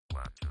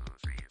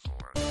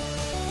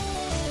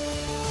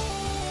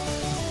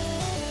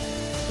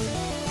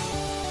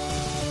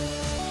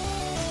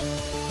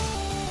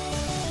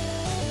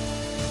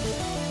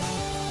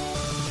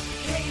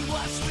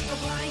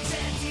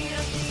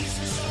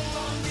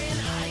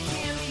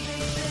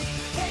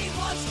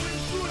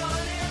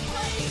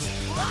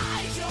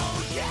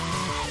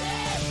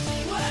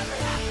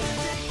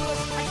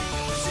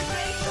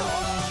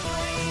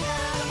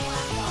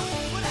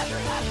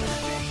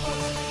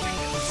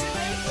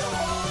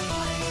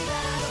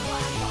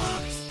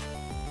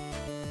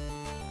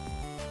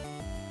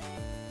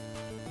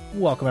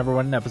Welcome,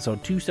 everyone, to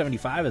episode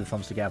 275 of the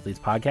Thumbstick Athletes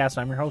podcast.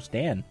 I'm your host,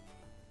 Dan.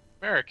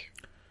 Merrick.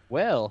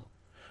 Well,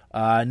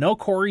 no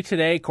Corey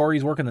today.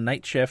 Corey's working the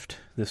night shift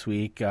this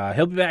week.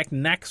 He'll be back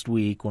next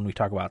week when we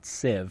talk about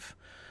Civ.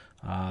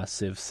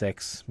 Civ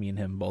 6. Me and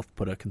him both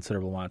put a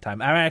considerable amount of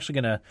time. I'm actually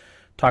going to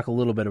talk a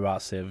little bit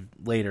about Civ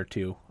later,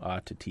 too,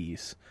 to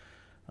tease.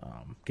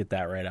 Get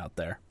that right out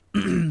there.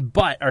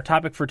 But our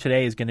topic for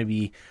today is going to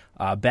be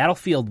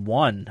Battlefield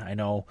 1. I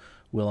know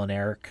Will and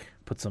Eric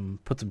put some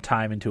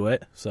time into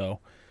it, so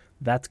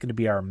that's going to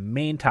be our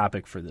main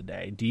topic for the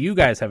day. Do you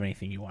guys have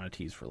anything you want to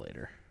tease for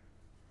later?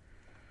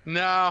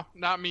 No,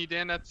 not me,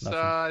 Dan. That's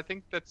I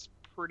think that's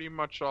pretty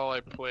much all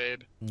I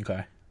played.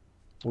 Okay.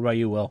 What about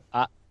you, Will?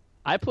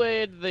 I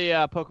played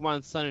the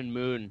Pokemon Sun and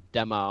Moon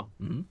demo,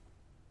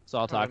 so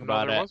I'll talk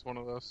about it. There was one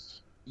of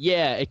those.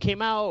 Yeah, it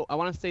came out, I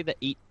want to say the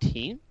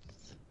 18th.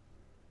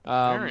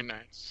 Very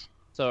nice.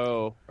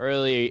 So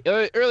early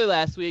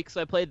last week,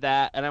 so I played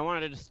that, and I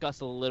wanted to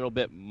discuss a little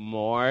bit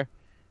more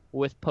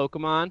with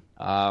Pokemon.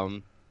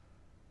 I'm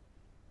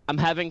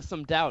having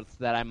some doubts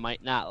that I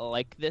might not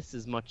like this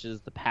as much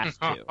as the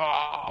past two.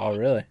 Oh,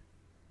 really?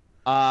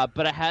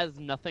 But it has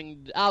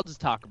nothing. I'll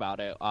just talk about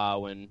it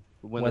when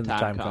the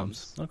time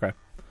comes. Okay.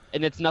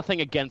 And it's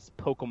nothing against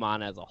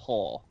Pokemon as a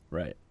whole.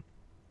 Right.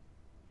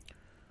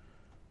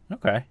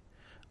 Okay.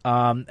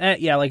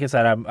 Yeah, like I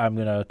said, I'm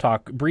going to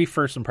talk brief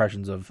first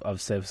impressions of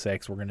Civ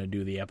 6. We're going to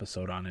do the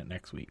episode on it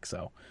next week,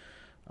 so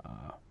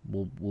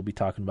we'll be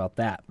talking about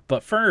that.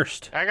 But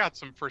first, I got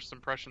some first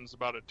impressions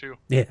about it too.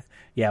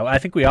 Yeah, I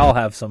think we all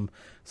have some.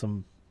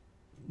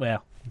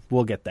 Well,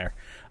 we'll get there.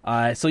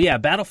 So yeah,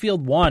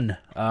 Battlefield 1.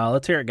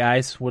 Let's hear it,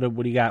 guys. What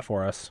do you got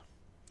for us?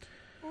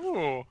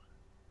 Ooh,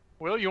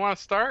 Will, you want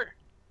to start?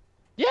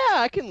 Yeah,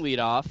 I can lead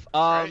off.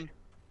 Right.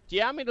 Do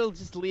you want me to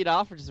just lead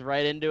off or just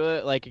right into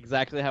it, like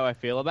exactly how I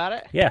feel about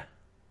it? Yeah.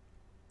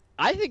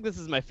 I think this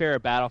is my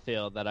favorite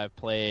Battlefield that I've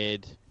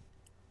played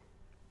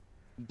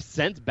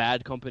since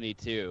Bad Company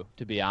 2,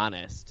 to be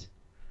honest.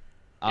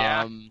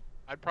 Yeah,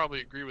 I'd probably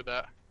agree with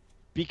that.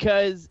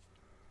 Because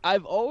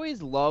I've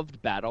always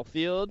loved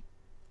Battlefield,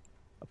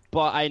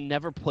 but I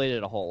never played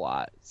it a whole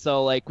lot.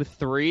 So, like, with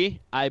 3,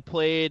 I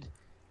played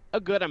a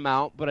good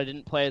amount, but I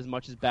didn't play as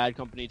much as Bad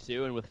Company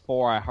 2, and with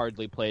 4, I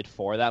hardly played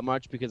 4 that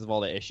much because of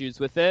all the issues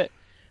with it.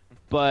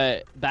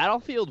 But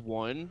Battlefield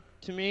 1,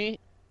 to me,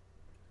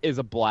 is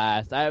a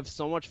blast. I have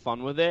so much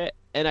fun with it,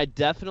 and I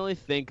definitely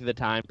think the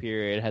time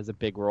period has a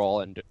big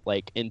role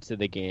into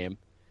the game.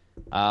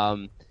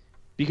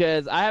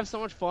 Because I have so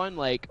much fun,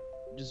 like,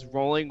 just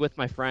rolling with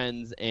my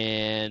friends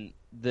and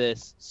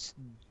this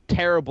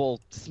terrible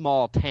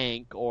small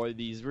tank or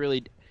these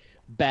really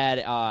bad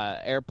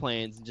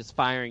airplanes and just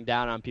firing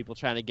down on people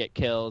trying to get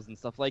kills and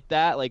stuff like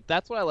that. Like,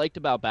 that's what I liked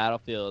about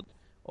Battlefield,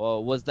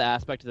 was the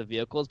aspect of the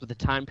vehicles, but the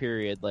time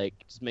period, like,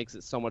 just makes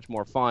it so much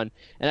more fun.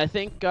 And I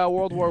think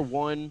World War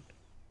I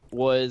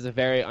was a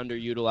very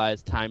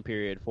underutilized time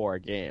period for a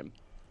game.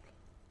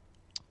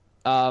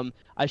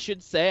 I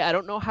should say, I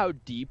don't know how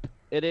deep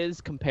it is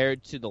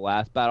compared to the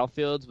last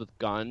Battlefields with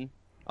the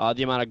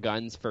amount of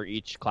guns for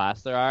each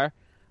class there are.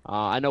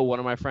 I know one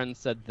of my friends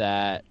said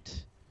that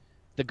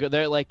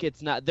they're like,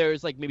 it's not,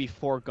 there's like maybe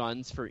 4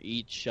 guns for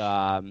each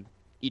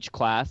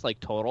class, like,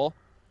 total.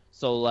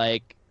 So,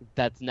 like,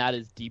 that's not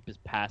as deep as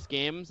past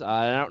games.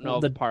 I don't know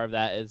if part of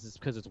that is just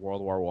because it's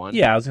World War I.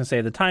 Yeah, I was going to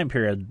say the time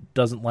period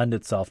doesn't lend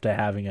itself to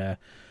having a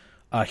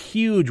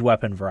huge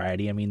weapon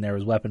variety. I mean, there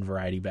was weapon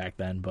variety back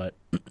then, but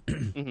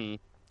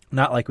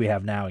not like we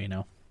have now, you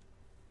know.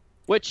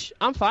 Which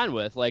I'm fine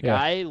with. Like,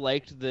 yeah. I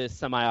liked the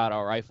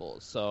semi-auto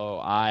rifles, so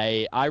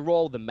I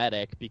roll the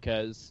medic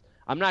because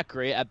I'm not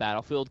great at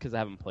Battlefield because I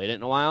haven't played it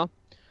in a while.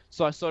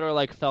 So I sort of,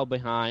 like, fell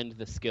behind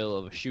the skill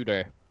of a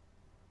shooter.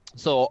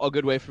 So a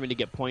good way for me to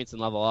get points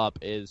and level up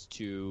is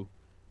to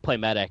play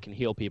medic and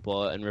heal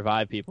people and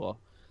revive people.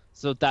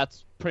 So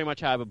that's pretty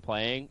much how I've been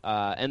playing.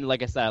 And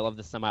like I said, I love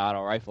the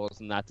semi-auto rifles,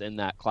 and that's in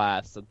that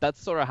class. So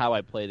that's sort of how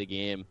I play the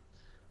game.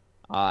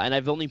 And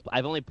I've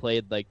only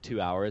played like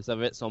 2 hours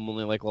of it, so I'm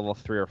only like level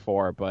 3 or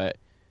 4. But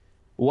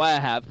what I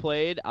have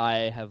played,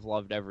 I have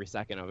loved every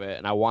second of it,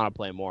 and I want to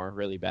play more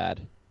really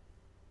bad.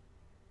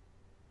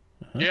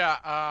 Yeah,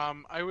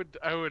 I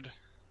would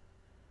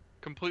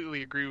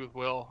completely agree with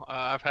Will.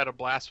 I've had a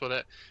blast with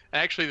it.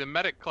 Actually, the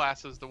medic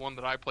class is the one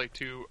that I play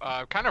too,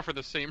 kind of for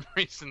the same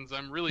reasons.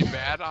 I'm really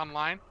bad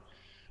online.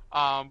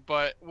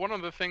 But one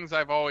of the things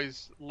I've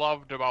always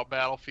loved about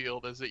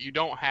Battlefield is that you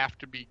don't have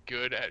to be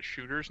good at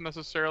shooters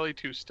necessarily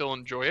to still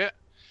enjoy it.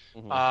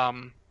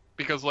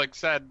 Because like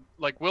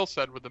Will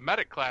said, with the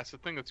medic class, the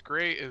thing that's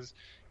great is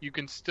you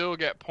can still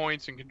get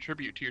points and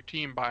contribute to your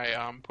team by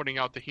putting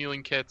out the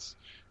healing kits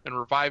and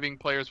reviving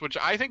players, which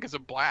I think is a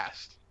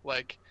blast.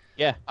 Like,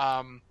 yeah.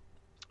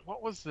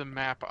 What was the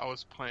map I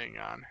was playing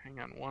on?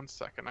 Hang on one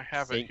second. I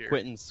have it here. St.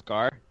 Quentin's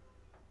Scar?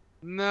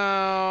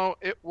 No,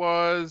 it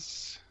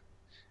was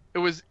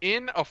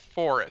in a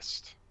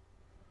forest.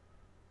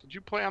 Did you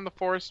play on the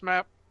forest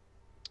map?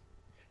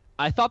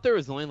 I thought there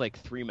was only like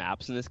 3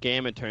 maps in this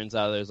game. It turns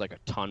out there's like a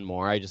ton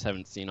more. I just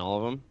haven't seen all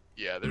of them.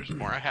 Yeah, there's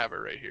more. I have it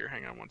right here.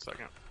 Hang on one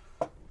second.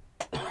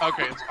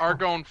 Okay, it's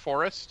Argonne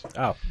Forest.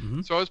 Oh,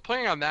 So I was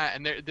playing on that,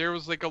 and there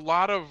was like a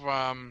lot of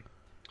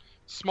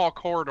small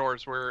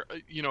corridors where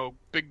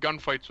big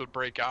gunfights would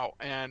break out,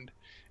 and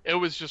it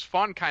was just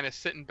fun kind of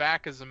sitting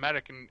back as a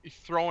medic and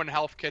throwing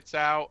health kits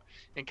out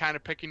and kind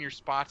of picking your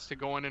spots to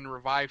go in and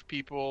revive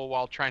people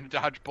while trying to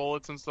dodge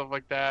bullets and stuff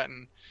like that.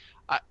 And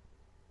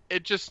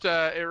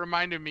it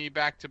reminded me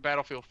back to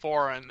Battlefield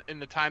 4 and in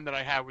the time that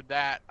I had with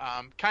that,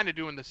 kind of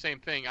doing the same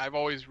thing. I've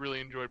always really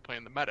enjoyed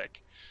playing the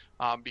medic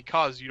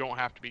because you don't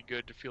have to be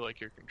good to feel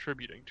like you're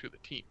contributing to the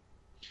team.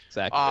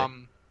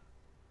 Exactly.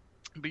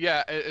 But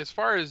yeah, as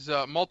far as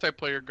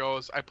multiplayer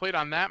goes, I played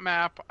on that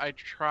map. I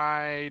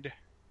played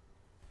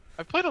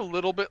a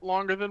little bit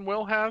longer than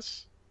Will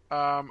has.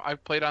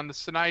 I've played on the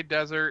Sinai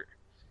Desert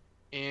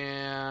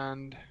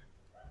and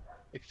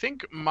I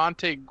think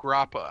Monte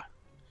Grappa.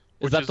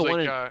 Is that the like one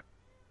in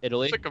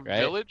Italy? It's like a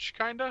village,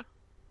 kind of.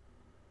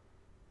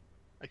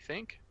 I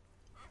think.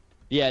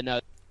 Yeah, no.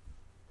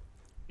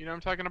 You know what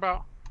I'm talking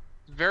about?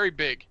 It's very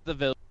big. The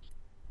village.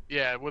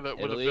 Yeah, with a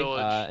Italy.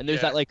 village. And there's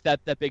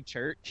that big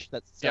church,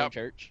 that stone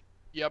church.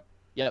 Yep.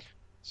 Yep.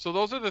 So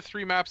those are the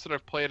 3 maps that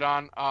I've played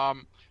on. I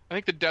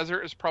think the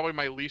desert is probably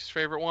my least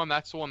favorite one.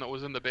 That's the one that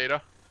was in the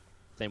beta.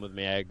 Same with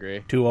me, I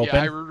agree. too open.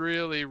 Yeah, I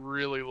really,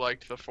 really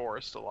liked the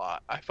forest a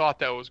lot. I thought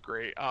that was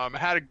great. It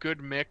had a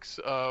good mix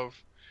of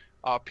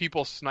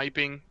people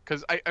sniping,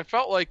 because I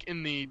felt like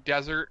in the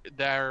desert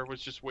there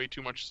was just way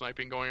too much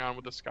sniping going on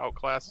with the scout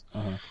class.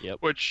 Yep.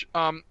 Which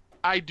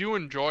I do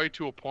enjoy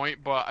to a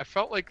point, but I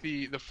felt like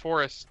the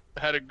forest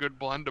had a good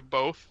blend of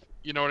both.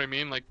 You know what I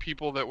mean? Like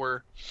people that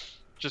were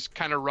just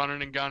kind of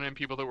running and gunning,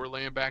 people that were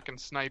laying back and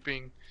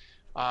sniping.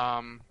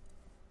 And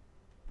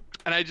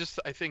I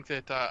think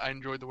that I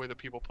enjoyed the way that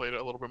people played it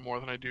a little bit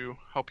more than I do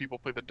how people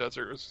play the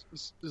desert.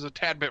 Is a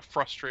tad bit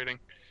frustrating.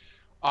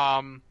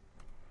 I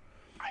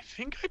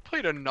think I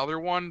played another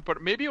one,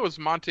 but maybe it was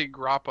Monte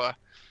Grappa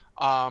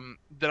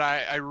that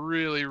I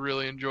really,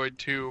 really enjoyed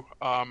too.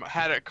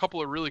 Had a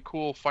couple of really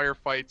cool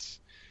firefights.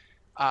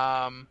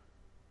 I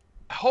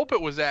hope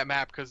it was that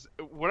map, because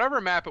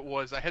whatever map it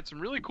was, I had some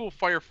really cool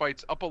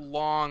firefights up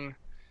along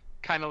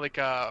kind of like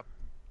a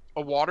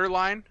water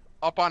line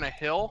up on a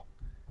hill.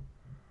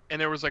 And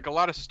there was like a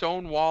lot of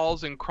stone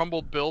walls and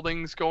crumbled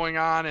buildings going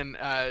on,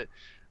 and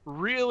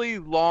really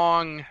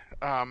long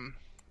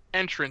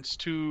entrance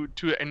to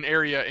an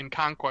area in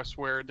Conquest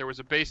where there was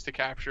a base to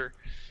capture,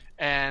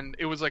 and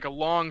it was like a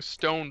long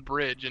stone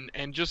bridge,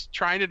 and just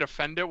trying to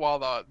defend it while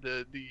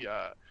the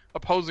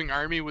opposing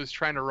army was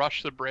trying to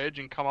rush the bridge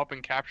and come up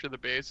and capture the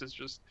base it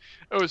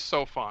was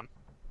so fun.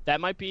 That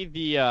might be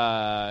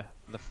the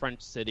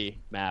French City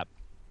map.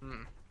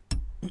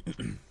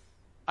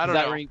 I don't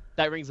know.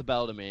 That rings a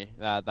bell to me.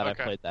 That I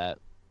Okay. played that.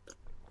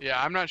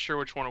 Yeah, I'm not sure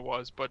which one it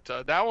was, but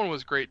that one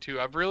was great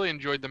too. I've really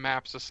enjoyed the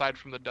maps aside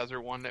from the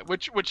desert one,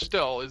 which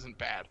still isn't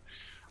bad.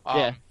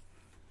 Yeah.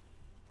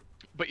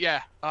 But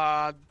yeah,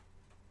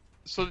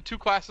 so the 2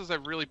 classes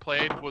I've really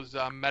played was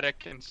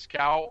Medic and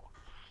Scout.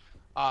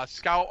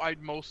 Scout I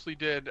mostly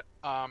did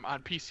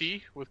on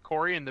PC with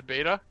Corey in the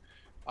beta,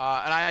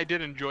 and I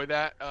did enjoy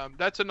that.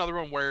 That's another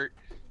one where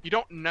you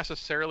don't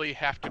necessarily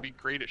have to be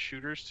great at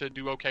shooters to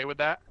do okay with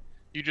that.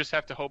 You just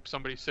have to hope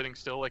somebody's sitting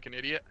still like an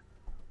idiot.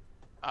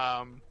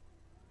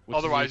 Which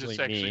Otherwise, is it's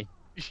usually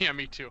actually yeah,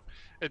 me too.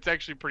 It's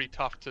actually pretty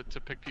tough to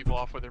pick people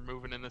off where they're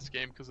moving in this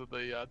game because of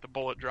the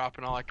bullet drop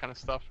and all that kind of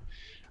stuff.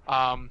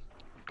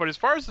 But as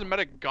far as the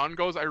medic gun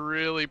goes, I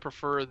really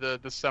prefer the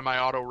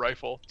semi-auto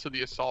rifle to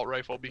the assault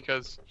rifle,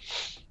 because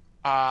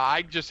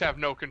I just have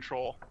no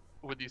control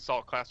with the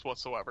assault class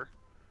whatsoever.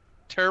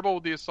 Terrible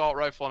with the assault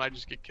rifle, and I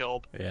just get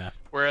killed. Yeah.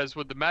 Whereas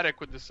with the medic,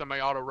 with the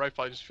semi-auto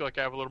rifle, I just feel like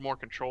I have a little more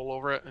control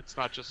over it. It's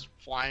not just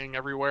flying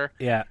everywhere.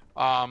 Yeah.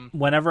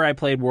 Whenever I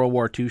played World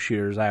War II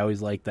shooters, I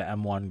always liked the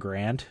M1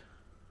 Garand.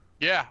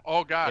 Yeah.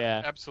 Oh God.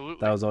 Yeah.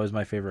 Absolutely. That was always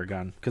my favorite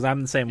gun, because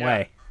I'm the same Yeah.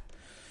 way.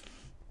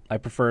 I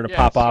prefer to Yeah,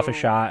 pop off a so-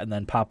 shot and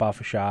then pop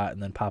off a shot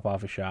and then pop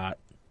off a shot.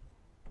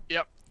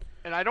 Yep.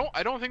 And I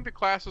don't think the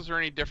classes are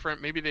any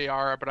different. Maybe they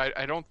are, but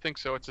I don't think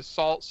so. It's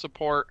assault,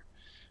 support,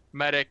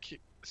 medic,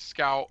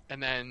 scout,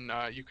 and then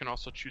you can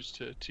also choose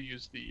to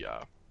use the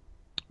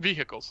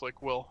vehicles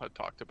like Will had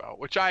talked about,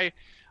 which I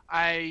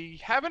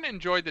haven't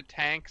enjoyed the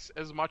tanks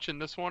as much in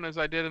this one as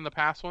I did in the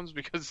past ones,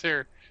 because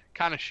they're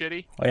kind of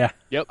shitty. Oh yeah,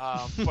 Yep.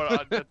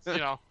 But that's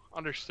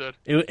understood.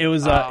 it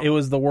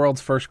was the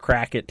world's first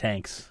crack at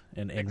tanks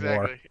in Exactly.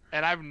 war.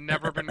 And I've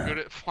never been good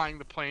at flying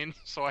the plane,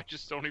 so I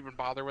just don't even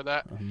bother with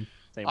that.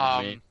 Same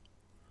with me.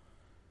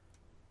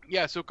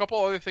 Yeah, so a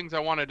couple other things I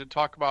wanted to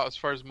talk about as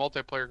far as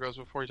multiplayer goes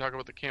before we talk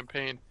about the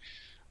campaign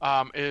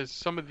is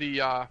some of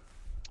the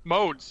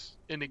modes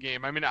in the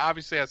game. I mean,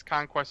 obviously it has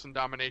Conquest and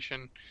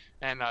Domination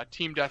and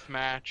Team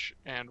Deathmatch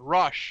and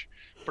Rush,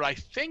 but I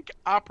think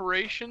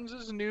Operations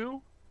is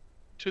new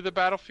to the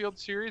Battlefield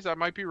series. I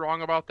might be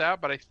wrong about that,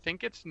 but I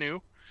think it's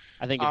new.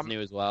 I think it's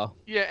new as well.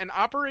 Yeah, and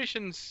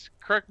Operations,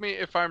 correct me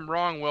if I'm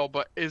wrong, Will,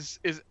 but is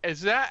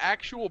that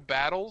actual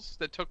battles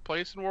that took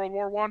place in World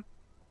War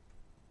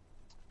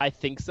I? I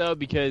think so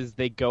because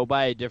they go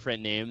by a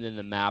different name than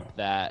the map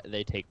that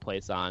they take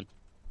place on.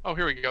 Oh,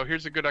 here we go.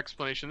 Here's a good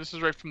explanation. This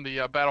is right from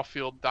the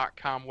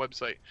Battlefield.com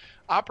website.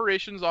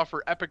 Operations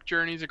offer epic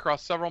journeys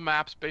across several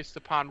maps based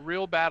upon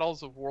real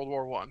battles of World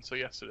War I. So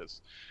yes, it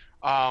is.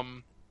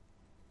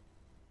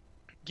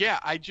 Yeah,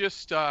 I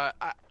just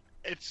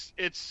it's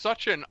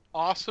such an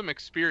awesome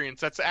experience.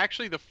 That's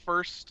actually the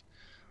first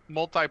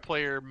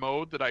multiplayer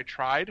mode that I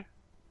tried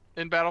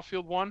in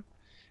Battlefield 1,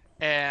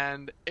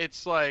 and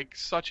it's like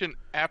such an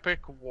epic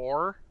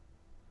war,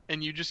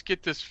 and you just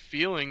get this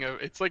feeling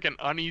of, it's like an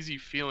uneasy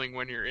feeling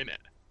when you're in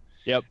it.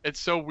 Yep. It's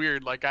so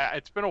weird. Like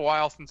it's been a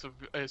while since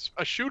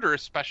a shooter,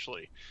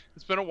 especially.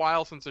 It's been a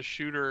while since a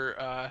shooter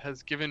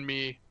has given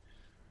me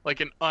like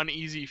an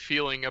uneasy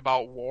feeling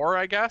about war,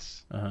 I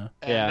guess. Uh-huh.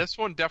 And this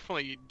one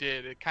definitely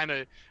did. It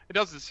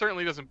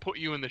certainly doesn't put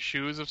you in the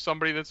shoes of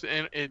somebody that's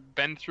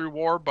been through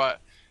war,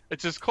 but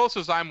it's as close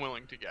as I'm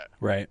willing to get.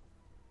 Right.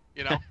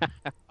 You know,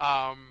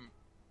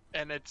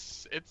 and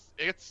it's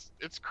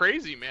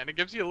crazy, man. It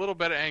gives you a little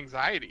bit of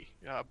anxiety.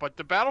 But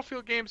the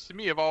Battlefield games to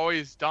me have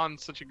always done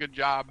such a good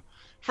job,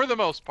 for the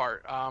most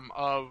part,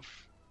 of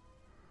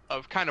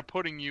kind of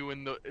putting you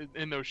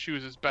in those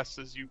shoes as best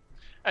as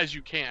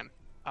you can.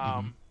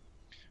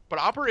 But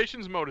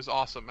Operations mode is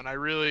awesome, and I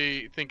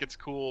really think it's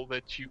cool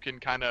that you can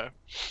kind of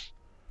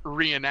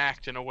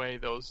reenact in a way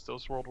those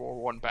World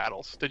War I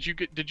battles. Did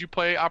you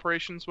play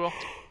Operations, Will?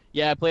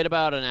 Yeah, I played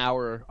about an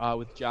hour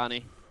with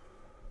Johnny.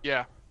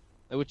 Yeah.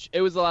 Which it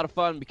was a lot of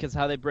fun because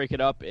how they break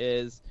it up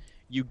is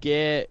you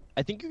get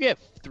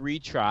 3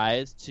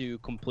 tries to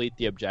complete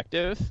the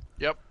objective.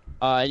 Yep.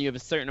 And you have a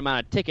certain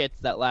amount of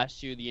tickets that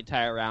last you the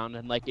entire round.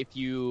 And like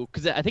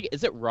because I think,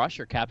 is it rush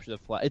or capture the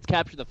flag? It's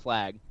capture the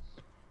flag.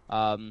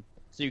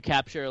 So you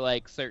capture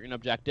like certain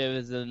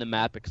objectives and then the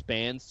map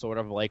expands, sort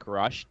of like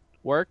Rush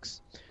works.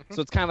 Mm-hmm.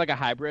 So it's kind of like a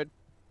hybrid.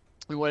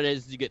 And what it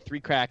is you get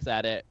 3 cracks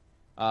at it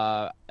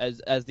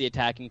as the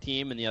attacking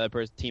team and the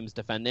other team's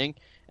defending.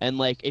 And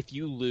like if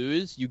you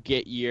lose, you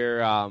get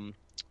your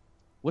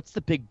what's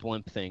the big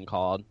blimp thing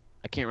called?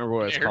 I can't remember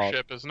what it's called.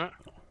 Airship, isn't it?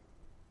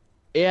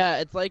 Yeah,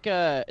 it's like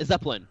a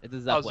Zeppelin. It's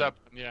a Zeppelin. Oh,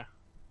 Zeppelin, yeah.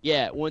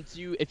 Yeah,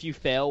 if you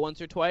fail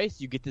once or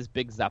twice, you get this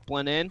big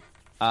Zeppelin in.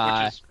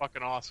 Which is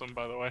fucking awesome,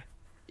 by the way.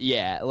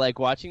 Yeah, like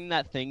watching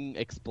that thing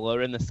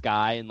explode in the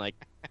sky and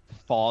like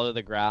fall to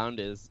the ground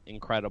is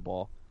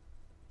incredible.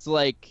 So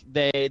like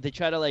they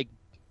try to like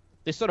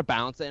they sort of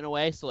balance it in a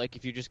way. So like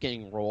if you're just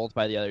getting rolled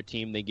by the other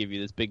team, they give you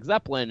this big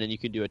Zeppelin and you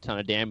can do a ton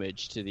of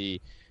damage to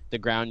the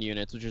ground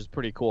units, which is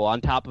pretty cool.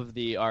 On top of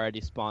the already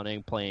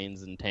spawning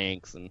planes and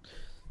tanks and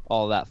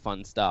all that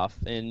fun stuff.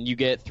 And you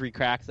get 3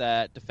 cracks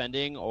at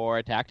defending or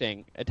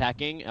attacking.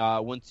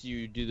 Once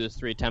you do those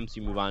 3 attempts,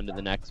 you move on to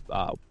the next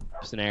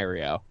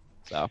scenario.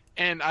 So.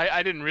 And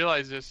I didn't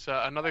realize this.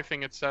 Another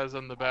thing it says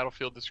on the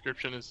Battlefield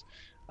description is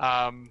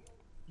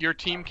your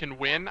team can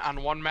win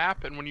on one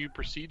map, and when you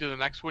proceed to the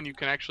next one, you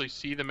can actually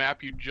see the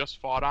map you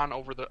just fought on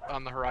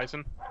on the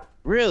horizon.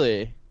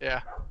 Really?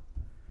 Yeah.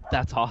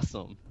 That's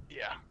awesome.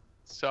 Yeah.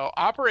 So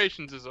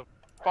Operations is a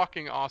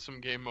fucking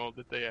awesome game mode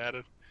that they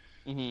added.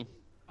 Mm-hmm.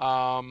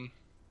 I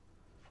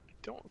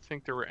don't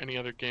think there were any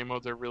other game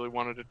modes I really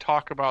wanted to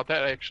talk about.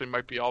 That actually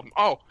might be all of them.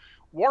 Oh,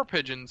 War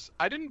Pigeons.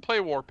 I didn't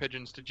play War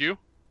Pigeons. Did you?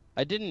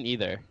 I didn't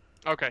either.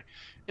 Okay.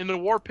 In the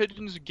War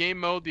Pigeons game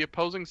mode, the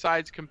opposing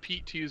sides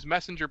compete to use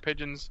messenger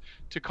pigeons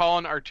to call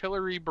in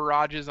artillery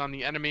barrages on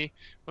the enemy.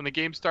 When the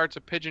game starts,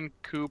 a pigeon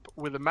coop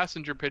with a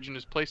messenger pigeon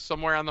is placed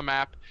somewhere on the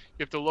map.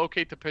 You have to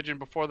locate the pigeon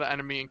before the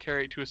enemy and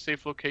carry it to a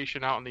safe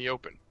location out in the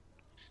open.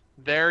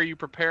 There, you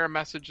prepare a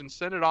message and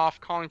send it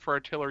off, calling for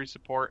artillery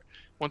support.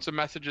 Once a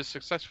message is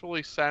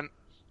successfully sent,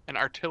 an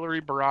artillery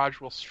barrage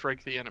will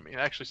strike the enemy. It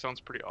actually sounds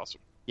pretty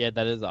awesome. Yeah,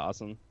 that is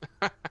awesome.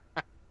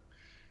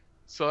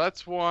 So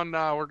that's one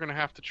we're going to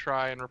have to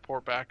try and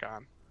report back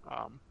on.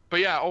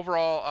 But yeah,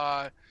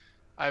 overall,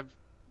 I've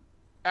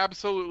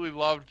absolutely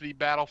loved the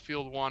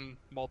Battlefield 1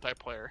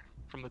 multiplayer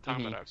from the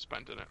time that I've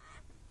spent in it.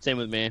 Same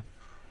with me.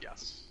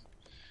 Yes.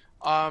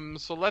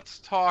 So let's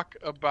talk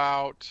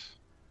about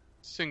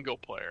single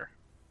player.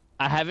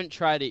 I haven't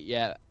tried it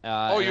yet. You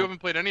haven't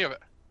played any of it?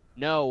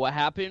 No, what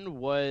happened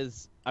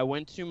was I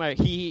went to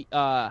he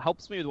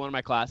helps me with one of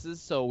my classes,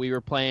 so we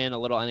were playing a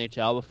little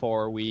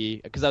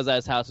NHL because I was at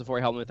his house before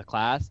he helped me with the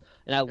class,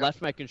 and I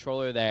left my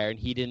controller there, and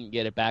he didn't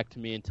get it back to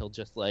me until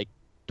just like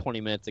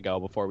 20 minutes ago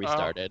before we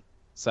started.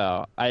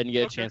 So I didn't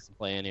get a chance to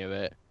play any of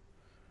it.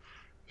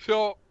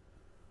 So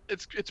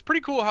it's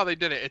pretty cool how they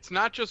did it. It's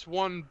not just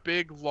one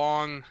big,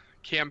 long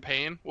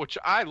campaign, which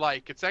I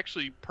like. It's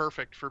actually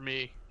perfect for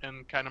me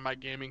and kind of my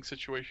gaming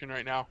situation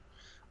right now.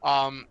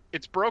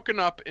 It's broken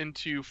up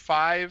into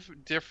 5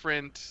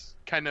 different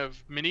kind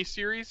of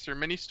mini-series or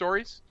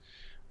mini-stories.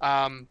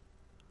 And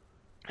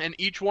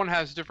each one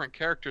has different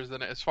characters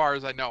in it, as far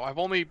as I know. I've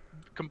only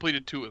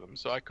completed 2 of them,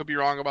 so I could be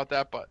wrong about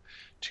that. But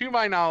to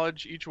my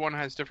knowledge, each one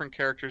has different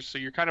characters, so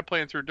you're kind of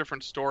playing through a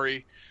different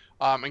story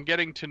and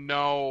getting to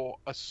know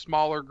a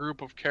smaller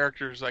group of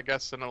characters, I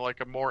guess, in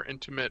a more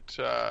intimate,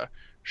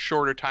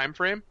 shorter time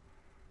frame,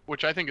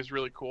 which I think is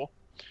really cool.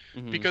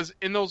 Mhm. because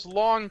in those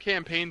long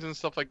campaigns and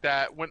stuff like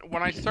that,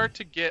 when I start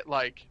to get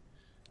like,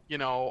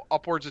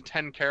 upwards of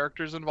 10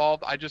 characters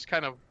involved, I just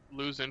kind of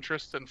lose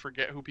interest and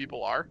forget who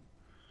people are.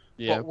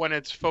 Yeah. But when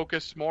it's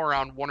focused more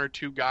around one or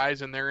two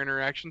guys and their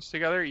interactions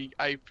together,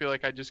 I feel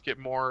like I just get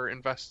more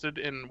invested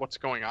in what's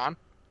going on.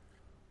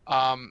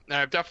 And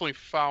I've definitely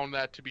found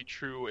that to be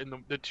true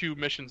in the two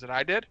missions that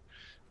I did.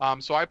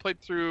 So I played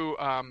through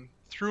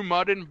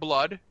Mud and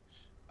Blood,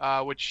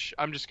 which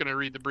I'm just going to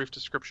read the brief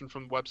description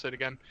from the website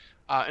again.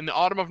 In the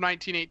autumn of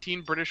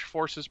 1918, British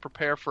forces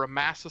prepare for a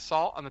mass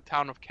assault on the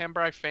town of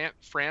Cambrai,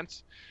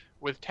 France.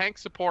 With tank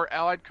support,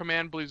 Allied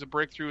command believes a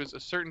breakthrough is a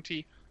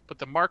certainty, but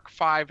the Mark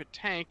V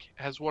tank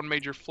has one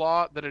major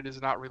flaw, that it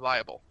is not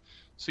reliable.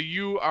 So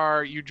you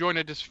join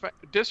a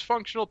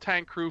dysfunctional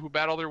tank crew who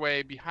battle their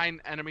way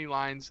behind enemy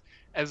lines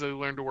as they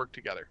learn to work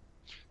together.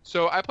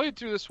 So I played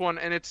through this one,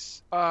 and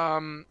it's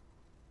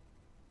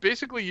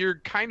basically you're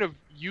kind of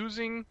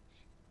using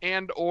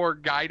and or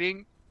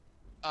guiding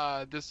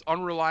this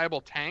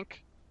unreliable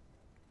tank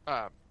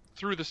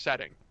through the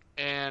setting,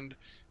 and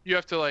you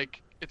have to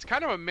it's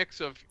kind of a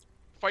mix of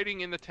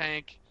fighting in the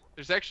tank.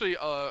 There's actually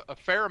a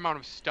fair amount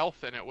of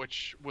stealth in it,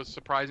 which was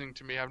surprising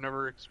to me. I've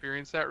never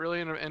experienced that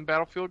really in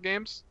Battlefield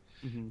games.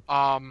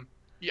 Mhm.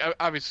 Yeah,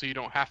 obviously you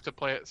don't have to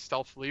play it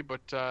stealthily,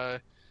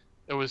 but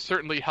it was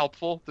certainly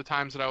helpful the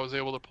times that I was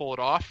able to pull it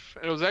off.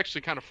 And it was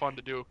actually kind of fun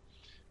to do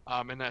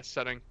in that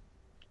setting,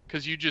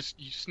 because you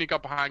sneak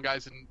up behind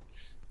guys and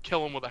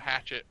kill them with a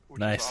hatchet,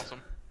 which Nice. is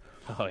awesome.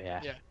 Oh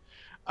yeah. Yeah.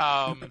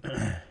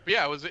 But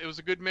yeah, it was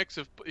a good mix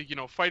of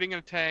fighting in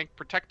a tank,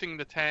 protecting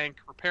the tank,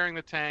 repairing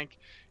the tank,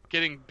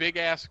 getting big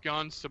ass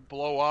guns to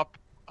blow up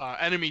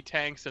enemy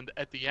tanks, and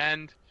at the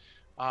end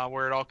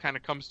where it all kind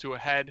of comes to a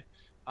head.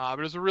 But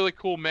it was a really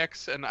cool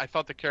mix, and I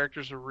thought the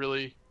characters were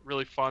really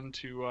really fun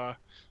to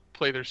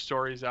play their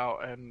stories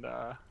out, and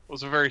it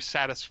was a very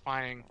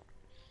satisfying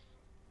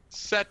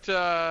set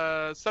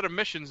of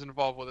missions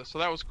involved with it. So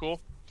that was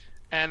cool.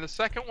 And the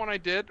second one I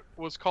did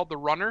was called The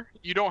Runner.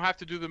 You don't have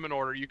to do them in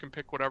order. You can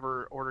pick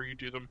whatever order you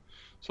do them.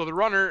 So The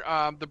Runner,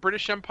 the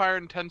British Empire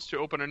intends to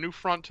open a new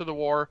front to the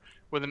war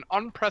with an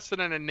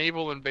unprecedented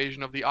naval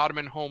invasion of the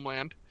Ottoman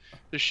homeland.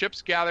 The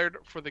ships gathered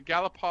for the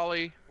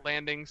Gallipoli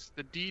landings,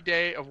 the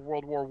D-Day of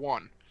World War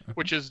I,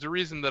 which is the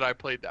reason that I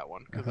played that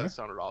one, because that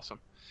sounded awesome.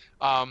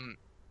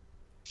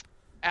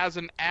 As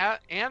an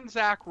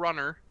Anzac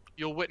runner,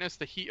 you'll witness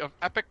the heat of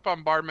epic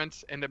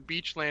bombardments and a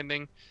beach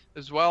landing,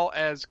 as well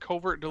as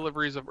covert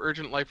deliveries of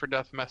urgent life or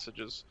death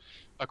messages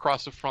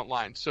across the front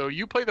line. So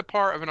you play the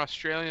part of an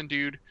Australian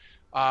dude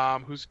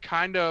who's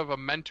kind of a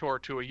mentor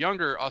to a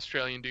younger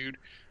Australian dude,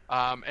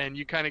 and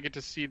you kind of get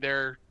to see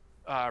their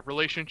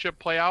relationship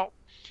play out.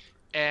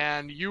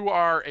 And you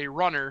are a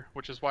runner,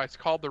 which is why it's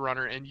called The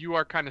Runner, and you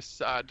are kind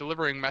of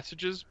delivering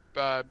messages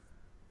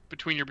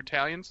between your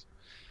battalions.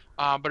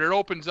 But it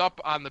opens up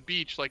on the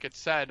beach, like it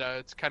said.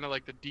 It's kind of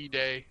like the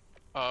D-Day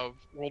of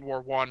World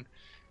War I.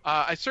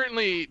 I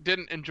certainly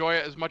didn't enjoy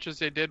it as much as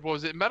they did.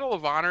 Was it Medal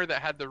of Honor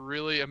that had the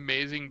really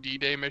amazing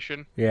D-Day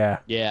mission? Yeah.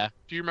 Yeah.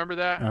 Do you remember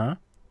that? Uh-huh.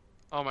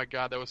 Oh my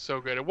god, that was so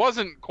good. It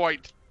wasn't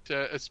quite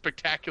as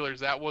spectacular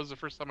as that was the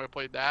first time I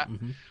played that,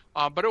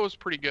 but it was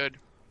pretty good.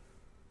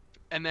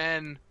 And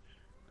then,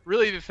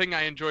 really, the thing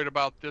I enjoyed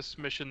about this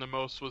mission the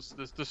most was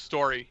the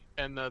story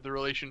and the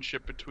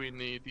relationship between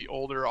the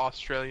older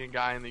Australian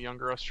guy and the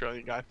younger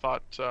Australian guy. I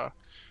thought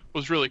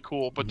was really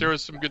cool. But there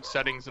was some good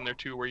settings in there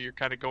too, where you're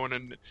kind of going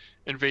and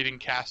invading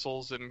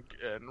castles and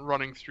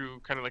running through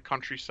kind of the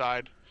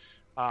countryside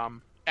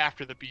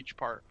after the beach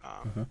part.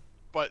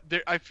 But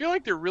I feel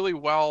like they're really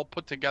well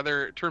put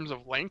together in terms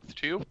of length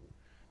too,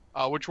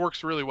 which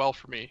works really well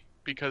for me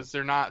because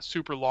they're not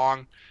super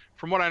long.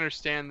 From what I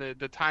understand,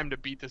 the time to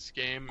beat this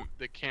game,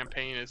 the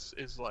campaign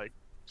is like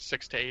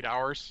 6 to 8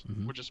 hours,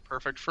 which is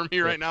perfect for me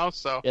right now.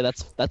 So Yeah,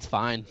 that's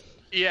fine.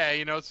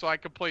 yeah, so I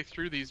could play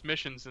through these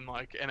missions in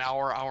like an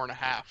hour and a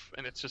half,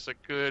 and it's just a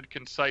good,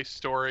 concise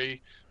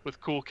story with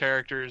cool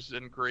characters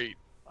and great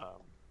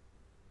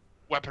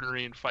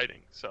weaponry and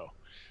fighting. So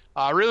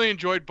I really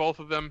enjoyed both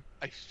of them.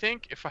 I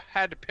think if I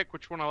had to pick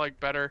which one I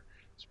like better,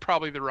 it's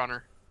probably The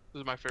Runner.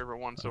 This is my favorite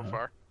one so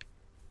far.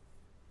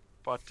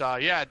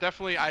 But yeah,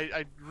 definitely,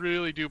 I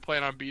really do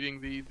plan on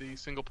beating the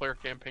single player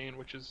campaign,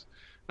 which is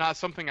not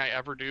something I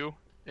ever do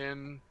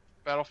in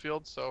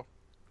Battlefield. So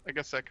I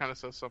guess that kind of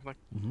says something.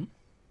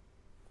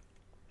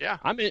 Yeah,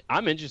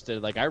 I'm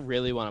interested. Like, I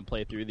really want to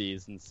play through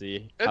these and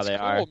see how it's they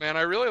cool, are. man.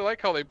 I really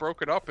like how they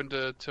broke it up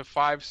into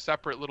 5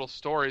 separate little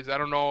stories. I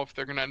don't know if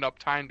they're gonna end up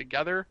tying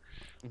together,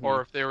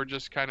 or if they were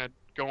just kind of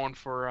going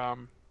for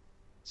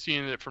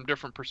seeing it from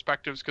different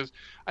perspectives. Because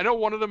I know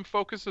one of them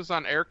focuses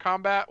on air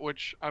combat,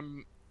 which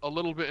I'm a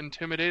little bit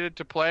intimidated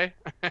to play.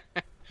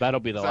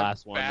 That'll be the 'Cause I'm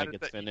last one bad that at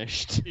gets that.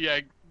 finished.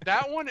 Yeah,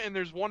 that one, and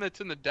there's one that's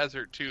in the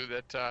desert too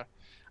that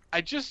I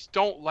just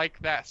don't like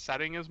that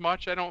setting as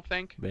much, I don't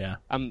think. Yeah.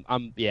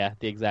 I'm the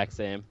exact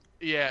same.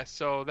 Yeah,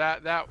 so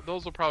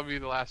those will probably be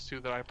the last 2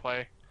 that I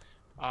play.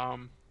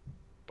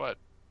 But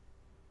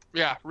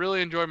yeah,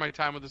 really enjoyed my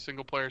time with the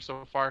single player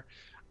so far.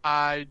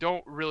 I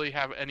don't really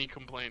have any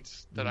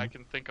complaints that I Mhm.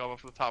 can think of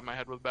off the top of my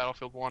head with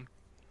Battlefield 1.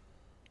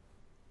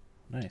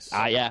 Nice.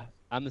 Yeah,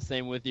 I'm the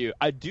same with you.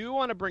 I do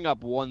want to bring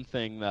up one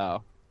thing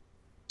though,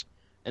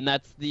 and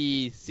that's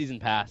the season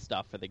pass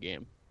stuff for the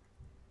game.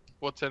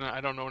 What's in it? I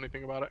don't know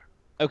anything about it.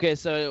 Okay,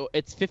 so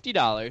it's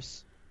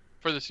 $50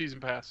 For the season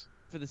pass.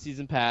 for the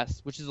season pass,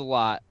 which is a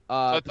lot.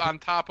 So it's on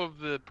top of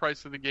the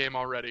price of the game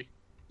already.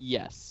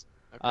 Yes.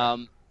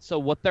 Okay. So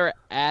what they're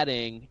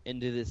adding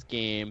into this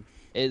game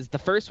is the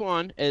first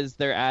one is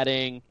they're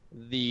adding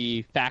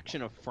the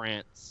faction of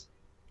France,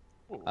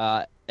 Ooh.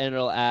 and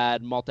it'll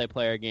add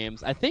multiplayer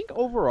games. I think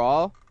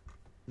overall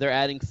they're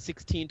adding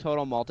 16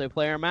 total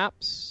multiplayer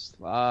maps.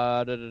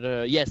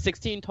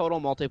 16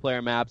 total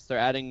multiplayer maps. They're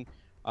adding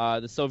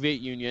the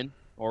Soviet Union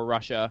or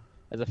Russia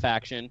as a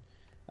faction,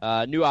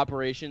 new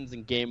operations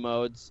and game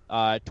modes,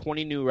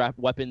 20 new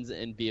weapons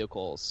and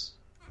vehicles.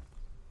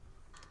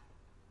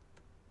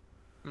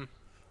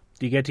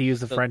 Do you get to use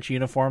the So- French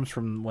uniforms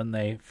from when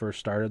they first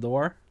started the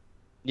war?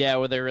 Yeah,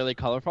 were they really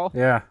colorful?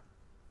 Yeah.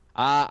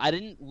 I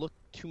didn't look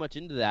too much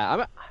into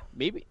that.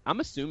 I'm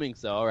assuming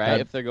so, right? That-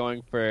 If they're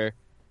going for,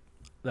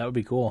 That would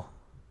be cool.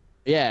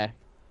 yeah,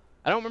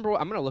 I don't remember.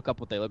 I'm gonna look up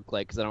what they look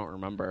like because I don't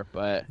remember.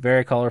 But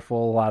Very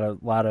colorful. A lot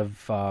of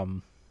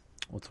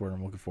what's the word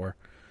I'm looking for?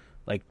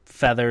 Like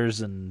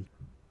feathers and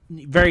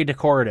very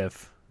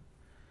decorative.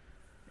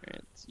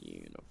 France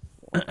uniform.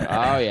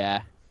 Oh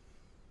yeah.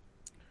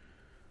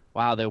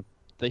 Wow,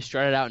 they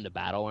strutted out into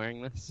battle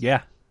wearing this.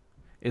 Yeah.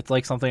 It's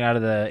like something out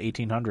of the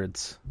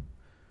 1800s.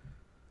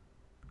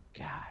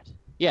 God.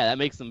 Yeah, that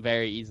makes them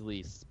very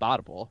easily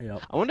spottable.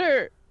 Yep. I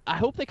wonder. I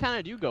hope they kind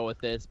of do go with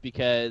this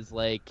because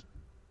if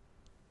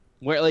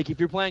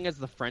you're playing as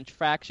the French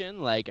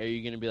faction, like, are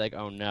you gonna be like,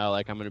 oh no,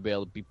 like I'm gonna be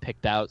able to be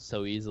picked out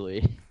so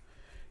easily?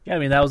 Yeah, I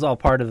mean that was all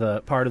part of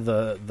the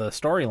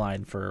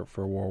storyline for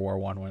World War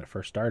One when it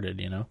first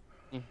started. You know.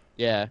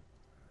 Yeah.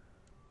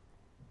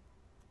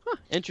 Huh,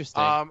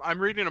 interesting. I'm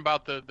reading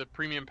about the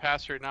premium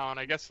pass right now, and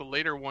I guess the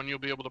later one you'll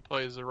be able to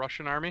play as the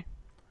Russian army.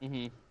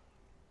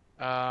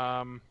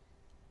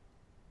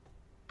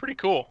 Pretty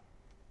cool.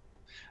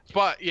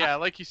 But yeah,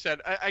 like you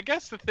said, I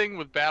guess the thing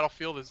with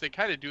Battlefield is they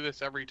kind of do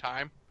this every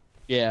time.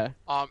 Yeah.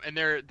 And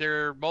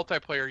their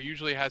multiplayer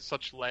usually has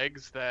such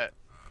legs that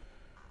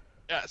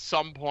at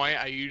some point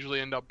I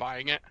usually end up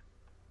buying it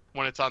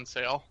when it's on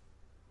sale.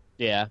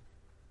 Yeah.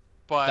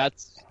 But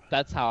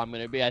That's how I'm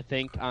gonna be. I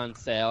think on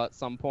sale at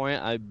some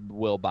point I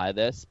will buy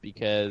this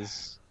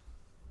because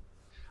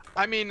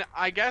I mean,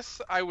 I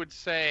guess I would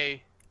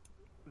say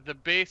the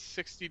base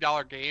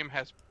 $60 game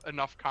has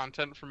enough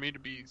content for me to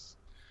be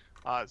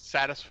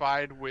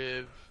satisfied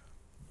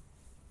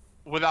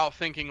without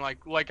thinking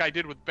like I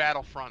did with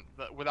Battlefront,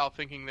 without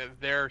thinking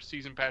that their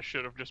season pass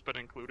should have just been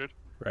included.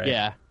 Right.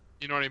 yeah.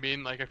 You know what I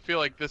mean? Like I feel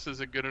like this is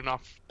a good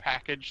enough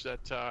package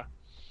that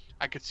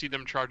I could see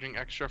them charging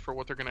extra for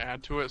what they're going to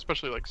add to it,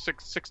 especially like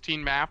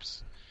 16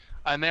 maps,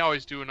 and they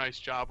always do a nice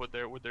job with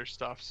their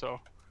stuff. So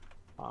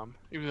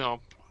even though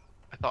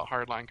I thought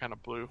Hardline kind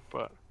of blew,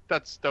 but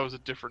that was a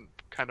different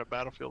kind of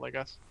Battlefield, I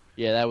guess.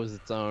 Yeah, that was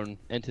its own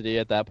entity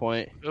at that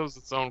point. It was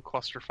its own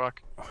clusterfuck.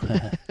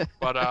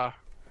 But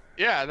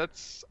yeah,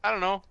 I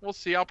don't know. We'll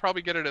see. I'll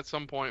probably get it at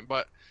some point,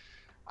 but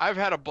I've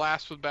had a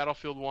blast with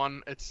Battlefield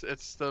 1.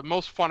 It's the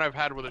most fun I've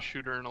had with a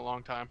shooter in a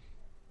long time.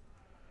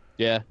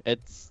 Yeah,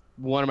 it's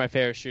one of my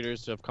favorite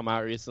shooters to have come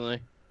out recently.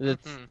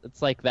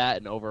 It's like that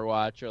and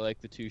Overwatch are like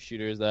the two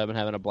shooters that I've been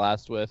having a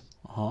blast with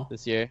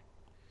this year.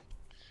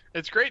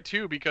 It's great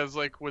too because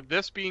like with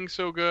this being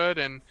so good,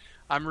 and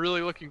I'm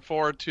really looking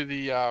forward to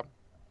the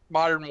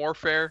Modern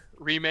Warfare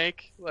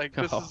remake. Like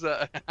this is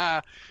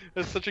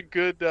it's such a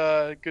good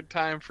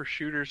time for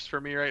shooters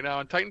for me right now.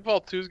 And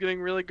Titanfall 2 is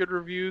getting really good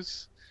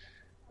reviews.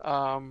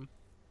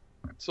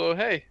 So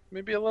hey,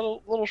 maybe a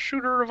little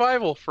shooter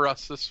revival for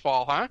us this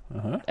fall, huh?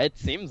 It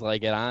seems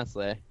like it,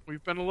 honestly.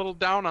 We've been a little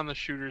down on the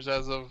shooters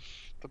as of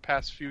the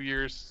past few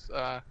years,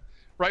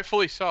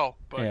 rightfully so.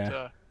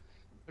 But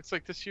looks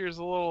like this year's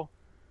a little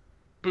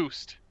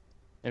boost.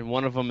 And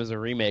one of them is a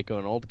remake of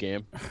an old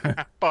game.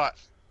 but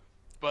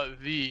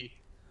the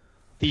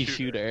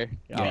shooter.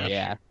 Oh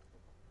yeah.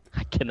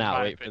 I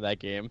cannot wait for that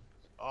game.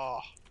 Oh,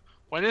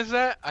 when is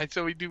that?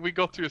 We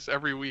go through this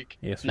every week.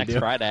 Yes, we Next do.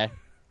 Friday.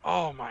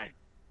 Oh my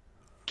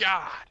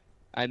God.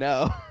 I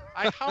know.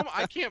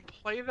 I can't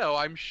play though.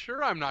 I'm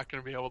sure I'm not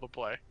going to be able to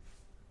play.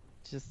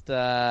 Just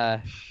yeah,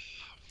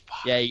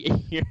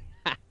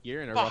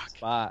 you're in a rough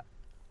spot.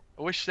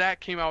 I wish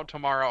that came out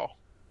tomorrow.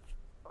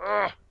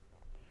 Ugh.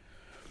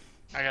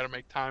 I gotta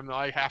make time though.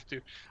 I have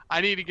to.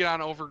 I need to get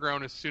on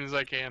Overgrown as soon as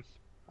I can.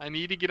 I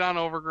need to get on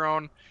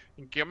Overgrown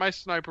and get my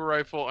sniper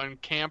rifle and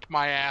camp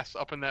my ass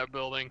up in that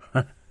building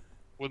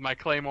with my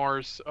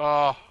claymores.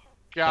 Oh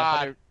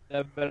God.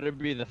 That better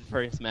be the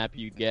first map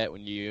you get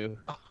when you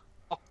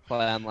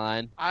play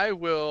online. I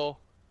will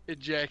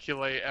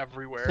ejaculate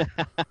everywhere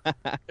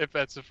if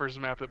that's the first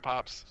map that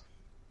pops.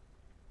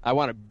 I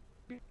want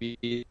to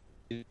be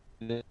there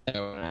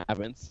when it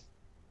happens.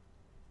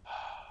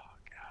 Oh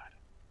God.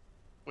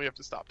 We have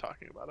to stop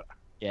talking about it.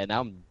 Yeah,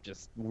 now I'm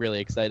just really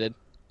excited.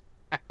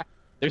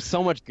 There's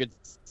so much good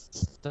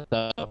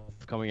stuff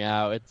coming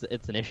out.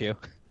 It's an issue.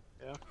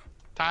 Yeah.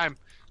 Time.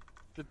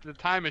 The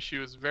time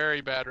issue is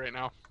very bad right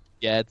now.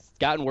 Yeah, it's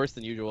gotten worse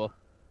than usual.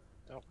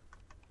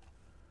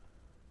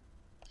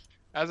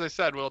 As I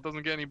said, Will, it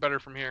doesn't get any better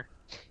from here.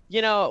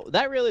 You know,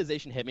 that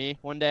realization hit me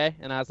one day,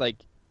 and I was like,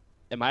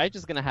 am I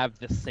just going to have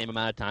the same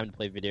amount of time to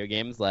play video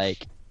games,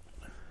 like,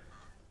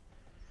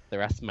 the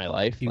rest of my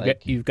life?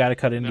 You've got to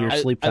cut into your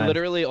sleep time. I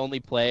literally only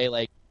play,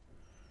 like,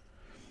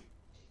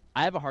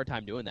 I have a hard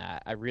time doing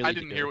that. I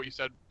didn't hear what you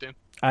said, Dan.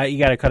 You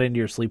got to cut into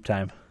your sleep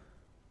time.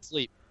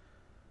 Sleep.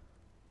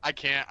 I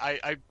can't.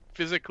 I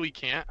physically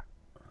can't.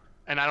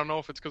 And I don't know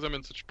if it's because I'm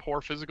in such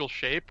poor physical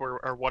shape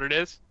or what it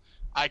is.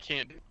 I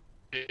can't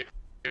do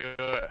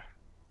it.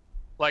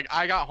 Like,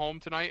 I got home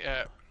tonight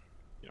at,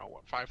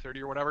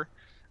 5:30 or whatever.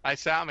 I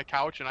sat on the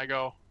couch and I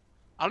go,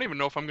 I don't even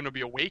know if I'm going to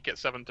be awake at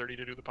 7:30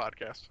 to do the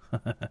podcast.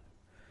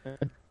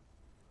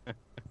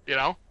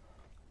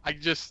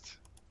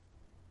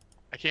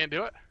 I can't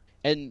do it.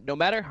 And no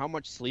matter how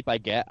much sleep I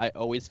get, I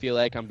always feel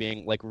like I'm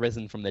being, like,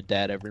 risen from the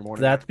dead every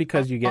morning. That's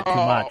because you get too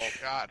much.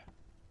 Oh, God.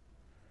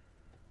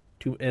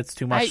 It's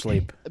too much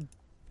sleep.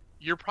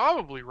 You're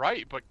probably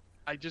right, but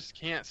I just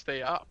can't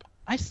stay up.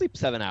 I sleep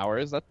 7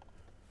 hours.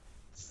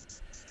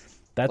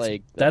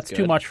 That's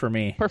too much for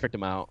me. Perfect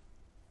amount.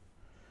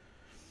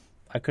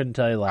 I couldn't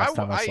tell you the last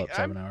time I slept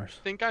 7 hours.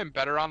 I think I'm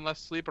better on less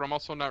sleep, but I'm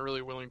also not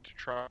really willing to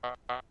try.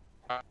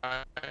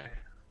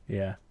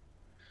 Yeah.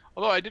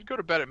 Although I did go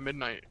to bed at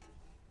midnight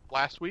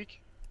last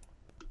week,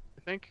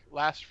 I think,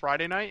 last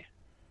Friday night,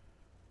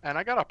 and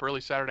I got up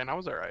early Saturday, and I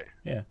was all right.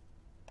 Yeah.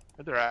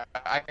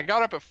 I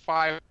got up at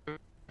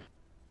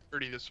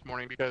 5:30 this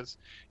morning because,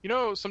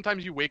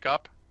 sometimes you wake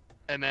up,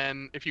 and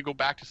then if you go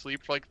back to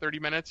sleep for like 30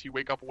 minutes, you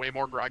wake up way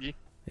more groggy.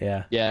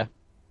 Yeah. Yeah.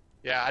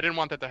 Yeah, I didn't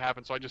want that to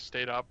happen, so I just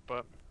stayed up,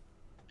 but...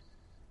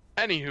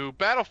 Anywho,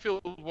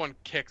 Battlefield 1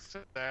 kicks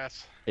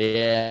ass.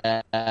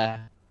 Yeah.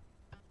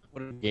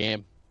 What a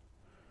game.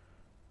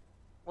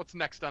 What's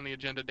next on the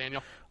agenda,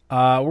 Daniel?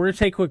 We're going to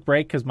take a quick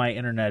break because my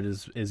internet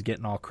is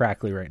getting all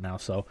crackly right now.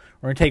 So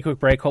we're going to take a quick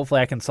break.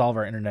 Hopefully I can solve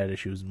our internet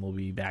issues, and we'll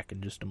be back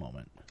in just a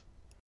moment.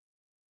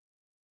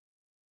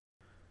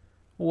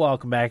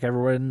 Welcome back,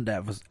 everyone.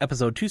 That was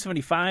episode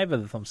 275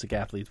 of the Thumbstick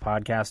Athletes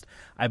podcast.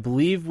 I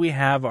believe we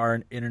have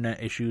our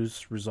internet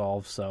issues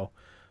resolved, so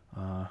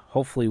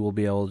hopefully we'll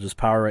be able to just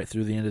power right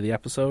through the end of the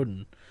episode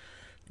and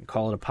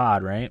call it a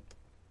pod, right?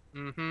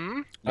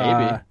 Mm-hmm.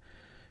 Maybe.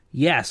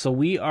 Yeah, so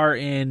we are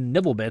in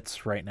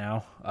Nibblebits right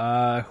now.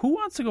 Who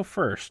wants to go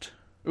first?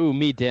 Ooh,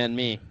 me, Dan,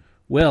 me.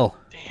 Will.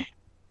 Damn.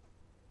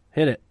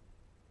 Hit it.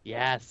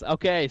 Yes.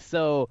 Okay,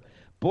 so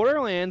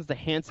Borderlands: The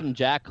Handsome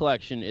Jack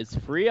Collection is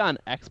free on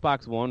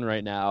Xbox One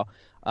right now.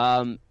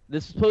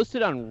 This was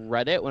posted on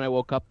Reddit when I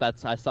woke up.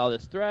 I saw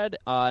this thread,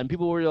 and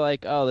people were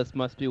like, "Oh, this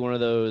must be one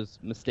of those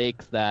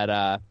mistakes that,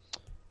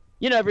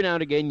 every now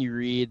and again you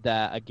read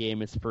that a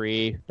game is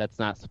free that's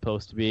not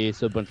supposed to be,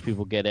 so a bunch of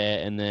people get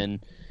it, and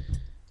then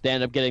they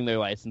end up getting their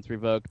license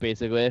revoked,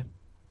 basically."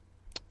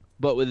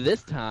 But with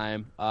this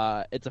time,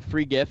 it's a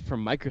free gift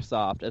from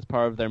Microsoft as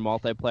part of their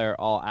multiplayer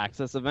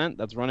all-access event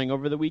that's running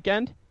over the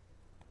weekend.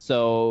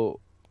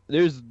 So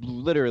there's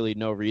literally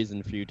no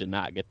reason for you to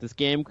not get this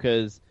game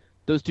because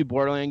those two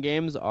Borderlands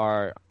games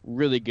are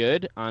really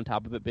good on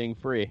top of it being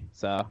free.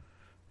 So,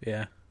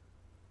 yeah.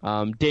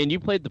 Dan, you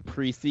played the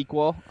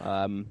pre-sequel.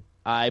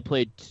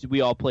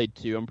 We all played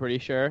 2, I'm pretty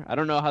sure. I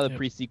don't know how the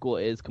pre-sequel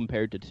is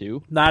compared to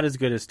 2. Not as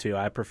good as 2.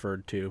 I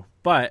preferred 2.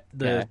 But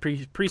the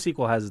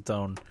pre-sequel has its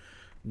own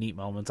neat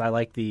moments. I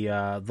like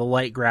the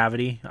light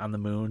gravity on the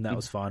moon. That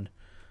was fun.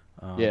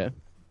 So,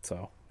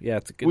 yeah,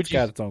 it's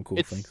got its own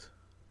cool things.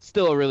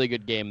 Still a really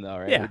good game, though,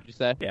 right? Yeah. Would you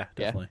say? Yeah,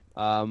 definitely.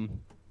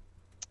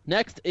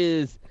 Next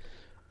is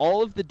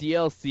all of the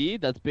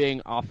DLC that's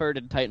being offered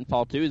in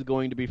Titanfall 2 is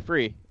going to be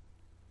free.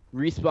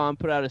 Respawn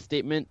put out a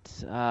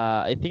statement,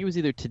 I think it was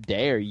either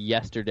today or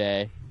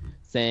yesterday,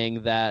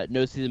 saying that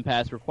no season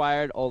pass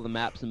required, all the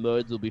maps and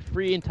modes will be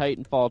free in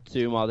Titanfall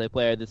 2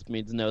 multiplayer. This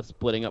means no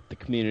splitting up the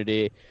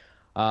community.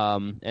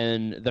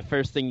 And the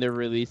first thing they're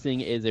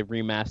releasing is a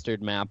remastered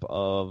map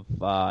of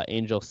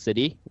Angel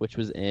City, which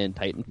was in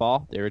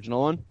Titanfall, the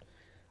original one.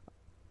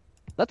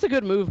 That's a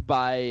good move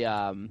by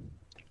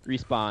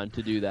Respawn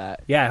to do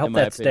that. Yeah, I hope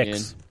that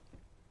sticks.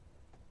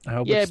 I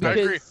hope it sticks.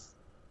 Because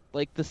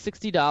like the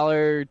 $60,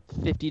 $50,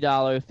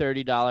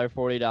 $30,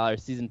 $40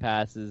 season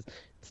passes,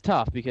 it's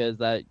tough because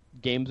that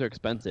games are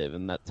expensive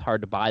and that's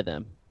hard to buy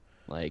them.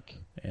 Like,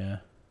 yeah.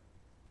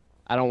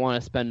 I don't want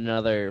to spend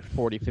another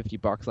 $40,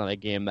 $50 on a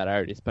game that I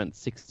already spent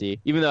 $60,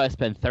 even though I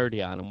spent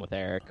 $30 on them with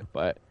Eric.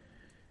 But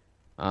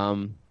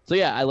so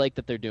yeah, I like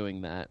that they're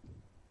doing that.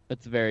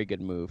 That's a very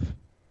good move.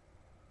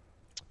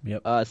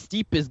 Yep.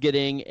 Steep is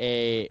getting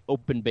a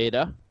open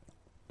beta,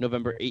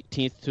 November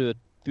 18th through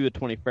the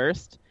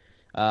 21st,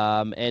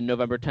 and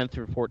November 10th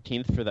through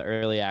 14th for the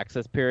early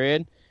access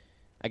period.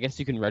 I guess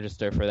you can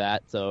register for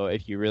that. So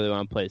if you really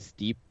want to play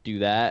Steep, do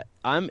that.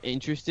 I'm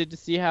interested to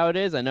see how it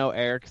is. I know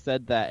Eric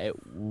said that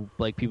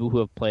like people who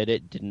have played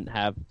it didn't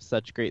have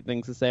such great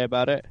things to say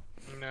about it,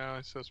 No,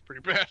 it says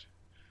pretty bad.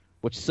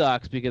 which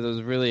sucks because I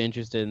was really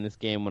interested in this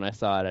game when I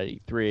saw it at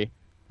E3.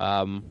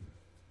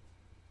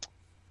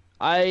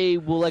 I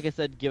will, like I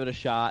said, give it a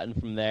shot, and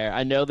from there,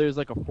 I know there's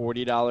like a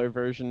 $40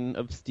 version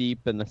of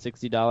Steep and a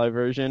 $60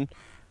 version.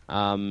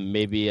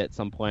 Maybe at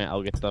some point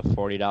I'll get the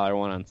 $40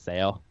 one on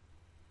sale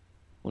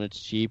when it's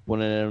cheap,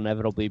 when it'll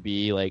inevitably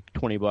be like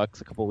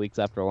 $20 a couple weeks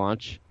after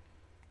launch.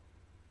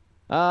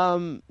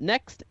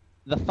 Next,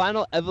 the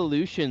final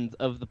evolutions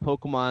of the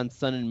Pokemon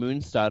Sun and Moon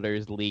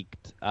starters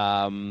leaked,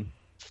 along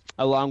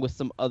with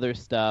some other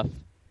stuff.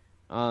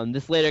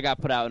 This later got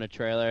put out in a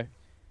trailer.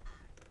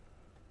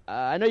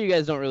 I know you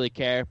guys don't really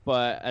care,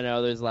 but I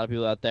know there's a lot of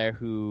people out there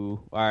who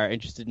are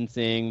interested in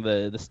seeing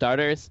the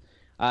starters.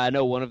 I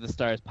know one of the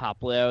stars,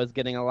 Poplio, is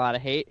getting a lot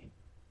of hate,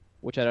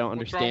 which I don't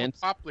understand.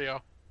 What's wrong with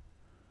Poplio?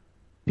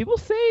 People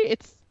say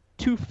it's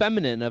too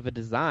feminine of a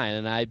design,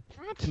 and my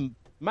What does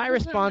that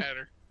response,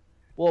 matter?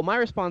 well, my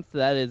response to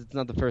that is it's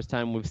not the first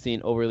time we've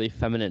seen overly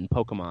feminine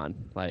Pokemon.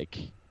 Like,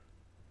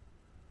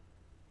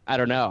 I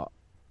don't know,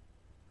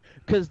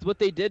 because what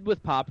they did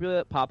with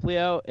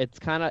Poplio,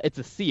 it's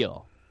a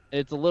seal.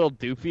 It's a little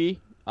doofy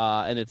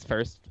in its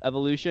first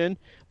evolution,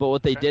 but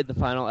what they did, the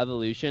final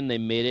evolution, they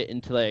made it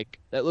into like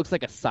it looks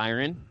like a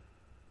siren.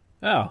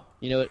 Oh,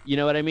 You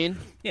know what I mean?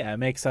 yeah, it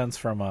makes sense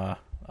from a,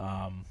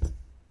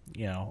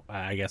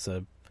 I guess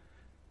a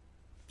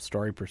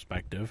story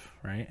perspective,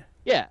 right?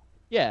 Yeah,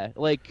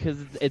 like because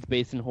it's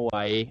based in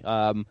Hawaii.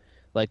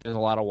 Like there's a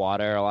lot of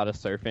water, a lot of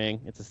surfing.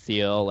 It's a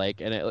seal,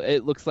 like, and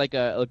it looks like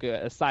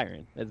a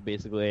siren. That's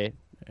basically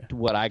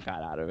what I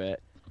got out of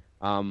it.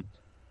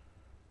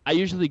 I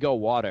usually go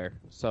water,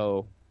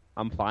 so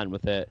I'm fine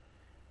with it.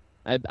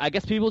 I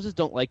guess people just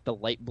don't like the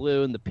light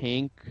blue and the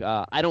pink.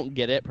 I don't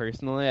get it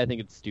personally. I think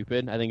it's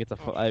stupid. I think it's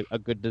a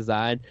good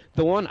design.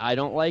 The one I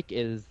don't like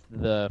is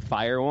the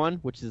fire one,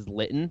 which is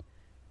Litten.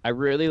 I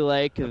really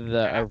like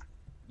the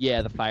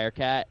Fire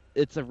Cat.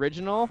 Its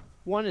original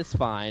one is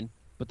fine,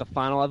 but the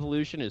final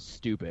evolution is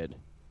stupid.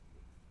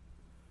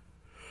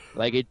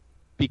 Like it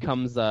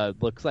becomes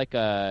looks like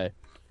a.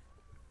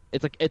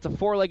 It's a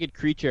four-legged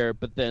creature,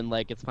 but then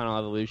like its final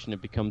evolution,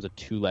 it becomes a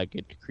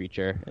two-legged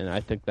creature, and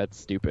I think that's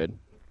stupid.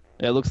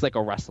 And it looks like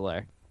a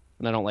wrestler,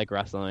 and I don't like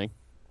wrestling.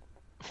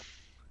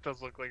 Does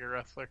look like a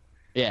wrestler.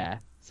 Yeah,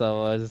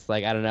 so I was just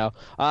like, I don't know.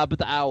 But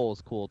the owl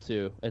is cool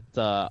too. It's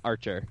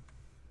Archer,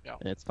 Yeah.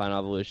 and its final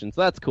evolution, so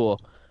that's cool.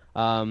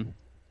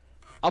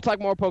 I'll talk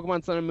more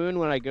Pokemon Sun and Moon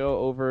when I go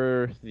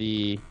over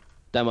the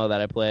demo that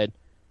I played.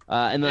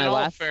 And then In all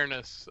last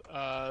fairness,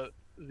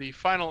 the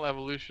final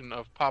evolution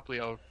of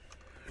Poplio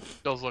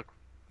does look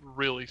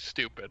really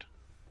stupid.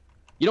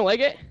 You don't like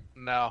it?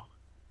 No.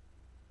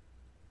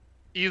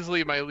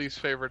 Easily my least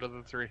favorite of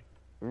the three.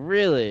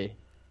 Really?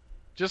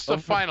 Just the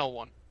Okay. final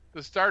one.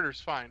 The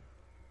starter's fine.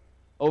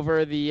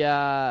 Over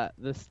the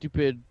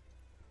stupid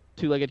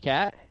two-legged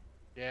cat?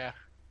 Yeah.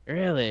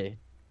 Really?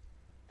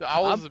 The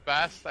owl's the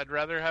best. I'd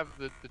rather have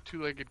the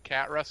two-legged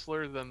cat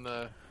wrestler than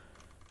the...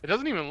 It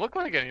doesn't even look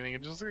like anything.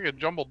 It just looks like a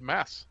jumbled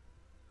mess.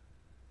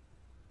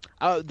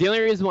 The only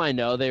reason why I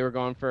know they were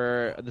going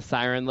for the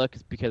siren look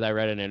is because I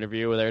read an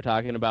interview where they were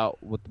talking about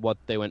what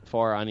they went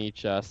for on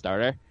each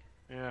starter.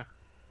 Yeah.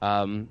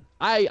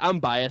 I'm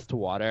biased to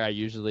water. I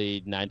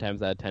usually 9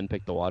 times out of 10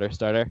 pick the water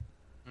starter.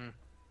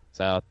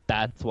 So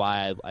that's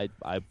why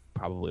I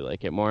probably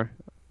like it more.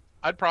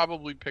 I'd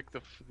probably pick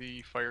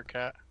the fire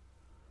cat.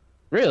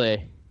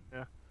 Really?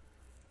 Yeah.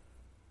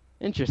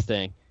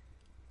 Interesting.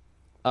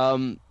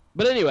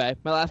 But anyway,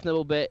 my last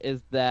little bit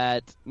is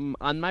that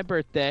on my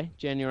birthday,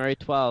 January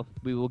 12th,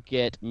 we will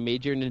get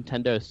major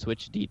Nintendo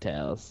Switch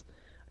details.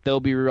 They'll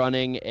be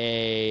running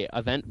a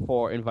event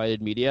for invited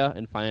media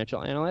and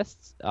financial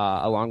analysts,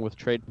 along with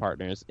trade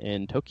partners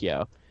in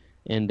Tokyo,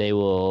 and they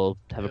will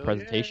have a Hell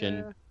presentation.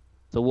 yeah.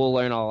 So we'll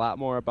learn a lot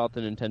more about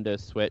the Nintendo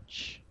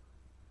Switch.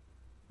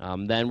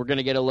 Then we're going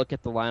to get a look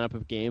at the lineup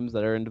of games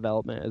that are in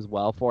development as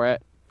well for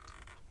it.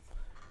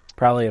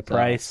 Probably a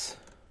price.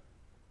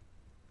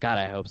 God,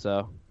 I hope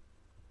so.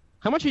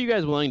 How much are you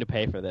guys willing to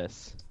pay for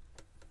this?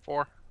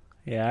 4.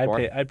 Yeah,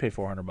 I'd pay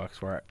 $400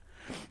 for it.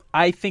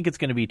 I think it's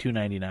going to be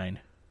 $299.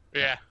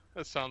 Yeah.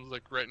 That sounds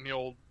like right in the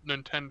old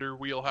Nintendo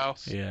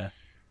wheelhouse. Yeah.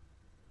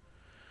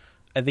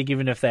 I think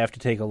even if they have to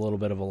take a little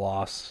bit of a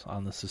loss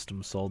on the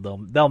system sold,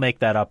 they'll make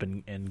that up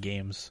in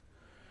games.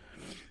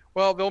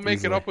 Well, they'll make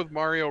Easily. it up with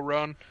Mario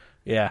Run.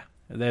 Yeah,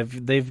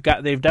 they've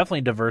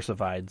definitely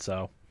diversified,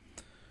 so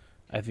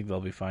I think they'll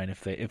be fine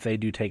if they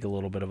do take a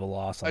little bit of a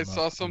loss. I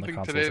saw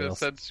something today sales.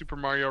 that said Super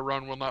Mario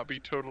Run will not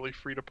be totally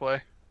free to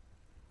play.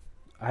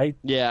 I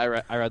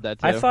read that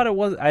too. I thought it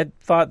was. I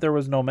thought there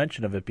was no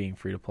mention of it being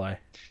free to play.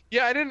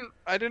 Yeah, I didn't.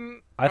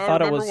 I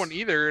thought it remember was one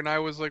either, and I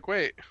was like,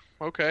 wait,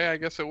 okay, I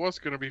guess it was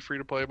going to be free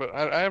to play, but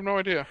I have no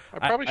idea. I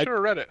probably should have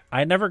read it.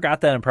 I never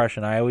got that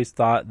impression. I always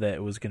thought that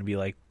it was going to be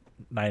like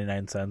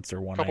 99 cents or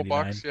 $1.99. Couple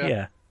bucks,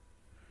 yeah.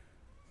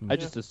 I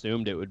just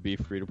assumed it would be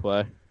free to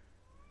play.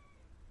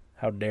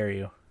 How dare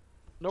you?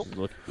 Nope.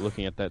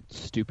 Looking at that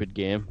stupid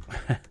game.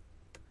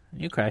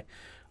 Okay.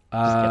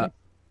 Just kidding.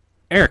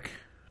 Eric,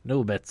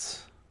 Nibble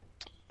Bits.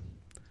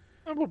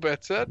 Nibble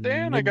Bits,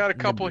 Dan. I got a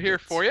couple Nibble here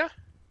Bits. for you.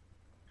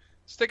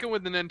 Sticking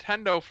with the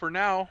Nintendo for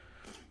now.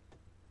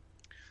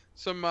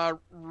 Some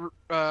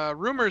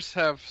rumors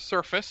have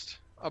surfaced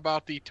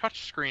about the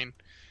touchscreen.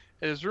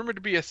 It is rumored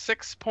to be a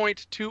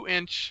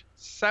 6.2-inch,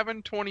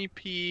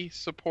 720p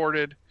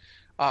supported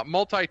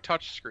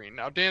multi-touch screen.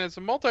 Now, Dan, is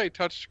a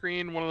multi-touch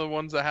screen one of the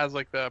ones that has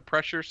like the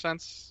pressure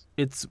sense?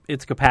 It's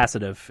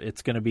capacitive.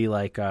 It's going to be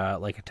like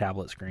a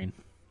tablet screen.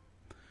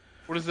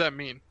 What does that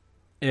mean?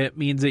 It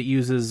means it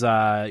uses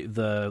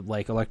the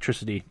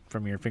electricity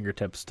from your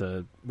fingertips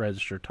to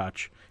register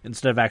touch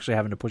instead of actually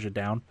having to push it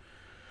down.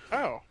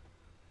 Oh,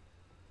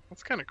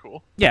 that's kind of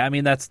cool. Yeah, I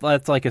mean that's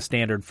like a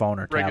standard phone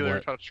or Regular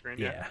tablet. touchscreen.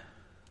 Yeah,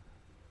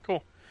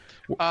 Cool.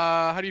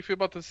 How do you feel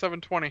about the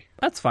 720?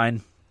 that's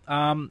fine.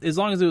 As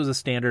long as it was a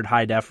standard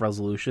high def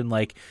resolution.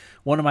 Like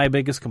one of my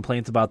biggest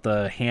complaints about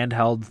the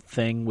handheld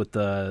thing with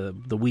the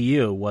Wii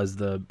U was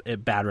the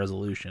bad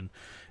resolution,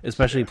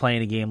 especially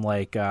playing a game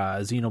like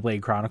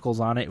Xenoblade Chronicles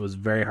on it. It was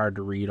very hard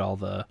to read all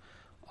the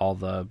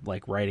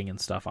like writing and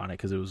stuff on it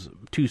because it was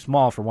too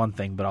small for one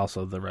thing, but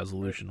also the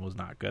resolution was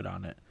not good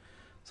on it.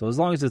 So as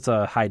long as it's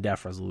a high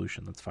def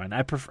resolution, that's fine.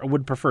 I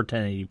would prefer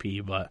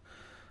 1080p, but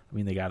I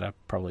mean they gotta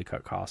probably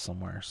cut costs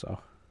somewhere. So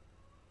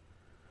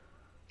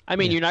I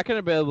mean, Yeah. you're not going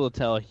to be able to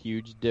tell a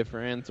huge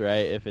difference,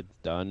 right, if it's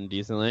done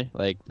decently,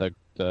 like the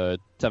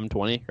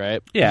 720,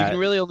 right? Yeah. You can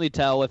really only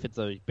tell if it's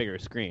a bigger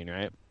screen,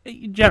 right?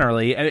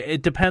 generally,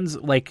 it depends.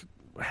 Like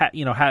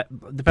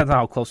depends on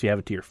how close you have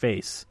it to your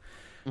face.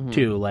 Mhm.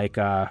 Too. Like,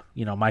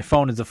 my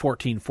phone is a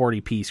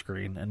 1440p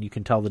screen, and you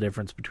can tell the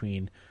difference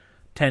between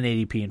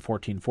 1080p and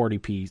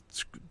 1440p,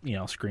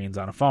 screens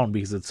on a phone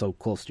because it's so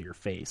close to your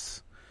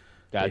face.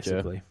 Gotcha.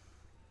 Basically,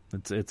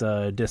 it's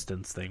a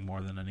distance thing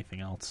more than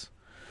anything else.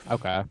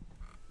 Okay.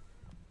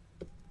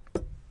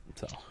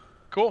 So,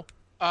 Cool.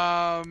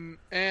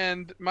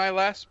 And my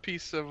last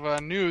piece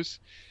of news,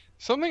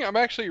 something I'm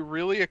actually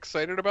really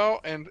excited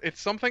about, and it's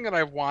something that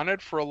I've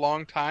wanted for a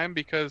long time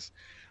because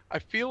I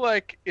feel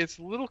like it's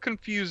a little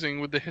confusing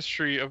with the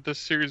history of this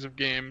series of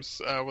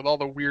games, with all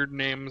the weird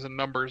names and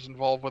numbers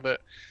involved with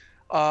it.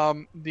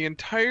 The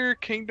entire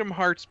Kingdom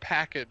Hearts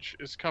package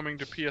is coming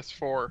to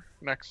PS4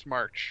 next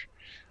March,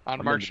 on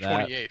I'm March into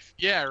that. 28th.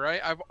 Yeah,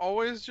 right? I've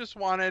always just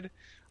wanted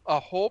a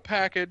whole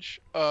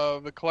package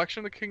of the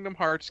collection of the Kingdom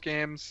Hearts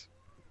games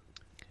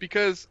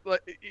because,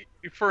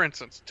 for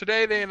instance,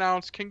 today they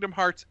announced Kingdom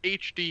Hearts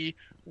HD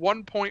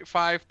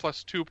 1.5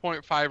 plus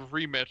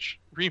 2.5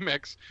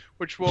 remix,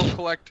 which will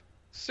collect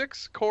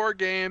 6 core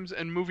games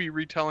and movie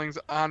retellings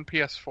on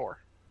PS4,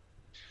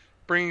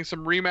 bringing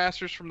some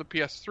remasters from the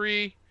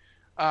PS3.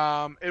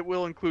 It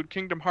will include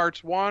Kingdom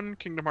Hearts 1,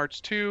 Kingdom Hearts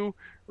 2,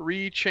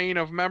 Chain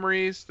of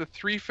Memories, the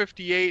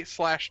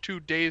 358/2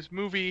 Days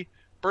movie,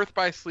 Birth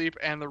by Sleep,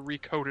 and the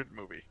Recoded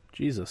movie.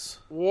 Jesus.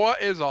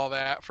 What is all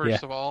that, first Yeah,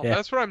 of all? yeah.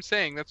 That's what I'm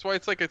saying. That's why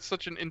it's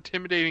such an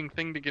intimidating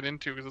thing to get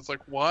into, because it's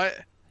like, what?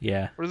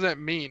 Yeah. What does that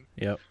mean?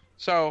 Yep.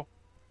 So,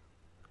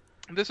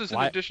 this is in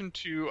Why- addition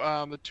to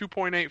the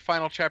 2.8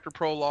 Final Chapter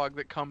Prologue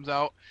that comes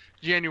out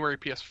January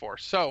PS4.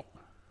 So,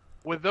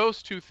 with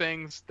those two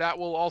things, that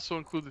will also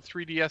include the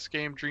 3DS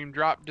game Dream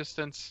Drop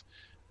Distance,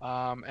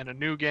 and a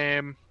new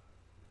game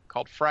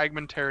called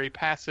Fragmentary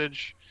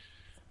Passage.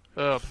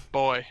 Oh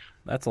boy.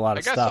 That's a lot I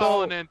of guess stuff.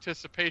 all in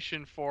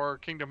anticipation for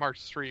Kingdom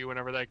Hearts 3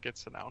 whenever that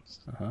gets announced.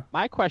 Uh-huh.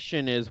 My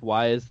question is,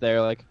 why is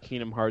there like a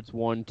Kingdom Hearts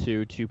 1,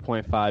 2,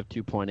 2.5,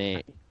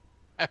 2.8?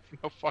 I have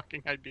no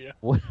fucking idea.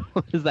 What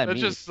does that That's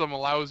mean? just some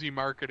lousy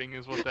marketing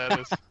is what that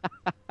is.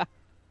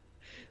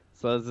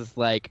 So is this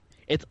like,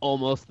 it's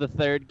almost the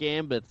third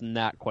game, but it's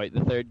not quite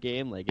the third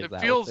game? Like, is It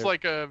that feels what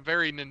like a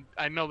very...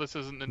 I know this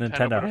isn't Nintendo,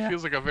 Nintendo, but it yeah.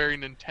 feels like a very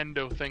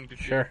Nintendo thing to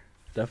do. Sure.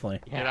 Definitely.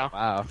 they're- you know?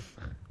 Wow.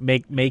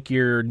 Make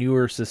your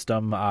newer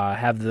system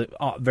have the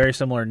very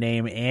similar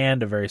name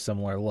and a very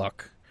similar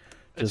look,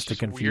 It's just to just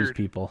confuse weird.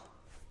 people.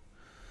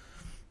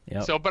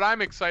 Yep. So, but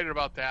I'm excited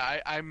about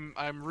that. I'm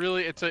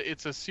really...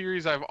 It's a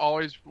series I've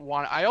always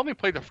wanted. I only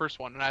played the first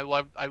one, and I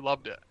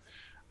loved it.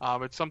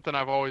 It's something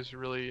I've always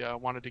really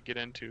wanted to get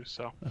into,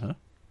 so... Uh-huh.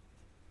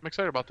 I'm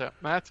excited about that.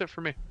 That's it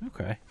for me.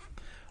 Okay.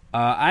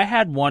 I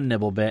had one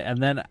nibble bit, and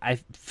then I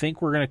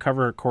think we're going to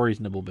cover Corey's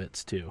nibble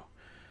bits too.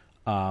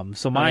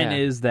 So mine yeah.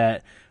 is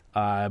that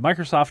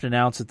Microsoft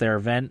announced at their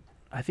event,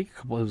 I think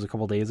it was a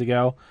couple days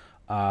ago,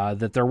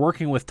 that they're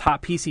working with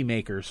top PC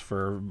makers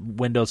for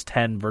Windows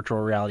 10 virtual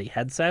reality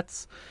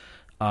headsets.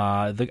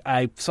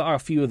 I saw a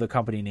few of the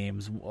company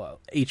names.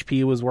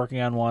 HP was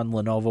working on one,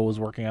 Lenovo was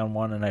working on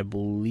one, and I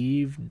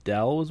believe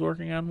Dell was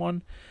working on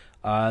one.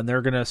 And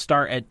they're going to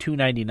start at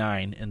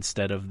 $299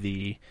 instead of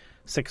the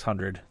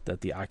 $600 that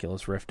the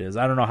Oculus Rift is.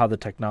 I don't know how the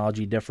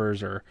technology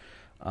differs, or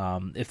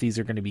if these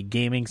are going to be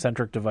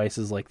gaming-centric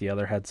devices like the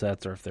other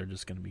headsets, or if they're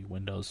just going to be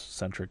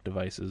Windows-centric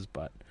devices.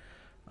 But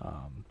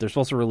they're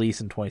supposed to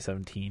release in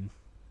 2017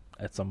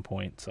 at some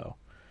point. So,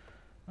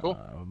 Cool.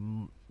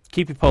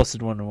 keep you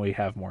posted when we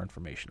have more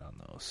information on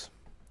those.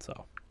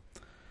 So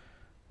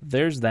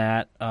there's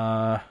that.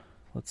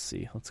 Let's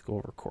see. Let's go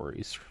over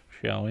Corey's,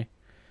 shall we?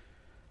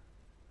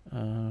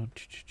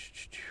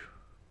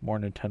 More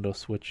Nintendo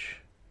Switch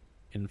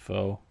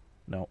info.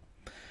 No.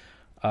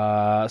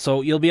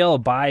 So you'll be able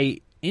to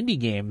buy indie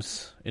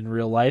games in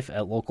real life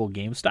at local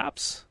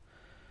GameStops,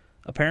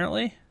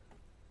 apparently.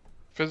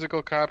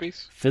 Physical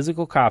copies?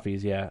 Physical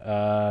copies,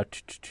 yeah.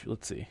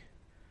 Let's see.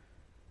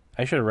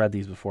 I should have read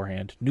these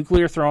beforehand.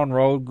 Nuclear Throne,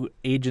 Rogue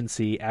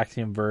Agency,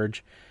 Axiom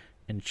Verge,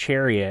 and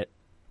Chariot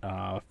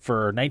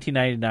for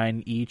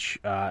 $19.99 each,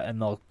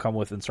 and they'll come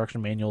with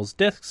instruction manuals,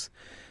 discs,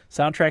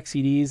 soundtrack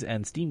CDs,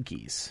 and Steam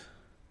keys.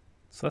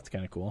 So that's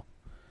kind of cool.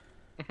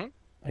 Mm-hmm.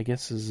 I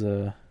guess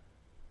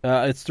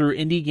it's through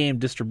indie game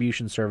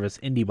distribution service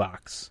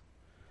IndieBox.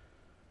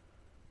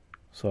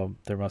 So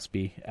there must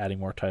be adding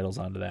more titles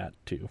onto that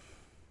too.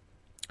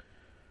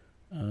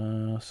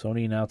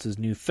 Sony announces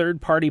new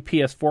third-party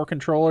PS4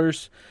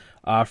 controllers.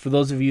 For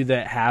those of you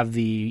that have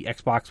the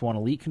Xbox One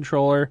Elite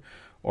controller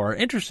or are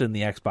interested in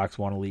the Xbox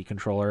One Elite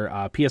controller,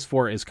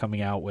 PS4 is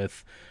coming out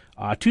with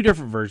two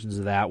different versions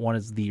of that. One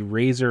is the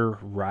Razer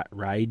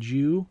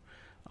Raiju.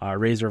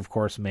 Razer, of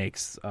course,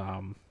 makes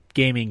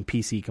gaming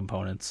PC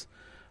components.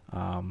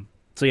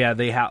 So yeah,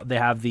 they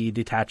have the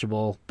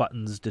detachable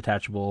buttons,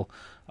 detachable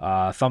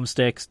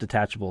thumbsticks,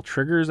 detachable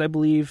triggers, I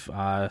believe.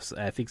 I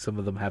think some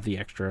of them have the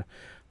extra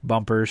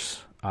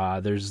bumpers.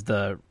 There's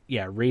the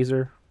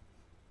Razer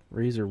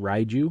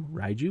Raiju,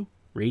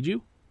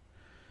 Raiju,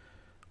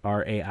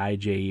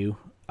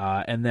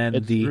 and then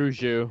it's the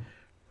Raiju.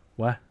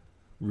 What?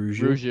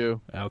 Raiju.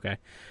 Okay,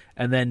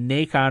 and then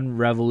Nacon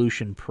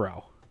Revolution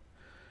Pro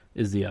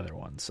is the other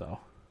one. So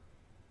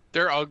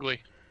they're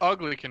ugly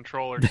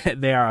controllers.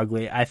 They are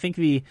ugly. I think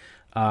the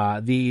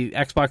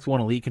Xbox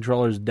One Elite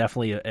controller is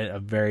definitely a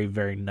very,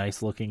 very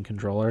nice looking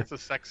controller. It's a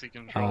sexy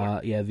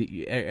controller.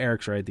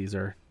 Eric's right.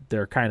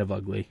 They're kind of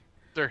ugly.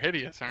 They're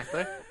hideous, aren't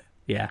they?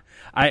 Yeah,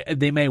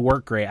 they may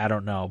work great. I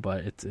don't know,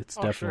 but it's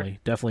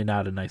definitely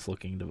not a nice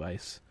looking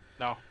device.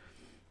 No.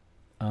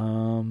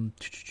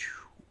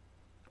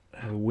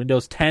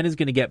 Windows 10 is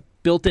going to get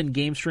built-in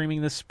game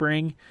streaming this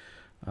spring.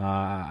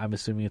 I'm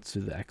assuming it's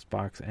through the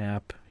Xbox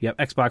app. Yep,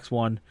 Xbox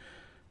One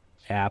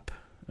app.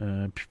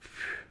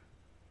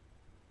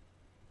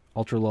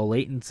 Ultra low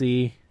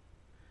latency.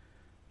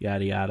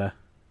 Yada yada.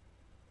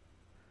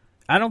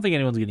 I don't think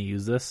anyone's going to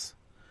use this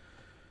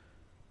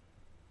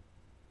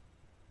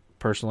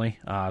personally,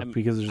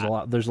 because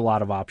there's a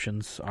lot of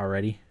options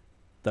already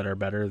that are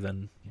better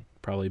than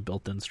probably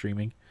built-in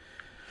streaming.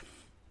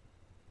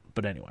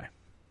 But anyway,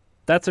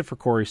 that's it for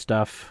Corey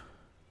stuff.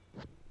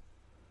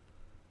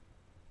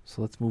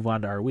 So let's move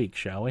on to our week,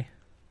 shall we?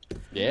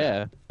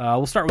 Yeah.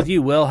 We'll start with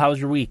you, Will. How was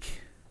your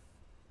week?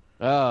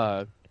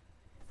 It's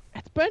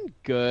been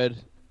good.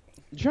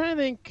 I'm trying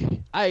to think.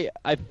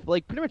 I've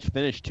pretty much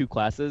finished 2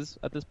 classes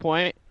at this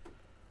point,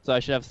 so I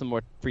should have some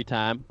more free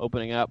time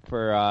opening up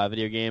for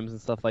video games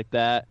and stuff like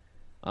that.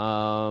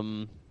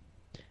 I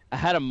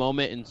had a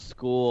moment in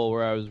school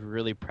where I was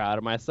really proud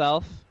of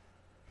myself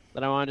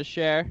that I wanted to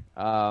share.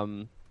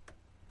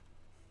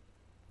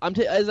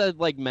 As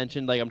I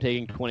mentioned, I'm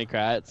taking 20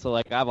 credits, so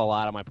I have a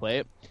lot on my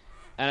plate,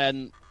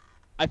 and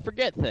I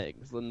forget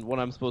things and what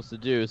I'm supposed to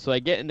do. So I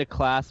get into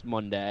class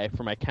Monday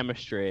for my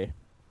chemistry,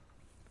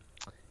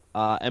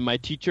 and my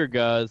teacher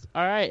goes,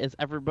 "All right, is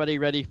everybody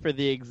ready for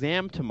the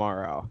exam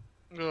tomorrow?"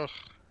 Ugh.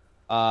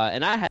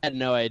 And I had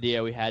no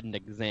idea we had an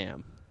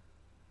exam.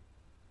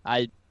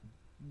 I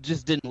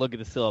just didn't look at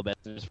the syllabus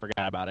and just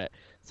forgot about it.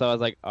 So I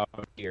was like, "Oh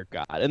dear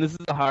God!" And this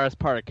is the hardest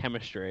part of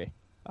chemistry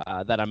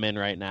that I'm in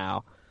right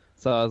now.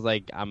 So I was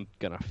like, I'm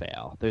gonna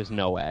fail. There's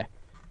no way.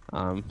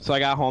 So I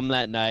got home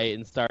that night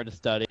and started to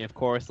study. Of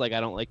course, I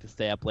don't like to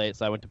stay up late,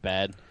 so I went to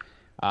bed.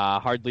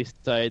 Hardly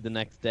studied the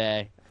next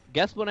day.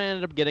 Guess what I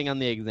ended up getting on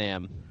the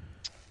exam?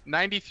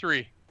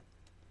 93.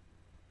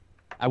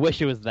 I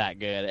wish it was that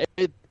good.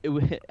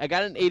 I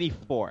got an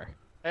 84.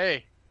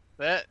 Hey,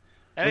 that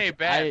ain't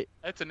bad.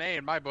 That's an A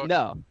in my book.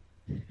 No.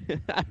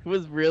 I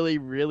was really,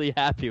 really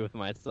happy with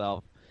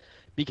myself.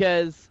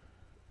 Because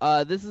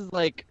this is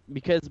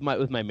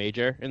with my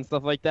major and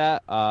stuff like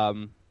that,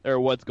 or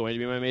what's going to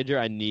be my major,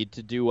 I need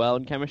to do well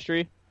in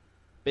chemistry,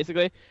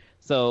 basically.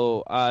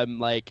 So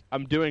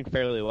I'm doing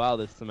fairly well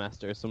this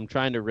semester, so I'm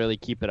trying to really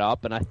keep it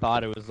up, and I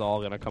thought it was all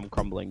going to come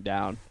crumbling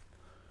down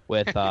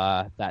with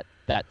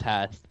that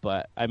test,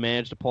 but I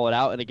managed to pull it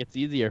out, and it gets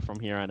easier from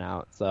here on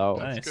out. So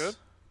That's good.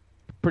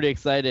 Pretty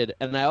excited.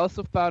 And I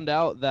also found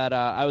out that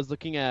I was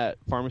looking at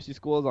pharmacy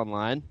schools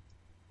online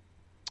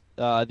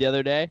the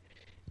other day.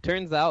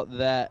 Turns out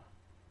that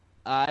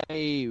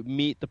I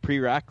meet the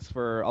prereqs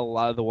for a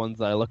lot of the ones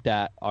that I looked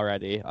at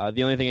already.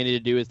 The only thing I need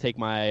to do is take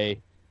my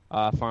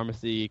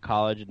pharmacy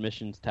college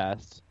admissions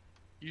test.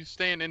 You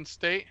staying in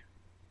state?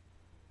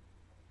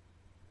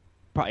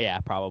 Yeah,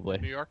 probably.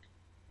 New York?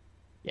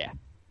 Yeah.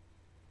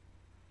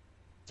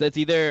 So it's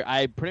either,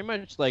 I pretty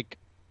much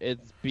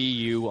it's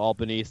BU,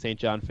 Albany, St.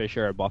 John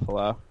Fisher, or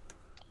Buffalo.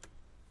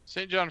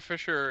 St. John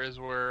Fisher is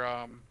where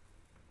a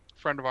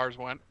friend of ours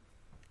went.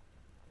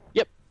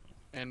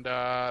 and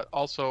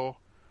also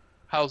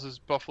houses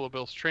Buffalo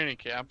Bills training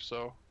camp.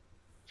 So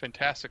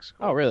fantastic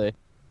school. Oh, really?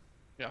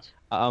 Yes.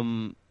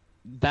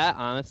 That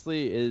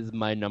honestly is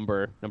my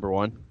number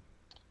one.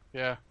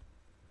 Yeah.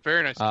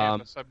 Very nice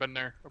campus. I've been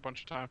there a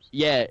bunch of times.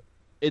 Yeah,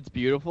 it's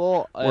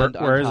beautiful. Where And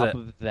on is top it?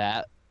 of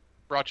that,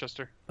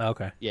 Rochester.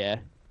 Okay. yeah.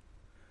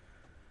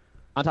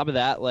 On top of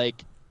that,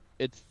 like,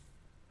 it's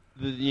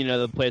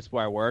the place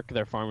where I work.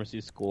 Their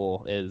pharmacy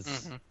school is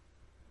Mhm.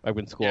 I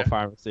went to school Yeah. of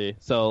pharmacy,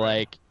 so Right.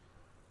 like,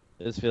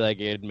 I just feel like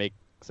it'd make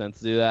sense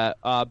to do that.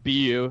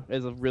 BU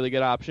is a really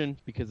good option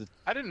because it's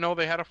I didn't know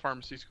they had a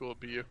pharmacy school at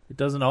BU. It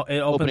doesn't. It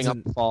opens opening up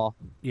in, in fall.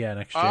 yeah,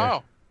 next year.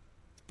 Oh,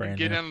 Brand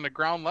get new. in on the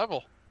ground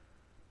level.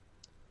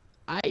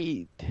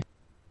 I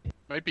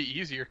Might be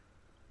easier.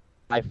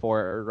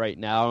 for it right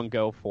now and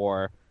go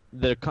for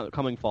the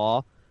coming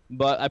fall.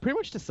 But I pretty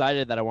much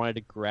decided that I wanted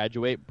to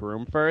graduate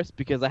Broome first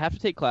because I have to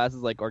take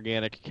classes like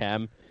organic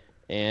chem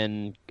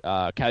and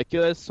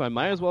calculus, so I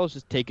might as well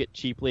just take it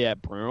cheaply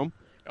at Broome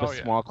with Oh,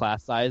 yeah. small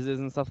class sizes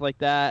and stuff like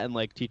that, and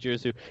like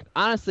teachers who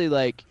honestly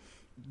like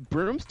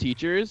Broome's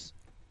teachers.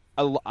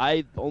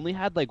 I only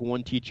had like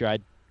one teacher.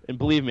 And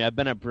believe me, I've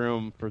been at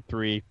Broome for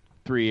three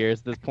years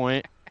at this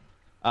point.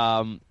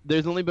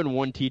 There's only been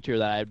one teacher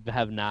that I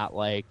have not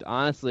liked.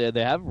 Honestly,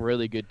 they have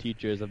really good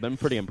teachers. I've been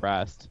pretty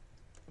impressed.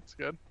 That's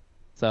good.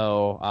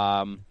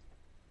 So,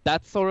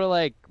 that's sort of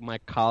like my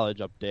college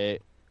update.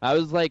 I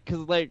was like,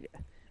 because like,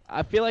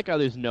 I feel like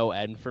there's no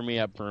end for me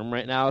at Broome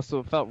right now, so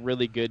it felt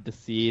really good to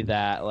see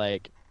that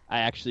like I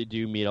actually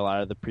do meet a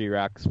lot of the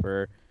prereqs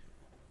for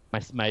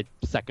my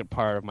second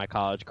part of my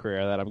college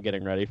career that I'm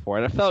getting ready for,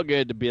 and it felt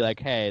good to be like,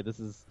 hey, this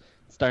is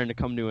starting to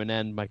come to an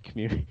end. My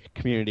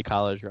community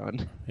college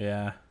run.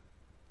 Yeah.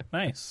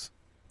 Nice.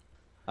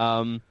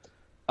 Other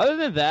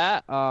than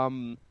that,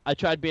 I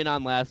tried being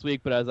on last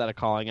week, but I was out of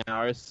calling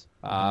hours.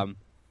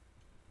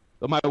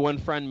 But my one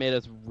friend made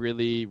us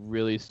really,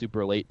 really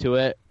super late to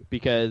it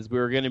because we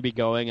were going to be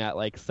going at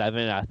like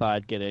 7. I thought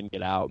I'd get in,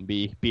 get out, and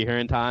be here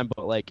in time,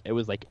 but like it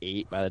was like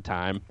 8 by the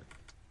time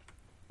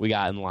we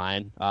got in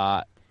line.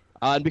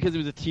 And because he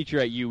was a teacher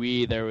at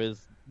UE, there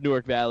was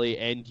Newark Valley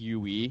and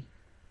UE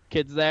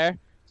kids there,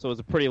 so it was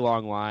a pretty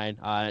long line,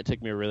 and it took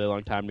me a really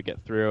long time to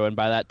get through. And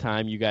by that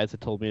time, you guys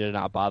had told me to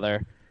not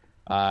bother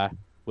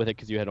with it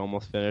because you had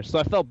almost finished. So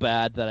I felt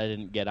bad that I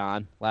didn't get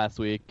on last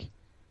week.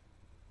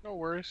 No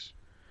worries.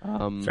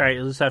 That's right.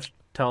 You'll just have to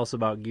tell us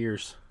about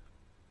Gears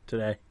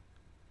today.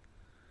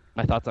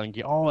 My thoughts on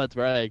oh, that's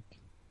right.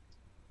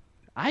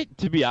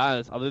 To be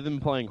honest, other than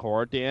playing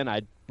Horror Dan,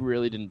 I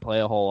really didn't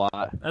play a whole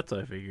lot. That's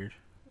what I figured.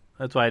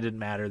 That's why it didn't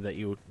matter that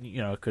you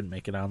couldn't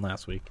make it on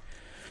last week.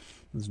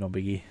 There's no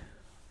biggie.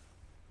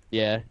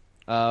 Yeah.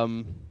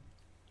 To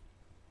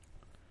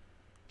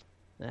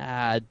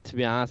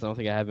be honest, I don't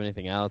think I have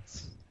anything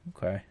else.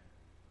 Okay.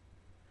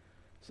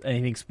 So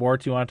anything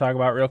sports you want to talk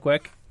about real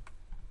quick?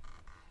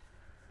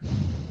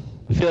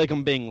 I feel like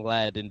I'm being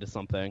led into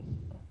something.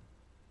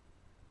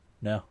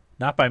 No,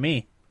 not by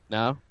me.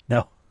 No?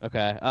 No.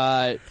 Okay.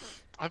 I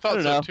thought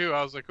don't so know. too.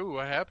 I was like, ooh,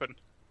 what happened?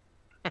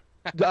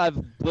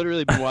 I've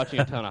literally been watching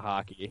a ton of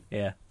hockey.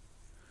 Yeah.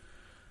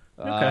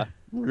 Okay.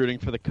 Rooting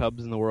for the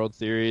Cubs in the World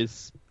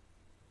Series.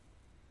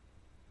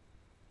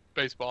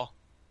 Baseball.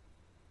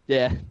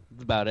 Yeah,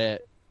 that's about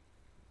it.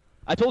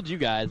 I told you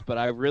guys, but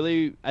I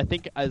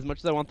think as much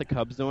as I want the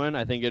Cubs to win,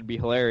 I think it'd be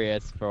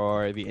hilarious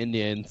for the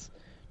Indians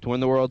to win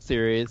the World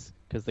Series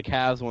because the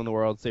Cavs won the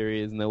World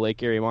Series and the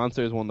Lake Erie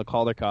Monsters won the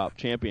Calder Cup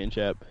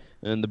championship,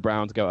 and then the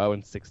Browns go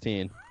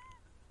 0-16.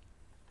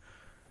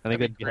 I think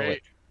that'd be great.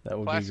 hilarious. That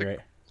would Classic. be great.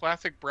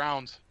 Classic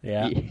Browns,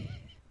 Yeah.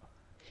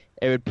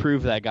 It would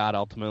prove that God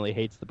ultimately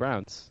hates the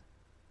Browns.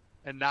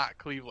 and not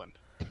Cleveland.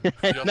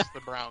 Just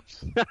the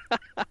Browns.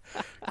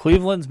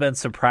 Cleveland's been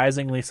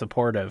surprisingly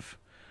supportive,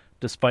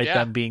 despite Yeah.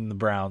 them being the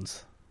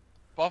Browns.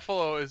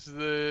 Buffalo is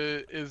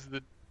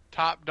the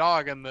top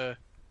dog on the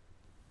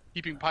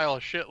heaping pile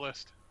of shit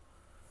list.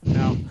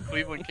 Now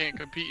Cleveland can't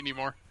compete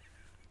anymore.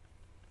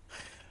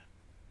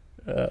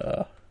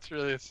 It's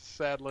really a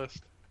sad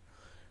list.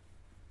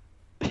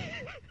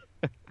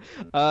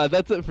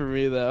 That's it for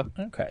me, though.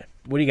 Okay.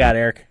 What do you got,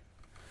 Eric?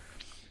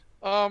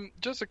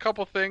 Just a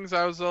couple things.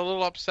 I was a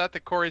little upset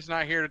that Corey's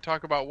not here to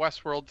talk about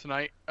Westworld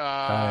tonight.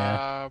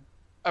 yeah.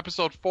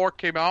 Episode 4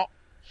 came out.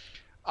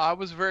 I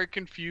was very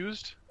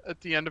confused at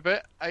the end of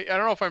it. I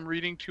don't know if I'm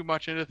reading too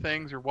much into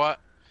things or what,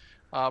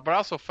 but I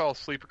also fell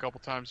asleep a couple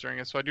times during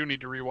it, so I do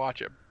need to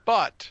rewatch it.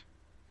 But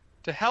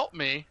to help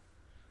me,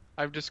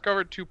 I've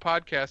discovered 2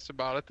 podcasts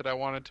about it that I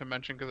wanted to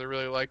mention because I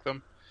really like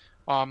them.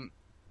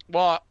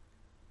 Well,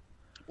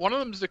 one of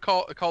them is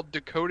called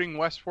Decoding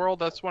Westworld.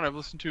 That's one I've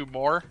listened to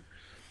more.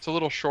 It's a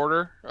little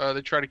shorter.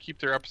 They try to keep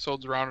their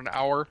episodes around an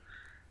hour.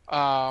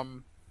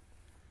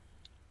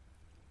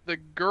 The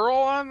girl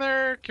on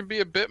there can be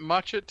a bit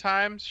much at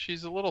times.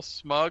 She's a little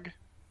smug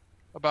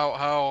about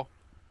how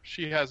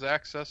she has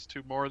access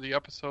to more of the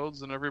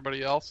episodes than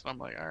everybody else. And I'm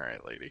like, all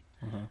right, lady,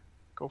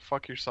 go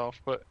fuck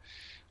yourself. But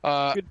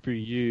Good for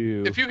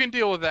you. If you can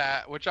deal with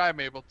that, which I'm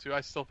able to,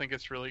 I still think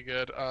it's really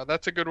good.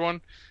 That's a good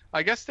one.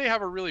 I guess they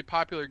have a really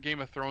popular Game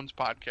of Thrones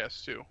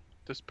podcast too.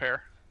 This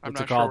pair. I'm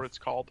What's not it sure called? what it's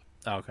called.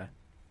 Oh, okay.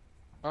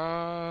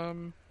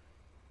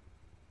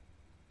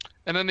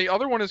 And then the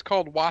other one is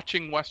called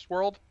Watching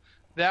Westworld.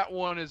 That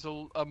one is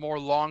a more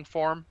long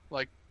form,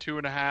 like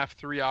 2.5,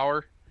 3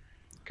 hour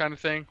kind of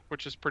thing,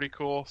 which is pretty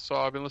cool. So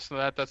I've been listening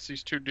to that. That's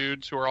these two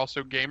dudes who are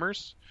also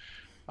gamers.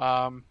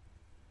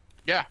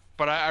 Yeah,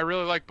 but I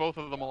really like both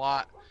of them a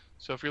lot.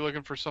 So if you're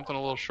looking for something a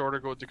little shorter,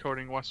 go with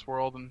Decoding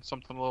Westworld, and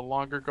something a little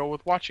longer, go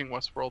with Watching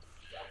Westworld.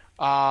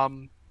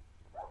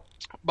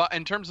 But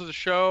in terms of the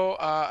show,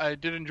 I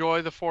did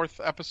enjoy the 4th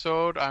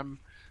episode. I'm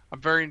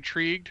very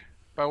intrigued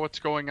by what's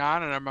going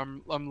on, and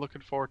I'm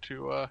looking forward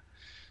to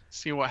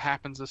seeing what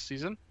happens this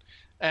season.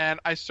 And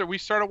we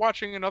started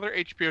watching another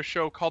HBO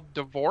show called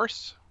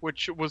Divorce,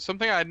 which was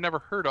something I had never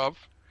heard of.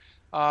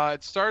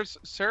 It stars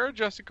Sarah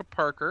Jessica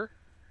Parker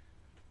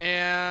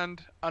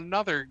and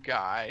another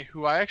guy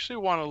who I actually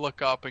want to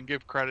look up and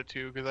give credit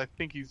to because I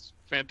think he's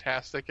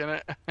fantastic in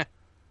it.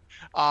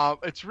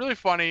 It's really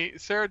funny.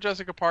 Sarah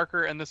Jessica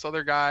Parker and this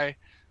other guy,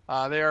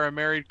 they are a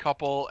married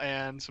couple,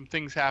 and some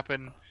things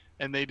happen,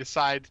 and they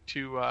decide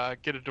to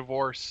get a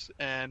divorce.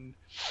 And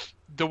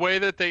the way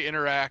that they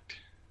interact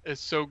is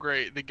so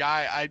great. The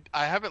guy,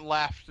 I haven't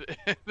laughed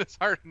this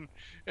hard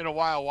in a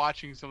while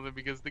watching something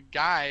because the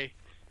guy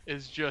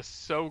is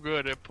just so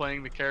good at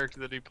playing the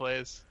character that he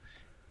plays.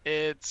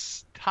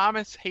 It's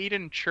Thomas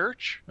Hayden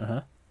Church.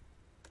 Uh-huh.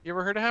 You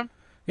ever heard of him?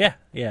 Yeah,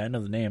 I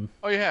know the name.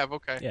 Oh, you have?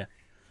 Okay. Yeah.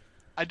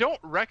 I don't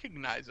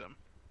recognize him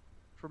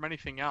from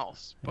anything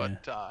else,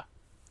 but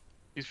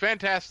he's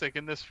fantastic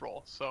in this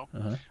role. So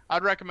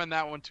I'd recommend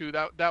that one too.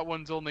 That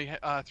one's only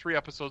 3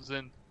 episodes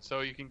in, so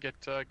you can get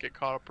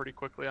caught up pretty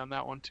quickly on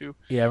that one too.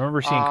 Yeah, I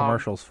remember seeing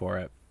commercials for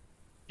it.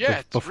 Yeah,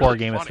 it's before really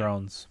Game funny. of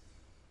Thrones.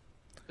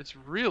 It's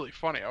really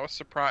funny. I was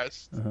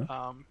surprised.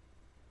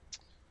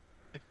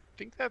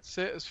 I think that's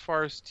it as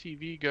far as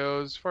TV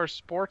goes. As far as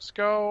sports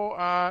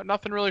go,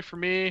 nothing really for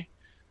me.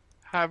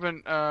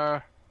 Haven't.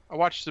 I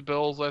watched the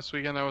Bills last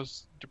weekend. That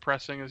was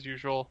depressing as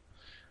usual.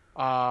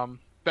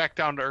 Back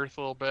down to earth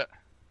a little bit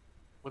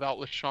without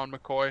LaShawn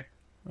McCoy.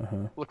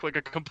 Looked like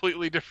a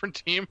completely different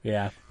team.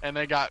 Yeah. And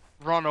they got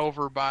run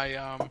over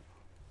by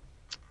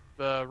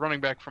the running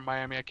back from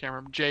Miami. I can't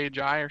remember.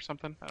 Jai or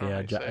something. I don't know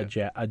how you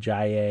say it.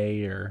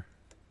 Ajayi or...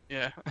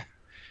 Yeah.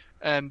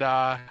 And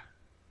the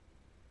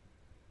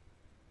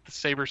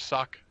Sabres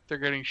suck. They're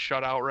getting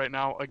shut out right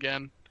now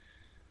again.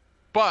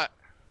 But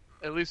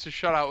at least the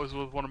shutout was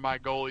with one of my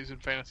goalies in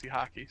fantasy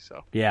hockey.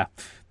 So yeah,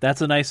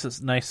 that's a nice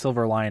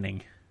silver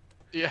lining.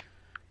 Yeah.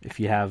 If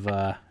you have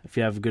a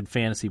good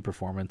fantasy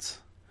performance.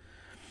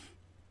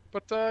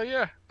 But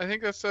yeah, I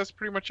think that's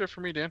pretty much it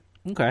for me, Dan.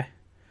 Okay.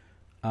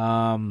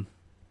 I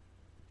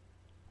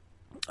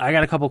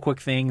got a couple quick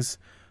things.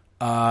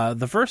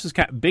 The first is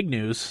kind of big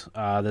news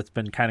that's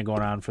been kind of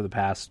going on for the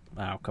past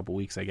couple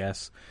weeks, I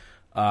guess.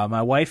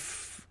 My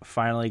wife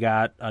finally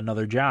got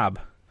another job.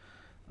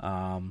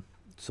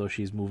 So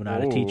she's moving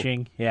out of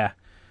teaching. Yeah.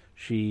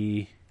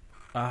 She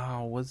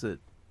was it?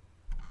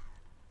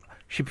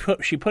 She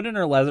put in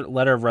her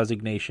letter of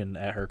resignation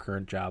at her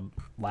current job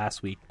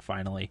last week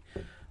finally.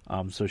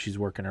 So she's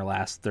working her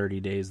last 30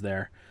 days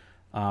there.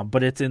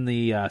 But it's in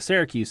the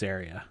Syracuse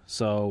area.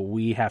 So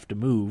we have to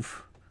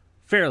move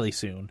fairly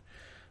soon.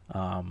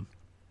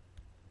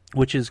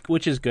 Which is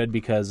good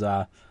because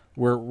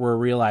we're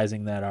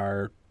realizing that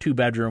our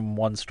 2-bedroom,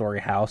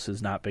 1-story house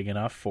is not big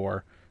enough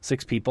for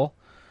 6 people.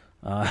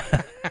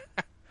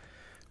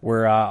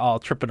 We're all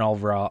tripping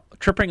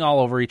all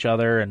over each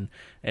other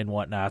and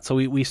whatnot. So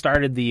we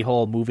started the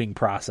whole moving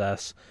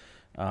process,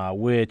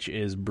 which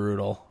is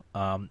brutal.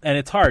 And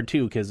it's hard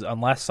too because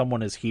unless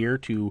someone is here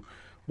to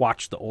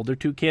watch the older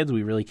 2 kids,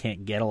 we really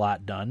can't get a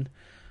lot done.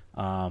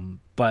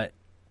 But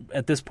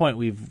at this point,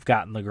 we've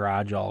gotten the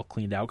garage all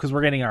cleaned out because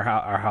we're getting our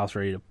house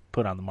ready to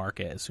put on the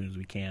market as soon as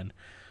we can.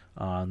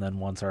 And then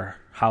once our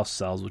house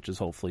sells, which is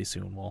hopefully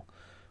soon,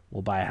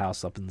 we'll buy a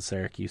house up in the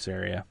Syracuse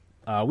area.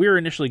 We were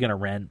initially going to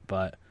rent,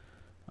 but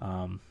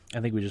I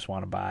think we just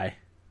want to buy.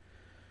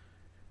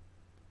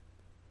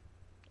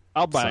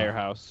 I'll buy your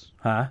house.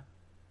 Huh?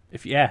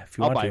 If you want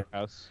to. I'll buy your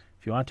house.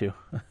 If you want to.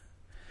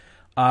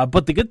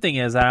 But the good thing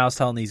is, I was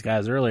telling these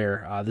guys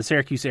earlier, the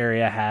Syracuse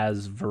area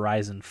has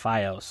Verizon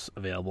Fios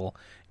available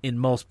in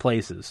most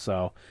places.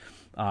 So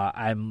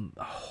I'm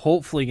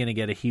hopefully going to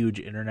get a huge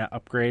internet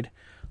upgrade.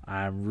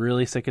 I'm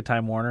really sick of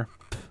Time Warner.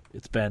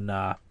 It's been,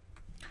 I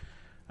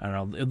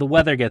don't know, the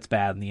weather gets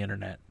bad and the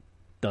internet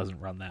doesn't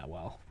run that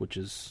well, which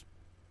is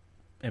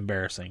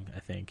embarrassing, I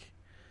think.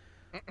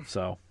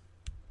 So,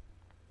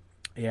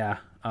 yeah.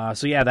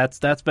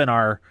 That's been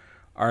our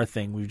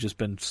thing. We've just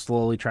been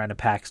slowly trying to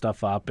pack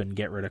stuff up and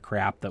get rid of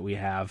crap that we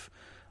have.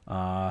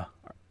 Yeah,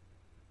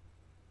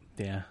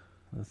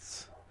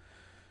 that's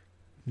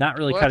not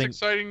really cutting. That's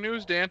exciting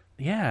news, Dan.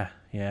 Yeah,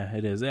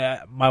 it is.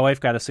 My wife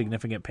got a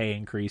significant pay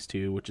increase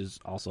too, which is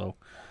also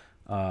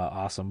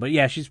awesome. But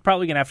yeah, she's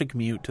probably gonna have to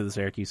commute to the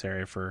Syracuse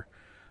area for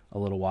a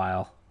little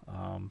while.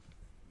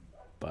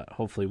 But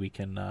hopefully we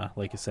can,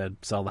 like I said,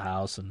 sell the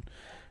house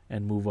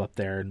and move up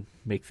there and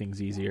make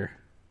things easier.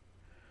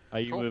 Are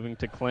you moving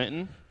to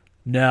Clinton?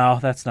 No,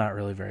 that's not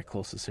really very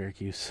close to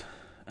Syracuse.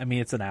 I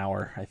mean, it's an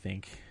hour, I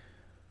think.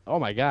 Oh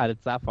my God,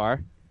 it's that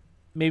far.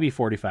 Maybe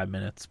 45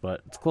 minutes,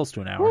 but it's close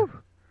to an hour. Whew.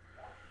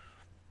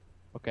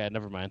 Okay,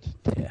 never mind.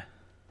 Yeah.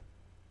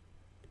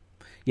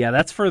 Yeah,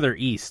 that's further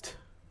east.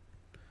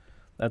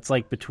 That's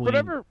like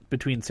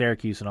between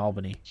Syracuse and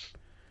Albany.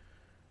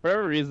 For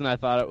whatever reason, I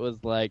thought it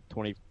was like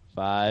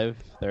 25,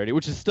 30,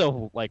 which is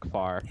still like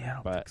far. Yeah, I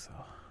don't but think so.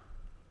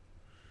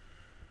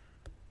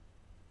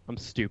 I'm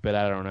stupid.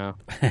 I don't know.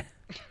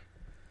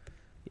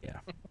 Yeah.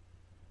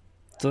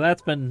 So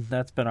that's been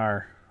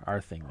our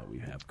thing that we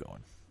have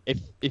going.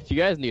 If you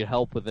guys need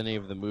help with any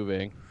of the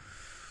moving,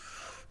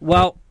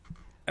 Well,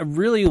 I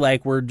really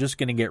we're just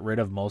going to get rid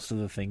of most of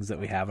the things that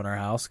we have in our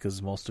house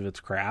because most of it's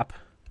crap.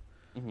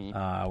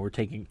 mm-hmm. We're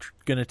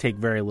going to take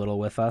very little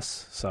with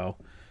us. So,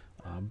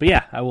 but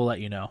yeah, I will let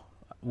you know.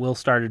 Will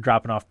started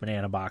dropping off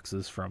banana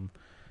boxes from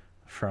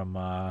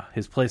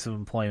his place of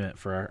employment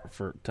for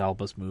to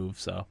help us move.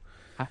 So,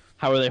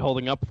 How are they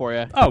holding up for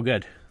you? oh,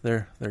 good.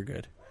 They're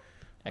good.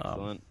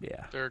 Excellent.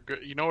 Yeah. They're good.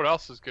 You know what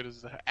else is good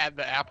is add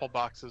the apple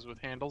boxes with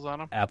handles on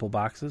them. Apple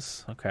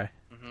boxes. Okay.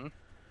 Mm-hmm.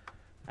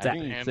 I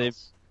think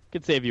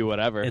could save you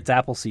whatever. It's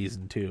apple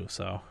season too,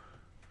 so.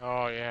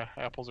 Oh yeah,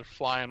 apples are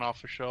flying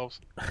off the shelves.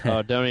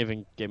 Oh, don't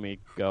even get me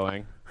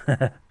going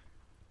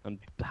on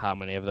how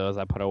many of those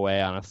I put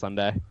away on a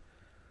Sunday.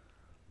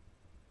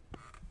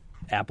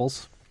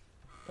 Apples.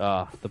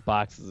 Oh, the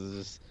boxes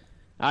is just...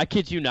 I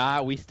kid you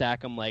not, we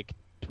stack them like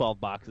 12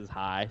 boxes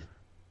high.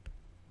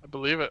 I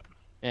believe it.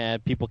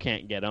 And people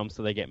can't get them,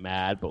 so they get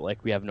mad, but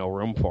like we have no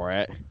room for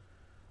it.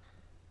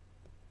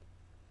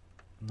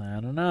 I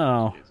don't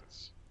know.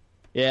 Jesus.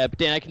 Yeah, but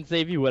Dan, I can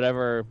save you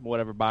whatever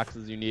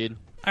boxes you need.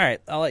 All right,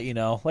 I'll let you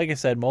know. Like I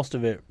said, most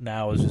of it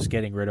now is just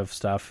getting rid of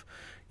stuff.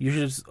 You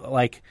should just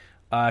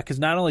because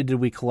not only did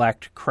we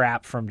collect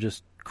crap from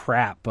just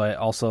crap, but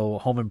also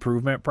home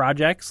improvement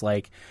projects.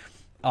 Like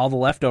all the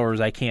leftovers,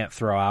 I can't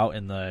throw out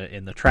in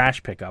the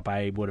trash pickup.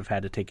 I would have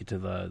had to take it to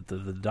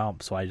the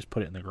dump, so I just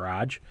put it in the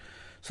garage.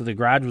 So the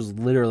garage was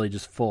literally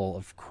just full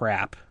of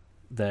crap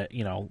that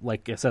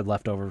like I said,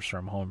 leftovers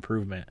from home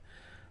improvement.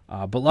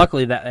 But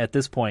luckily, that at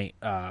this point,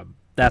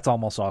 that's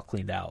almost all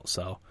cleaned out.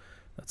 So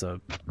that's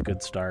a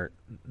good start.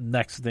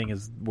 Next thing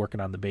is working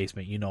on the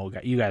basement. You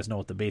guys know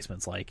what the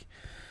basement's like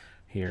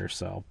here.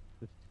 So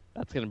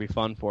That's gonna be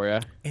fun for you.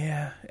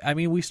 yeah, I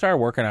mean, we started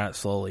working on it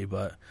slowly,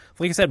 but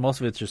like I said,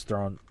 most of it's just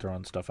throwing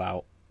stuff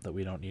out that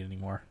we don't need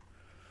anymore.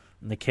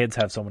 And the kids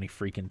have so many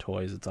freaking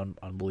toys; it's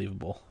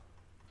unbelievable.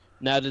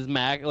 Now, does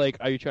Mac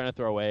are you trying to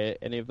throw away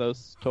any of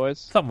those toys?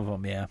 Some of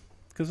them, yeah,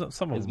 because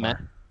some of Is them Mac-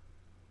 are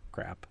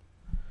crap.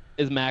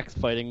 Is Max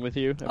fighting with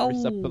you every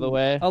step of the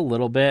way? A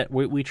little bit.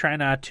 We try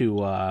not to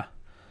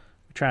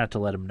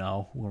let him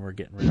know when we're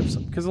getting rid of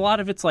some, because a lot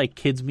of it's like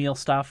kids meal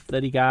stuff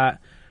that he got,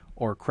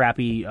 or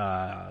crappy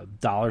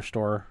dollar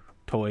store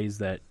toys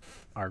that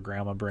our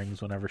grandma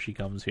brings whenever she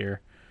comes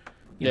here.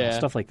 You know, Yeah.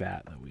 stuff like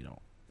that we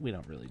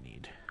don't really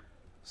need.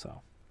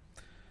 So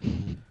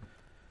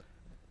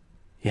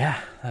yeah,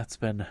 that's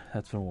been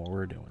what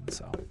we're doing.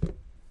 So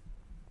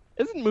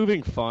Isn't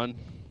moving fun?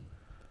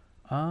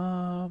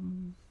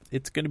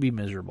 it's going to be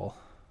miserable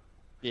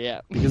Yeah.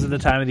 because of the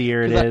time of the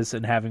year it 'Cause is,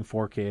 and having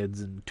 4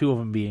 kids and 2 of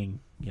them being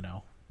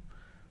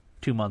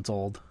 2 months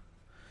old.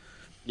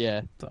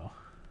 Yeah. So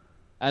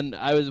And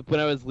when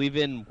I was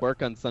leaving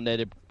work on Sunday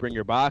to bring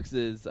your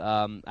boxes,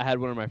 I had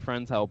one of my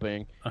friends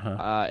helping,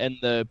 and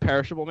the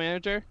perishable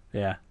manager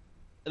yeah.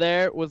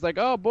 there was like,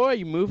 "Oh boy,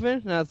 you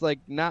moving?" And I was like,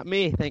 "Not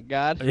me, thank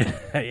God."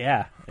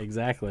 Yeah,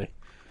 exactly.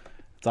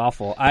 It's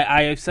awful.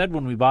 I said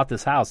when we bought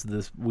this house,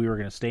 we were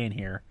going to stay in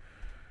here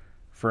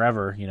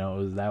forever.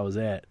 That was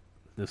it.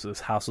 This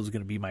house was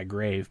going to be my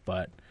grave,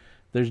 but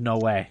there's no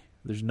way.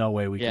 There's no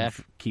way we can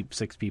keep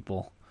 6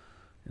 people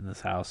in this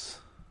house.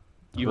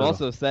 You've Brutal.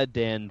 also said,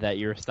 Dan, that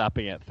you're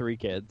stopping at 3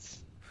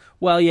 kids.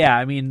 Well, yeah.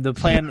 I mean, the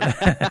plan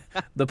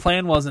the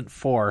plan wasn't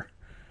 4.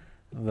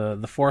 The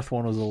 4th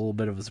one was a little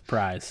bit of a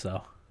surprise.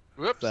 So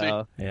Whoopsie.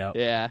 So, yeah.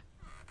 yeah.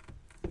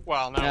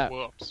 Well, not Yeah.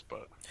 whoops,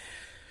 but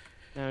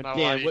Now, not a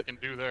lot Dan, you can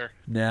do there.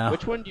 No.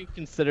 which one do you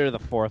consider the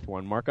 4th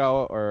one,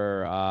 Marco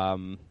or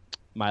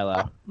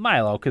Milo?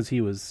 Milo, because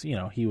he was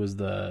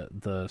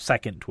the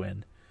second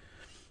twin.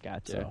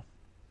 Gotcha. So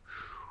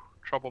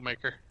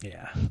Troublemaker.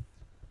 yeah.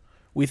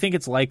 We think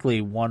it's likely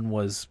one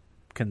was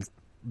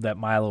that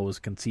Milo was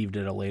conceived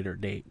at a later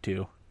date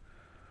too,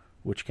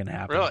 which can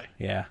happen. Really?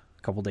 Yeah,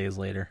 a couple days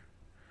later.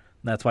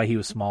 And that's why he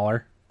was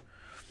smaller.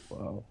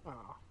 Whoa.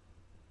 Oh,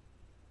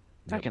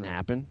 That can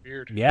happen.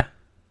 weird. Yeah,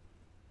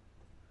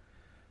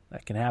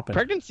 that can happen.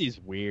 Pregnancy's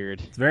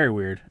weird. It's very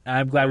weird.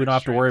 I'm glad we don't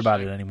have to worry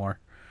about it anymore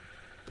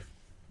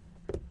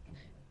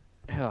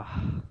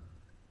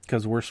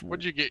because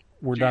What'd you get?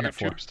 we're Did you done get at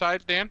 4. tubes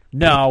tied, Dan?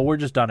 No, we're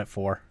just done at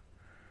 4.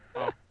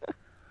 Oh.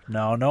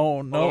 No.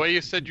 Well, the way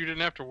you said you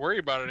didn't have to worry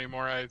about it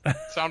anymore, I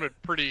sounded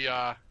pretty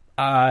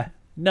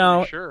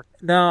No, sure.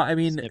 no. I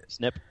mean, Snip,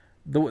 snip.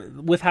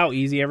 with how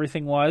easy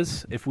everything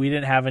was, if we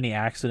didn't have any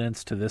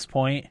accidents to this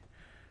point,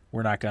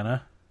 we're not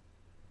gonna.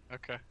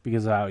 Okay.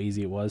 Because of how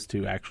easy it was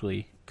to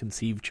actually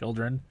conceive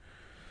children.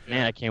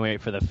 Man, I can't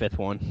wait for the 5th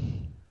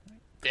one.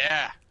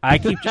 Yeah. I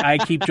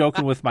keep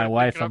joking with my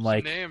wife. Picking I'm up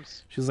like, some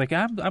names. she's like,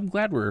 I'm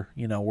glad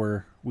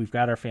we've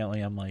got our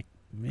family. I'm like,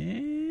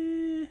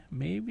 maybe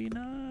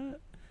not.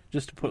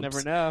 Just to put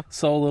Never know.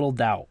 so little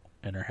doubt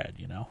in her head,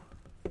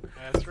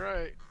 That's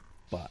right.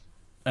 But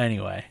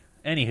anyway,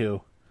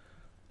 anywho,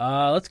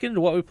 let's get into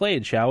what we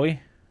played, shall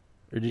we?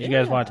 Or did you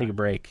guys want to take a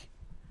break?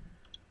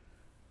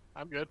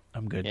 I'm good.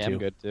 I'm good Yeah, too. I'm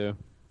good too.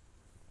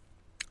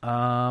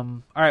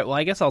 All right. Well,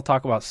 I guess I'll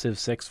talk about Civ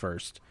 6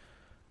 first,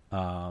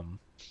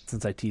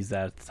 since I teased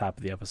that at the top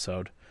of the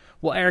episode.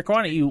 Well, Eric,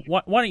 why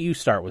don't you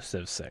start with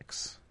Civ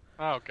 6?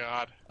 Oh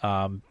God.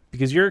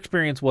 Because your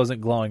experience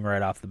wasn't glowing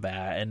right off the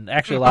bat, and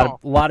actually a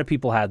lot of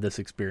people had this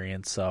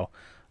experience. So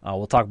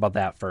we'll talk about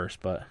that first.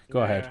 But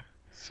go ahead.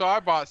 So I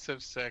bought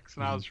Civ 6,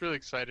 and I was really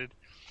excited.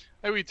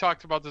 I think we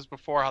talked about this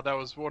before, how that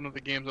was one of the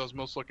games I was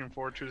most looking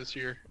forward to this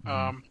year.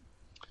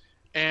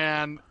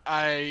 And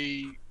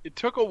it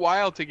took a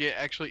while to get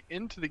actually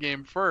into the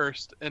game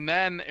first, and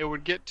then it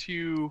would get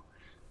to,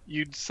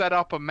 you'd set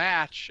up a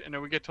match, and it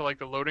would get to like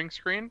the loading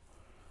screen,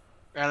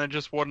 and it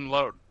just wouldn't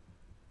load.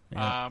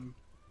 Yeah.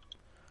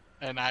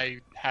 And I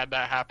had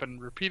that happen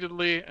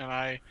repeatedly, and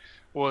I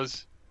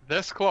was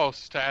this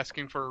close to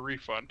asking for a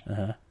refund,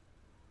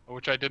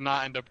 which I did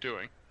not end up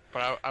doing,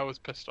 but I was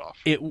pissed off.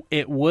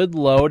 It would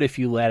load if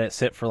you let it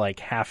sit for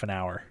like half an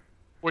hour.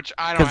 Which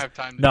I don't have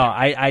time to do.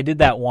 I did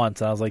that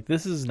once, and I was like,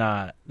 this is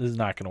not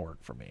going to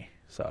work for me.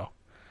 So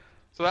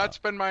that's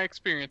been my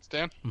experience,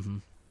 Dan. Mm-hmm.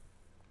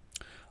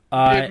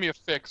 Gave me a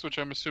fix, which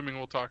I'm assuming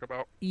we'll talk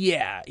about.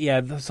 Yeah.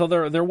 So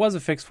there was a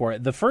fix for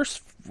it. The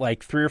first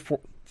like 3 or 4,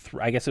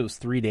 I guess it was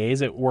 3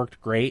 days. It worked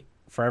great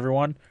for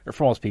everyone, or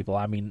for most people.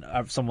 I mean,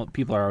 some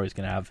people are always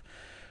going to have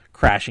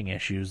crashing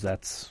issues.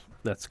 That's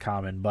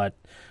common. But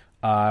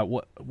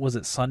what was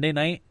it, Sunday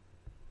night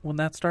when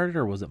that started,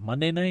 or was it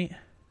Monday night?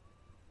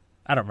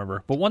 I don't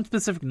remember. But one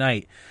specific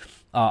night,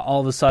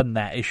 all of a sudden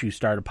that issue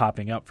started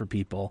popping up for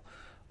people.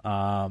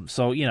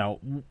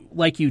 So,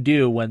 like you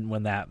do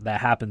when that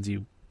happens,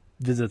 you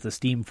visit the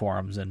Steam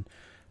forums, and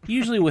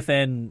usually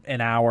within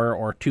an hour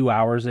or 2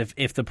 hours,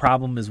 if the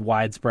problem is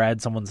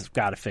widespread, someone's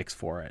got a fix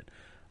for it.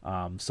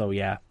 So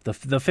yeah,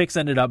 the fix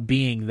ended up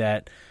being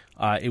that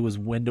it was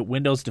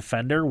Windows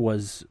Defender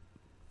was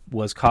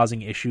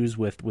causing issues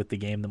with the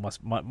game that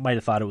might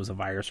have thought it was a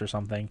virus or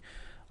something.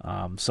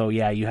 So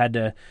yeah, you had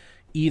to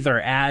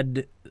either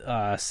add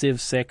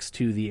Civ 6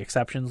 to the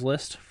exceptions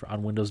list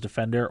on Windows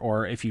Defender,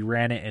 or if you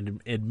ran it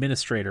in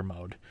administrator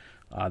mode,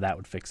 that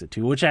would fix it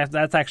too, which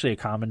that's actually a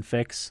common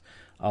fix.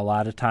 A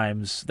lot of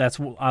times that's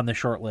on the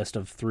short list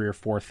of 3 or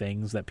 4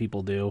 things that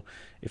people do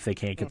if they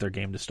can't get their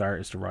game to start,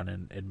 is to run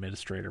in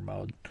administrator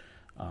mode.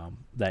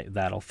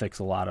 That'll fix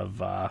a lot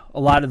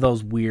of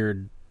those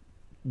weird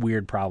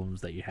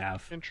problems that you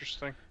have.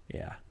 Interesting.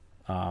 Yeah.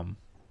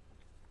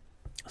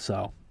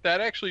 So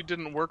that actually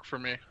didn't work for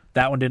me.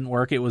 That one didn't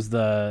work. It was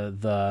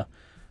the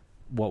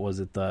what was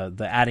it,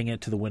 the adding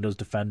it to the Windows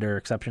Defender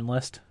exception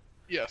list?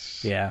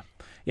 Yes. Yeah,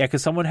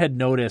 because someone had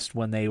noticed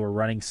when they were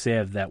running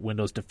Civ that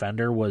Windows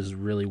Defender was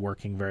really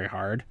working very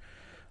hard,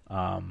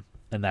 and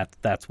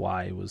that's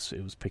why it was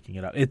picking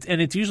it up.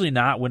 It's usually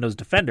not Windows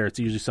Defender. It's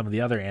usually some of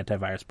the other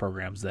antivirus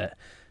programs that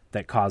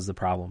cause the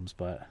problems.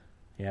 But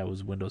yeah, it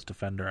was Windows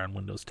Defender on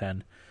Windows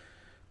 10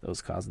 that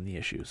was causing the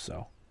issues.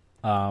 So,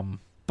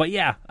 but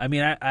yeah, I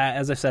mean, I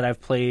as I said, I've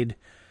played,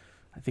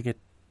 I think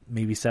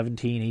maybe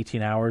 17,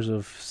 18 hours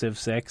of Civ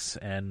 6,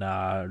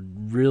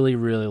 and really,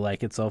 really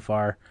like it so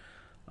far.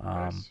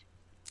 Nice.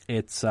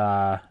 It's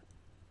a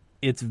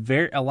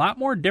lot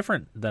more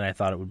different than I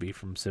thought it would be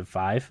from Civ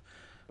 5.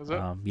 Is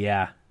it?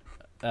 Yeah.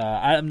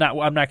 I'm not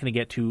going to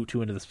get too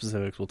into the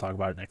specifics. We'll talk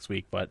about it next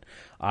week, but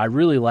I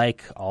really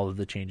like all of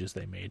the changes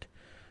they made.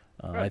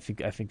 I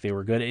think they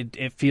were good.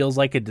 It feels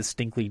like a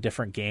distinctly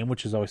different game,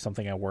 which is always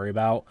something I worry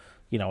about.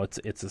 It's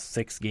a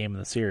 6th game in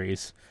the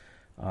series,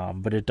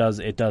 but it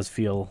does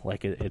feel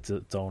like it's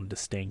its own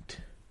distinct,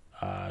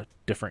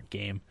 different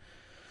game.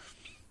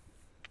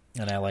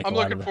 And I like. I'm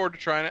looking forward to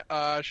trying it.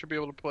 I should be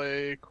able to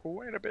play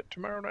quite a bit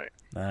tomorrow night.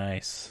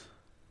 Nice.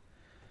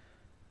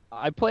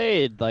 I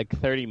played like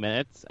 30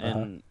 minutes,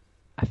 and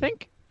I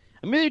think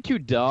I'm either too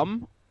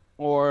dumb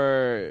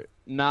or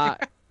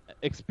not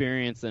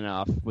experienced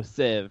enough with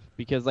Civ,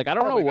 because like I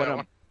don't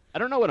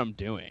know what I'm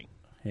doing.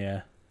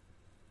 Yeah.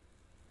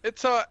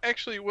 It's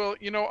actually, well,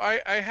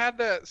 I had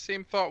that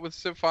same thought with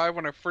Civ 5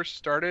 when I first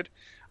started.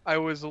 I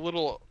was a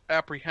little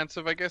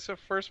apprehensive, I guess, at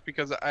first,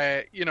 because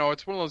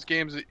it's one of those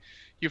games that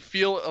you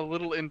feel a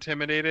little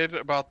intimidated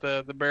about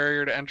the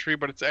barrier to entry,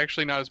 but it's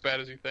actually not as bad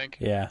as you think.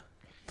 Yeah.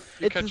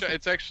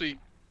 It's actually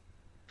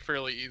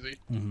fairly easy,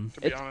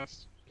 to be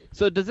honest.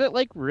 So does it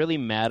like really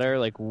matter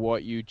like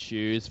what you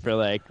choose for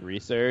like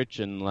research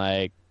and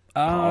like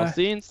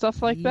policy and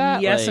stuff like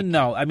that? Yes and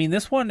no. I mean,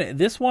 this one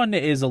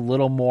is a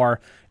little more.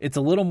 It's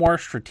a little more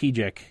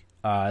strategic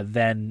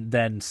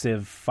than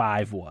Civ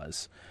 5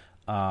 was.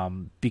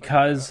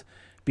 because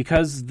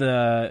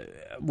the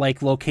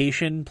like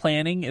location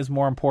planning is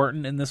more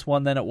important in this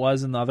one than it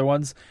was in the other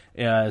ones,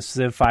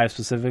 Civ 5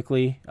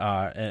 specifically,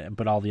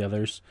 but all the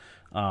others.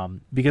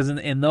 Because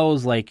in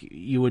those, like,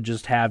 you would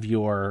just have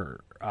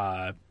your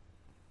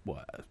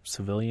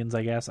civilians,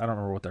 I guess. I don't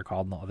remember what they're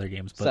called in the other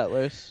games. But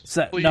Settlers.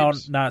 No,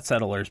 not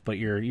settlers, but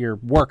your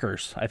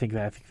workers. I think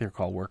they're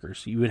called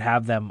workers. You would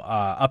have them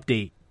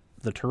update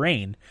the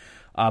terrain,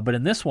 but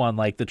in this one,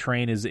 like, the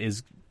terrain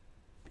is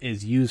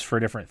used for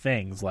different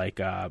things. Like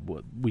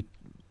we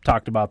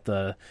talked about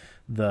the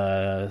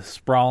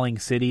sprawling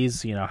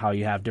cities, you know, how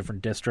you have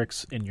different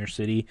districts in your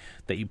city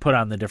that you put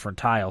on the different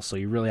tiles. So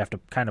you really have to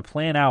kind of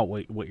plan out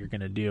what you're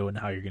going to do and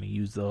how you're going to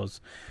use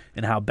those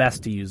and how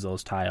best to use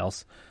those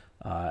tiles,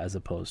 as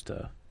opposed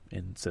to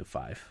in Civ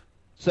 5.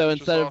 So Which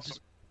is instead of awesome.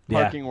 just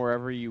parking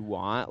wherever you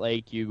want,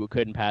 like you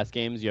could in past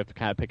games, you have to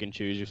kind of pick and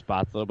choose your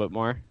spots a little bit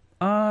more.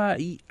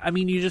 I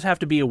mean, you just have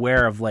to be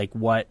aware of like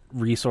what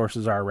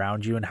resources are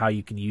around you and how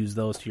you can use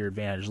those to your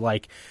advantage.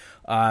 Like,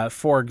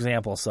 for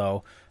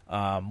example,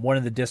 one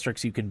of the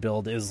districts you can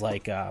build is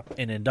like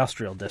an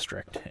industrial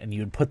district, and you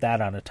would put that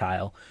on a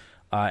tile,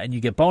 and you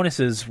get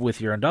bonuses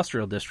with your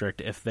industrial district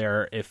if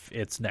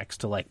it's next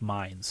to like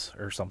mines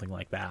or something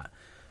like that.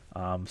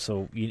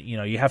 So you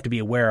know you have to be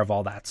aware of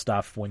all that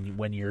stuff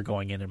when you're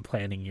going in and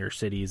planning your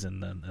cities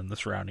and the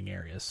surrounding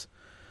areas,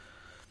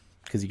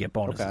 because you get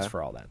bonuses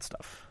for all that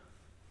stuff.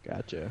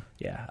 Gotcha.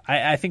 Yeah,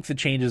 I think the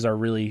changes are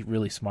really,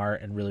 really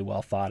smart and really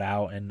well thought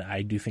out, and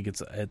I do think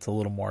it's a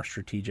little more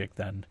strategic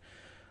than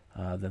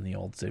the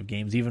old Civ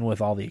games, even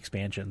with all the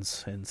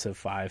expansions in Civ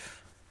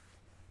 5.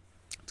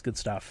 It's good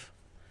stuff.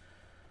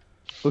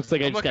 Looks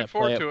like I I'm just gotta looking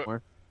forward play to it it.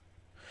 more.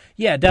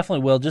 Yeah,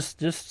 definitely will. Just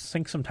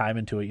sink some time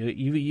into it.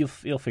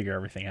 You'll figure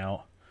everything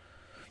out.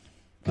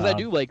 Because I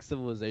do like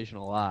Civilization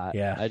a lot.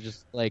 Yeah.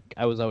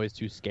 I was always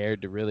too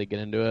scared to really get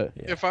into it.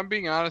 Yeah. If I'm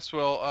being honest,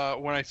 Will,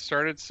 when I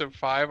started Civ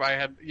 5, I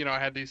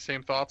had these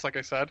same thoughts, like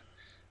I said,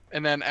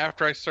 and then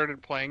after I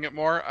started playing it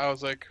more, I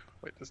was like,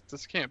 wait,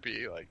 this can't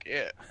be like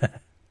it,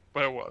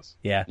 but it was.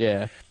 Yeah.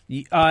 Yeah.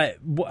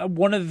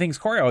 One of the things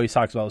Corey always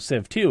talks about with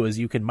Civ 2 is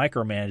you can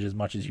micromanage as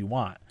much as you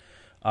want.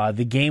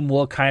 The game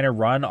will kind of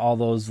run all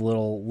those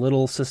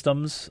little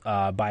systems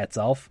by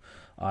itself,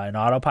 in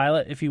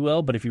autopilot, if you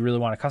will. But if you really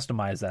want to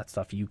customize that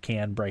stuff, you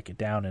can break it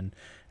down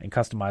and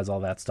customize all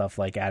that stuff,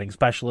 like adding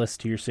specialists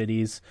to your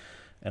cities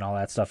and all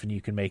that stuff. And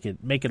you can make it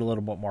a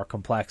little bit more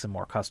complex and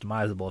more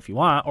customizable if you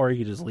want, or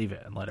you can just leave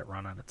it and let it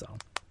run on its own.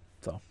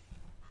 So,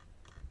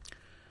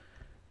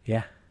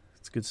 yeah,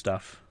 it's good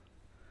stuff.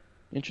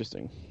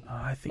 Interesting.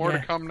 I think More to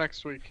come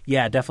next week.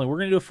 Yeah, definitely. We're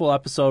going to do a full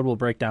episode. We'll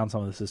break down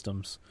some of the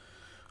systems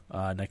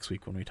next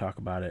week when we talk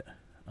about it.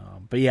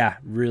 But yeah,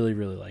 really,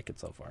 really like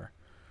it so far.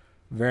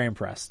 Very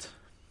impressed.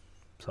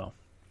 So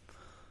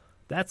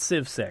that's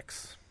Civ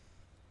 6.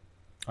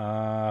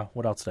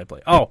 What else did I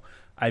play? Oh,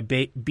 I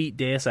beat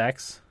Deus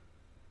Ex.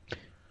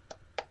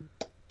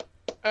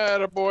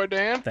 Attaboy,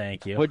 Dan.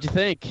 Thank you. What'd you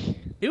think?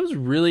 It was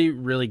really,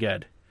 really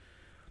good.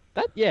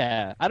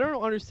 I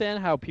don't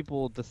understand how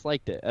people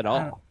disliked it at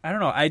all. I don't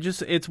know.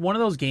 It's one of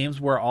those games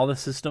where all the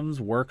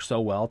systems work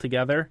so well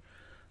together.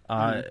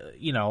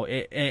 You know,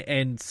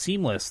 and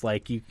seamless.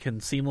 Like, you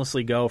can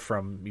seamlessly go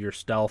from your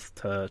stealth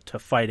to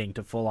fighting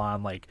to full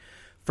on like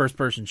first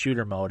person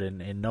shooter mode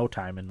in no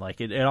time, and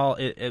like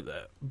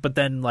but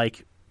then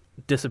like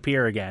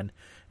disappear again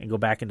and go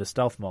back into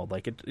stealth mode.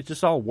 Like it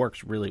just all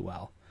works really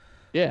well.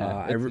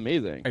 Yeah, it's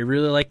amazing. I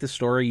really like the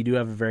story. You do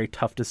have a very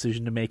tough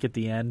decision to make at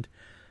the end,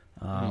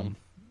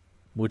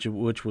 which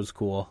was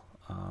cool.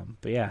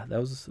 But yeah, it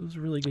was a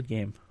really good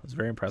game. I was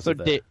very impressed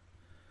with it.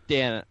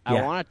 Dan,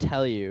 I want to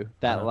tell you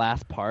that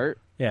last part.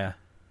 Yeah.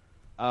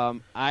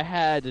 I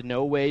had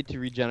no way to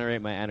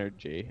regenerate my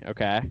energy.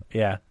 Okay.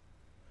 Yeah.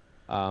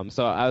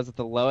 So I was at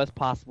the lowest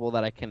possible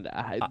that I can.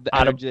 The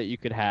energy that you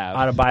could have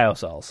out of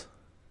biocells.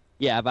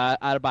 Yeah,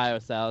 out of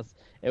biocells.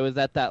 It was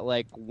at that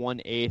like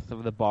 1/8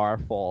 of the bar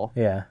full.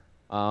 Yeah.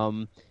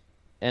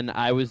 And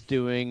I was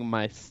doing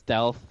my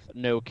stealth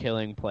no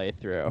killing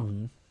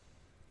playthrough,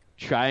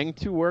 trying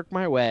to work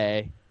my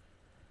way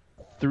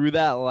through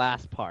that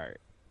last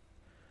part.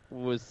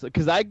 Was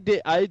because I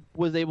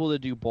was able to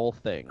do both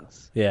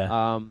things.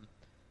 Yeah.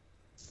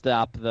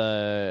 Stop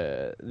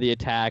the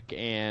attack,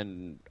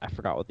 and I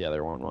forgot what the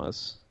other one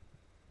was.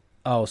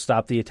 Oh,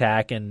 stop the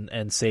attack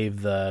and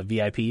save the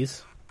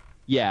VIPs.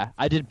 Yeah,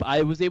 I did.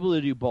 I was able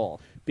to do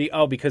both.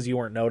 Because you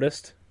weren't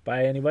noticed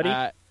by anybody.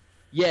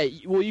 Yeah.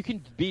 Well, you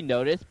can be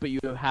noticed, but you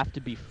have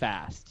to be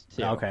fast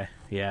too. Okay.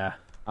 Yeah.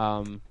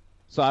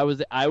 So I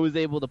was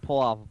able to pull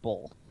off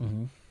both.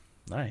 Mm-hmm.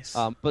 Nice.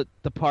 But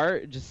the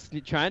part just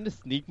trying to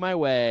sneak my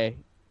way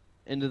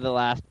into the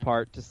last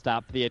part to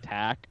stop the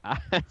attack, I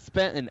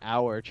spent an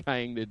hour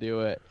trying to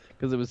do it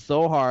because it was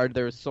so hard.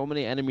 There were so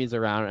many enemies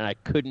around, and I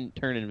couldn't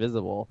turn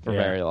invisible for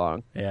very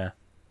long. Yeah.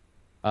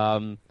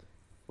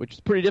 Which is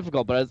pretty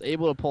difficult, but I was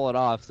able to pull it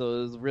off, so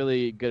it was a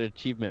really good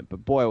achievement.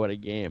 But boy, what a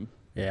game!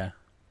 Yeah.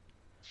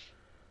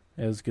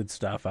 It was good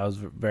stuff. I was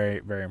very,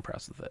 very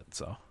impressed with it.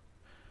 So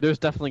there's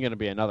definitely going to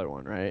be another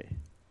one, right?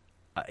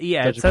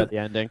 Yeah, Judging by the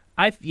ending.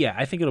 I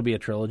think it'll be a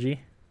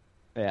trilogy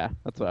Yeah,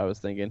 that's what I was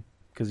thinking.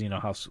 because you know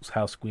how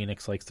Square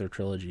Enix likes their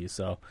trilogies.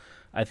 So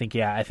I think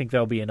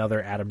there'll be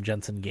another Adam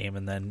Jensen game,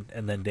 and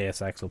then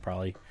Deus Ex will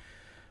probably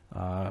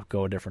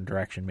go a different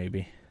direction,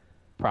 maybe.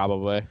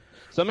 Probably.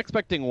 So I'm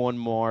expecting one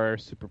more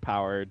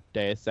superpowered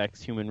Deus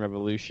Ex, Human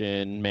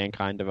Revolution,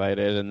 Mankind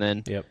Divided, and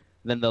then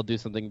they'll do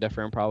something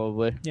different,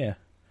 probably. Yeah,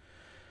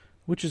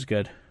 which is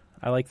good.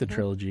 I like the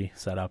trilogy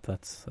setup.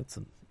 That's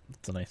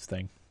a nice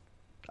thing.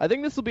 I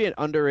think this will be an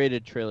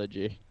underrated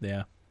trilogy.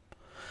 Yeah,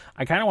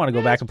 I kind of want to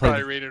go back and play.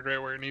 Probably rated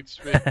right where it needs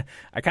to be.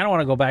 I kind of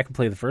want to go back and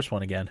play the first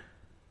one again.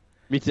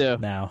 Me too.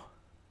 Now,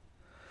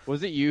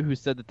 was it you who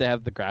said that they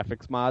have the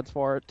graphics mods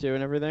for it too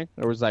and everything,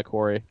 or was that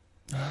Corey?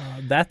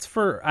 that's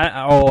for.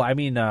 I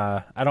mean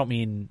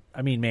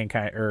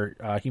Mankind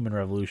or Human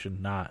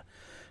Revolution, not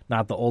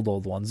the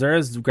old ones. There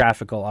is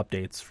graphical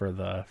updates for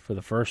the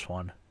first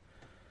one.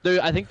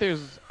 I think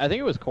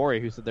it was Corey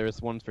who said there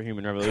was ones for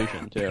Human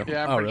Revolution too.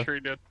 Yeah, I'm pretty really? sure he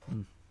did.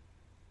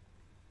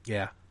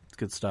 Yeah, it's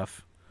good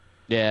stuff.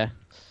 Yeah.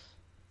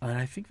 And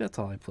I think that's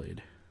all I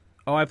played.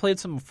 Oh, I played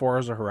some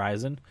Forza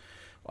Horizon.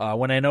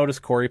 When I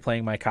noticed Corey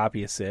playing my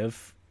copy of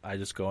Civ, I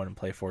just go in and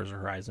play Forza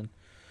Horizon,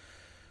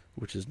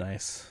 which is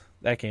nice.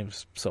 That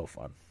game's so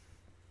fun.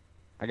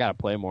 I gotta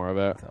play more of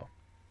it. So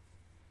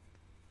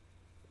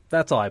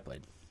that's all I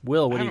played.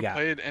 Will, what I do you haven't got?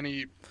 played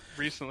any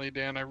recently,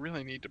 Dan. I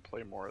really need to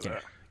play more of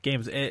that.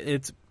 Games.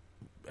 It's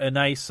a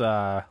nice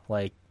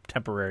like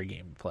temporary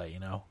game to play. You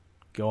know,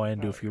 go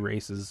in, do a few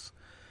races,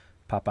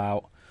 pop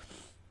out.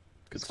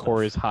 Because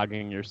Corey's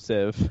hogging your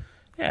Civ.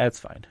 Yeah, it's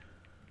fine.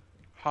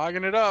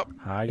 Hogging it up.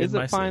 Is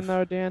it fine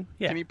though, Dan?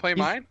 Yeah. Can you play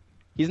mine?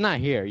 He's not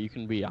here. You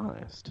can be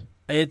honest.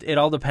 It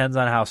all depends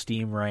on how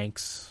Steam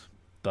ranks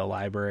the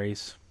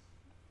libraries.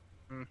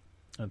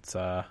 It's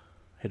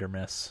hit or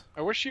miss.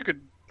 I wish you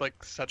could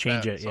like set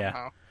Change that it, yeah.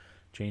 somehow.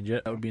 Change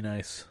it. That would be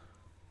nice.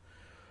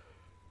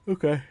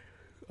 Okay.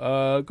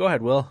 Go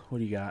ahead, Will. What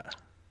do you got?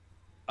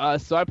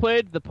 So I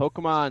played the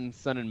Pokemon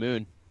Sun and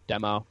Moon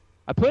demo.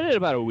 I played it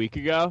about a week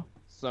ago,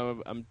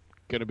 so I'm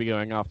gonna be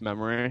going off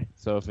memory.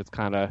 So if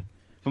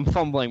I'm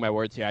fumbling my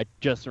words here, I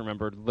just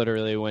remembered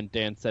literally when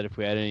Dan said if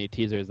we had any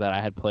teasers that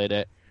I had played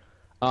it.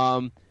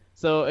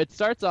 So it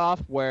starts off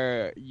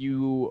where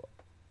you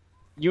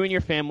and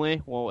your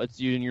family, well, it's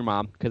you and your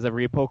mom, because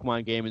every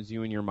Pokemon game is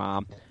you and your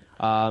mom.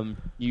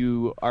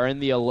 You are in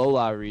the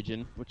Alola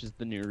region, which is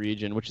the new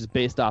region, which is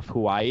based off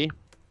Hawaii.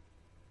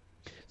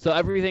 So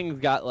everything's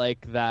got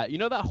like that, you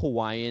know, that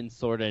Hawaiian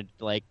sort of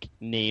like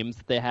names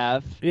that they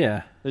have.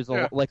 Yeah. There's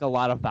a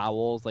lot of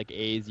vowels, like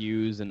A's,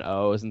 U's, and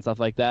O's and stuff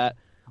like that.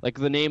 Like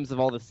the names of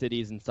all the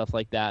cities and stuff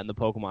like that, and the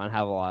Pokemon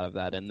have a lot of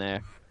that in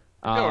there.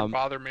 That would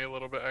bother me a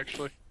little bit,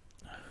 actually.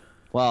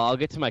 Well, I'll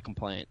get to my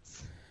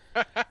complaints.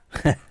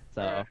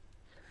 So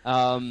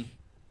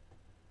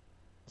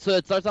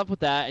it starts off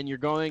with that, and you're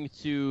going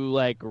to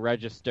like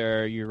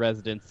register your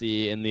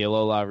residency in the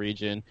Alola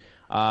region,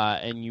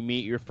 and you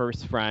meet your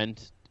first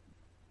friend.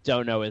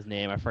 Don't know his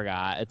name, I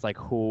forgot. It's like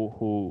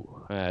who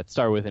it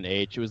started with an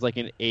H. It was like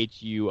an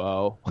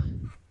Huo.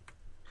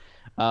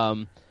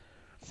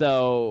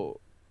 So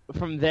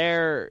from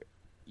there,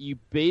 you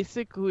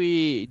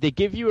basically they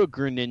give you a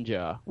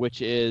Greninja,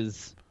 which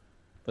is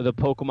the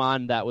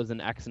Pokemon that was in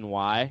X and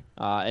Y.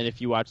 And if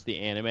you watch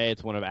the anime,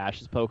 it's one of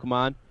Ash's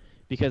Pokemon,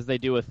 because they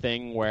do a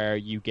thing where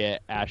you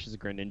get Ash's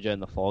Greninja in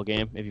the full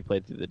game if you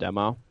played through the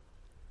demo.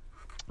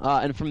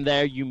 And from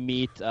there, you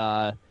meet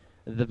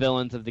the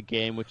villains of the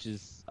game, which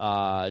is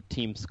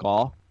Team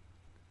Skull.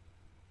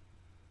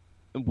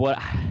 What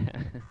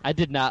I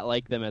did not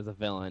like them as a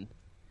villain.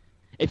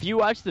 If you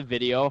watch the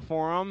video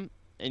for them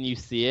and you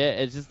see it,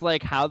 it's just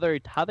like how they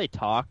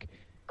talk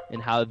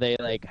and how they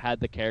like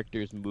had the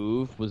characters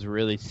move was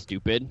really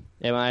stupid,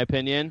 in my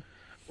opinion.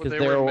 Were they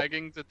wearing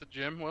leggings at the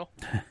gym, Will?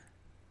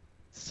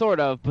 Sort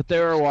of, but they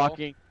were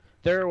walking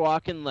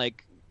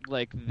like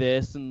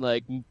this and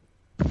like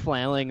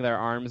flailing their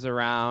arms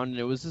around, and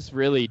it was just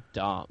really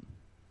dumb.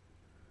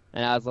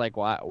 And I was like,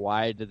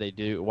 why did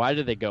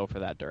they go for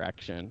that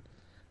direction?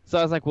 So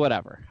I was like,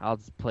 whatever, I'll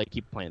just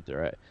keep playing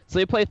through it. So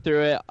you play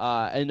through it,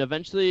 and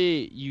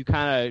eventually you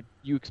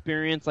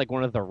experience like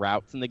one of the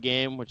routes in the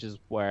game, which is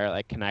where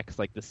like connects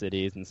like the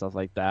cities and stuff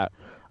like that.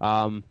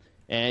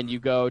 And you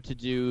go to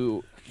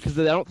do, because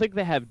I don't think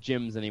they have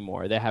gyms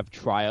anymore. They have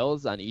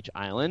trials on each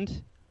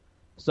island.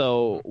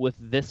 So with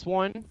this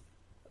one,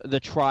 the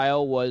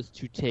trial was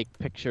to take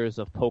pictures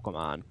of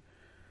Pokemon.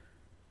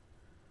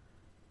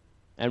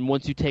 And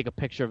once you take a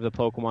picture of the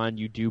Pokemon,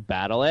 you do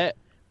battle it.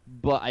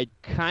 But I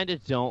kind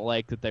of don't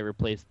like that they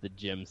replaced the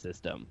gym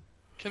system.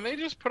 Can they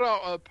just put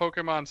out a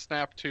Pokemon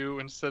Snap 2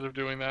 instead of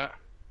doing that?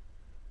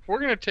 If we're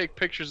going to take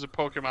pictures of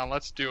Pokemon,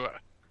 let's do it.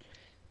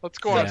 Let's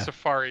go on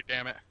safari,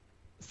 damn it.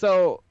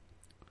 So,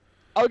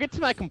 I'll get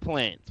to my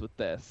complaints with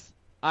this.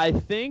 I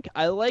think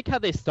I like how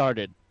they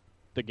started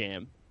the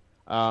game.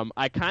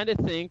 I kind of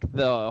think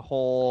they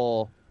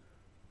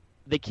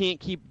can't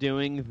keep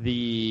doing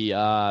the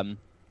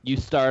you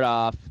start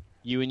off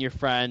You and your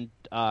friend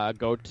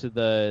go to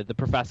the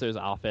professor's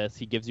office.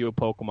 He gives you a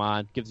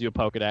Pokemon, gives you a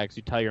Pokedex.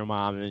 You tell your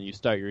mom, and then you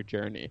start your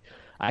journey.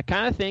 I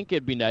kind of think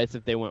it'd be nice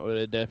if they went with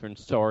a different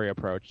story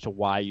approach to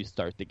why you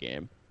start the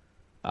game,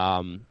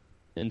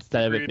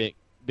 instead of it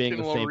being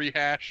the a little same.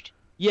 rehashed.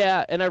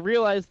 Yeah, and I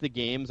realize the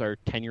games are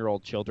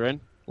 10-year-old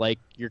children. Like,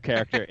 your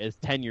character is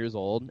 10 years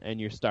old, and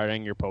you're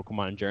starting your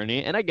Pokemon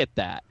journey, and I get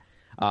that.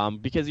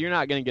 Because you're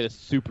not going to get a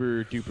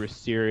super-duper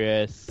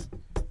serious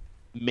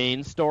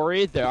main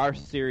story. There are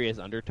serious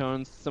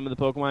undertones to some of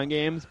the Pokemon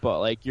games, but,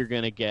 like, you're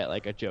going to get,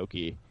 like, a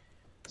jokey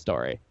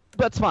story.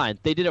 That's fine.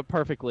 They did it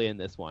perfectly in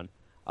this one.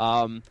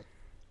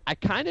 I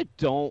kind of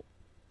don't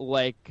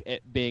like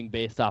it being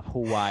based off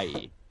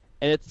Hawaii.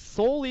 And it's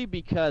solely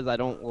because I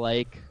don't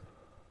like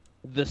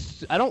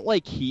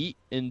heat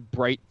and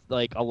bright,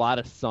 like, a lot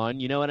of sun,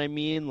 you know what I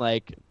mean?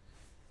 Like,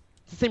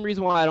 it's the same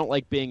reason why I don't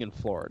like being in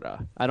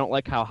Florida. I don't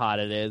like how hot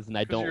it is, and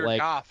I don't you're like...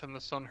 goth and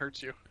the sun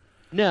hurts you.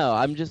 No,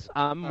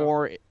 I'm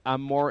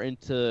more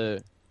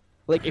into...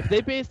 Like, if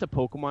they based a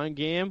Pokemon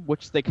game,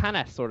 which they kind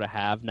of sort of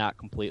have, not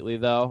completely,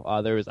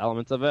 though, there was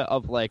elements of it,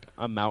 of, like,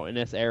 a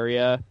mountainous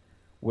area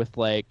with,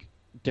 like,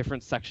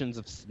 different sections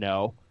of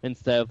snow,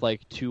 instead of,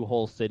 like, 2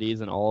 whole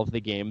cities and all of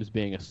the games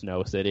being a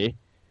snow city.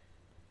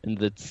 And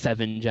the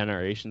 7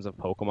 generations of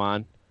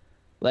Pokemon.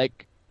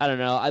 Like, I don't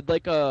know, I'd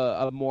like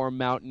a more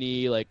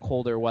mountainy, like,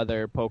 colder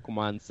weather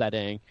Pokemon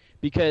setting.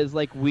 Because,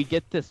 like, we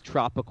get this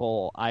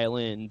tropical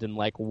island and,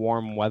 like,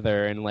 warm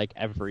weather in, like,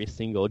 every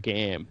single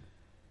game.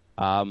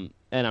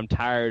 And I'm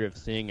tired of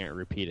seeing it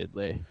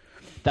repeatedly.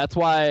 That's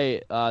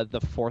why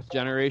the 4th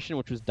generation,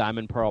 which was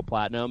Diamond, Pearl,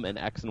 Platinum, and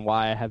X and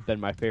Y have been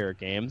my favorite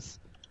games.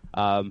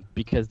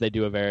 Because they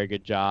do a very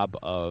good job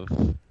of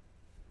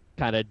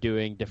kind of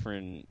doing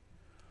different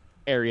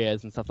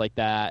areas and stuff like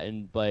that,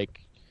 and,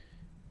 like,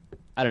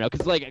 I don't know,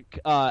 because, like,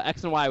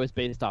 X and Y was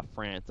based off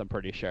France, I'm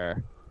pretty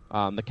sure,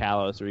 the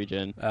Kalos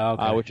region,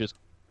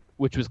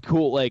 which was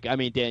cool. Like, I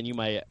mean, Dan, you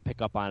might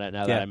pick up on it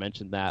now that I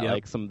mentioned that,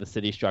 like, some of the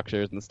city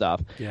structures and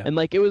stuff, and,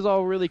 like, it was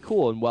all really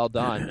cool and well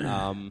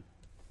done.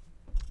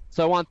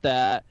 So I want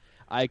that.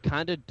 I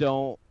kind of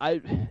don't.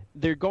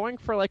 They're going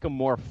for, like, a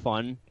more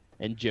fun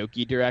and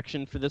jokey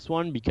direction for this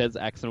one, because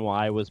X and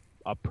Y was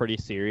a pretty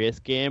serious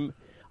game.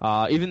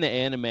 Even the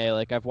anime,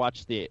 like, I've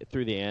watched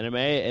through the anime,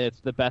 and it's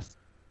the best,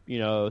 you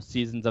know,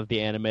 seasons of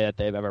the anime that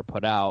they've ever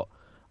put out.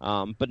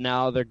 But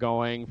now they're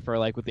going for,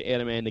 like, with the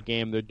anime and the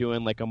game, they're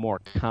doing, like, a more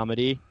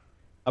comedy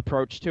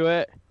approach to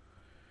it.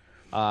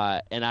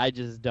 And I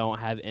just don't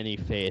have any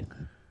faith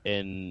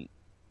in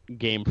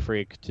Game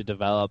Freak to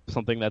develop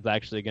something that's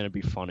actually going to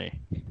be funny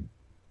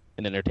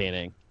and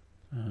entertaining.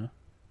 Uh-huh.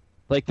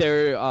 Like,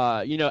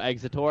 they're, you know,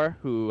 Exetor,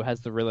 who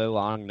has the really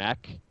long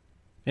neck.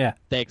 Yeah.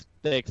 They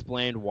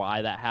explained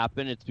why that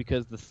happened. It's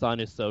because the sun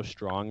is so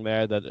strong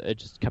there that it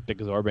just kept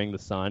absorbing the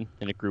sun,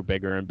 and it grew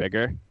bigger and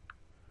bigger.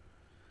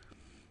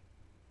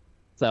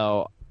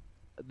 So,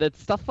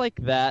 that's stuff like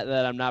that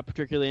I'm not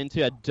particularly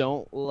into. I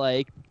don't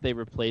like they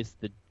replaced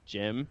the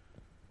gym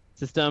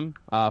system,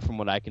 from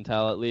what I can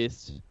tell at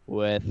least,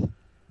 with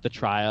the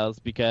trials,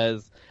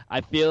 because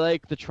I feel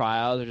like the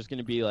trials are just going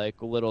to be, like,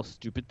 little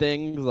stupid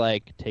things,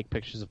 like take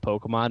pictures of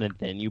Pokemon and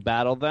then you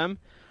battle them.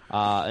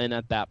 And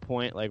at that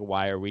point, like,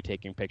 why are we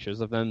taking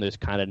pictures of them? There's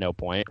kind of no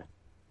point.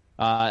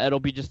 It'll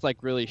be just, like,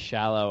 really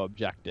shallow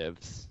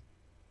objectives.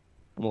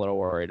 I'm a little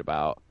worried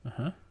about.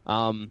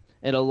 Uh-huh.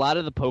 And a lot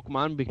of the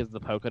Pokemon, because the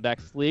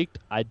Pokedex leaked,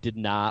 I did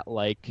not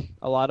like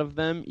a lot of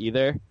them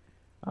either.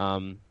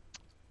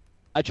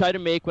 I try to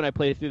make, when I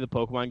play through the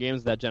Pokemon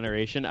games that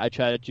generation, I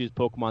try to choose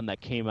Pokemon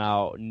that came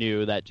out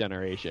new that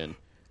generation.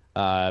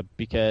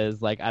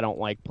 Because, like, I don't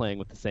like playing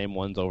with the same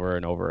ones over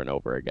and over and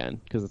over again,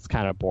 because it's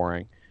kind of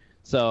boring.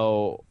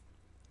 So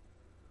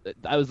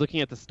I was looking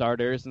at the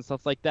starters and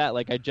stuff like that.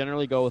 Like, I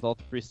generally go with all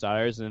 3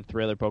 starters and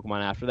 3 other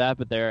Pokemon after that,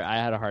 but I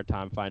had a hard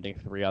time finding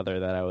 3 other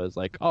that I was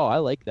like, oh, I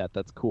like that.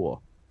 That's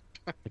cool.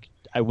 Like,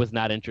 I was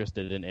not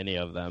interested in any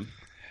of them.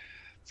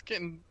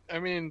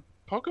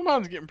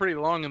 Pokemon's getting pretty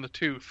long in the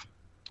tooth.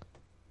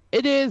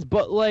 It is,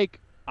 but, like,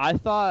 I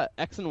thought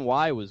X and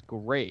Y was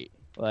great.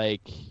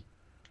 Like,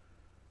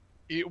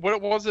 what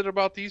was it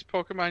about these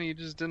Pokemon you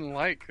just didn't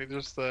like?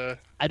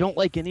 I don't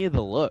like any of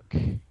the look.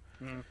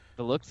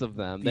 The looks of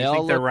them. Do you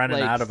think they're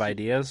running out of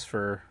ideas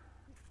for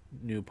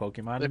new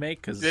Pokemon to make?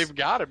 Cause they've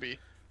got to be.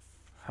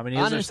 How many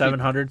is there?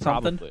 700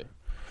 something? Probably.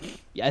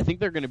 Yeah, I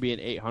think they're going to be an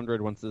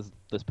 800 once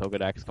this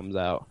Pokedex comes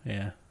out.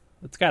 Yeah,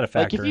 it's got to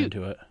factor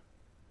into it.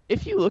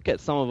 If you look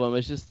at some of them,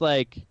 it's just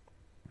like,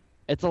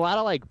 it's a lot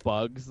of, like,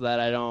 bugs that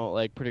I don't,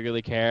 like,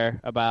 particularly care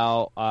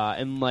about.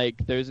 And,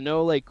 like, there's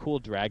no, like, cool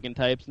dragon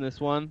types in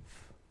this one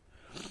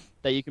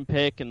that you can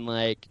pick. And,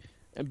 like,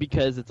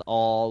 because it's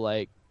all,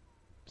 like,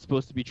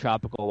 supposed to be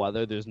tropical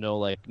weather, there's no,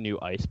 like, new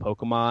ice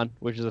Pokemon,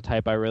 which is a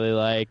type I really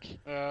like.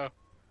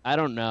 I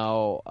don't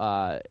know.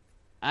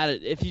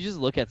 If you just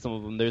look at some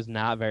of them, there's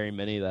not very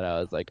many that I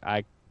was like,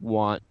 I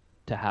want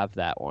to have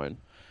that one.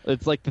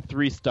 It's like the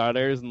 3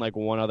 starters and, like,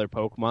 1 other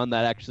Pokemon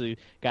that actually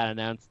got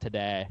announced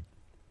today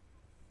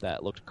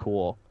that looked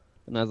cool.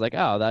 And I was like,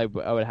 oh, I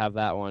would have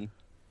that one.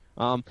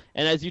 And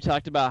as you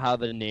talked about how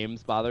the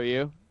names bother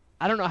you,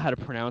 I don't know how to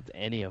pronounce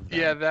any of them.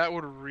 Yeah, that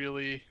would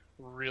really,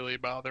 really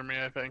bother me,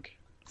 I think.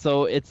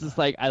 So it's just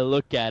like I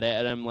look at it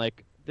and I'm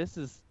like, this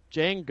is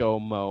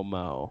Django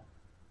Momo.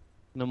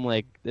 And I'm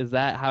like, is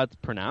that how it's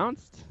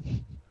pronounced?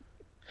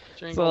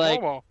 Jango So,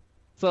 like, Momo.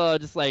 So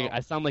just like Oh. I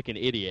sound like an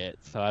idiot,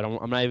 so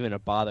I'm not even gonna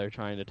bother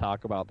trying to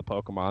talk about the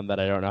Pokemon that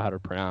I don't know how to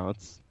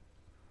pronounce.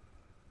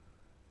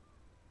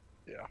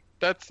 Yeah,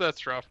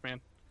 that's rough, man.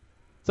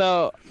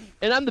 So,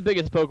 and I'm the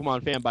biggest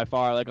Pokemon fan by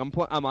far. Like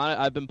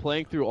I've been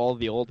playing through all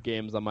the old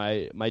games on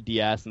my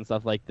DS and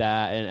stuff like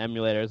that, and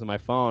emulators on my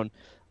phone,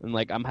 and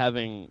like I'm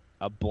having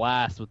a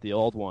blast with the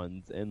old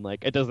ones. And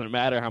like it doesn't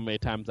matter how many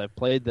times I've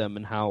played them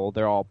and how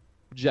they're all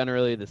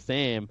generally the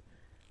same.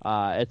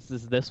 It's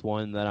just this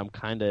one that I'm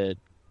kind of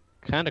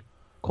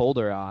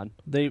colder on.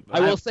 I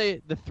will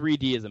say the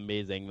 3D is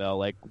amazing though.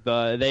 Like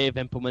they've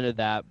implemented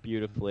that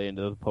beautifully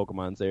into the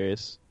Pokemon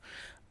series.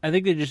 I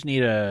think they just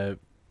need a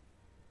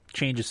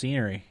change of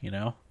scenery, you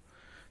know?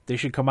 They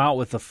should come out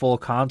with a full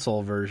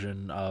console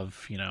version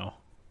of, you know,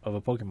 of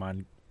a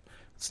Pokemon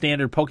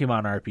standard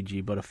Pokemon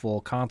RPG, but a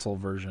full console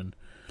version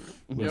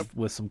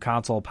with some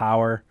console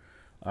power.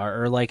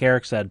 Or like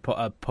Eric said,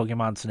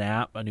 Pokemon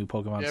Snap, a new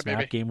Pokemon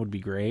Snap game would be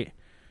great.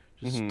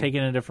 Just take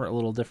it in a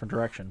little different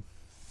direction.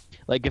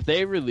 Like if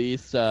they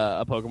released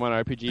a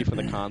Pokemon RPG for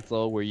the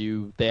console where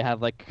they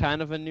have like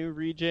kind of a new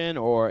region,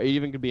 or it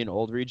even could be an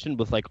old region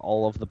with like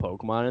all of the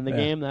Pokemon in the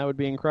game, that would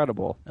be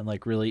incredible. And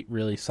like really,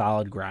 really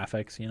solid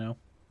graphics, you know?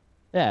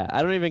 Yeah,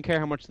 I don't even care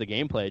how much the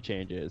gameplay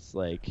changes.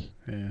 Like,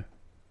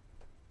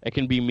 it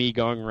can be me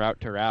going route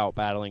to route,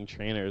 battling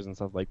trainers and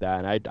stuff like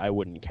that, and I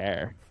wouldn't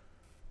care.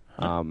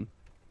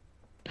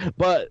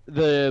 But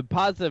the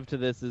positive to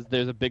this is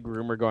there's a big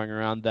rumor going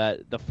around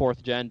that the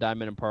 4th gen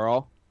Diamond and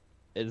Pearl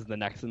is the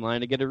next in line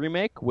to get a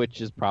remake,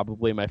 which is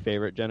probably my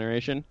favorite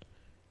generation.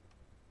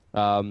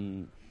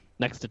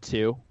 Next to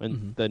 2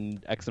 and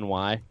then X and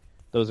Y.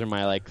 Those are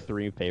my like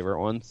 3 favorite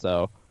ones,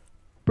 so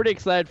pretty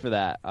excited for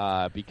that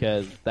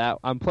because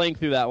I'm playing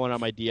through that one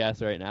on my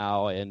DS right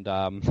now, and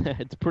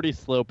it's pretty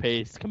slow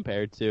paced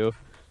compared to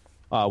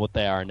what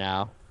they are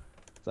now.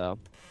 So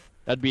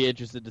I'd be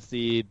interested to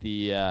see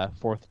the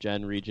 4th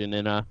gen region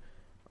in a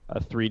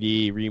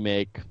 3D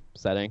remake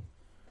setting.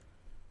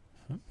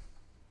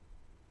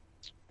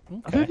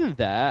 Okay. Other than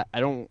that,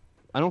 I don't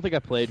think I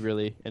played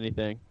really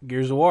anything.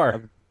 Gears of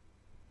War.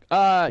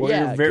 Yeah,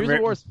 Gears of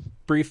War's...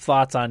 brief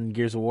thoughts on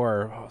Gears of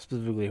War,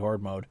 specifically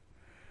Horde mode.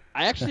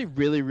 I actually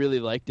really,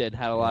 really liked it.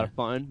 Had a lot of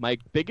fun. My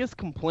biggest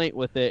complaint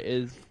with it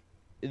is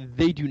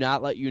they do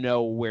not let you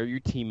know where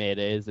your teammate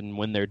is and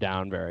when they're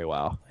down very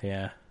well.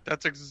 Yeah.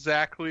 That's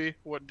exactly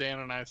what Dan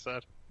and I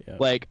said. Yep.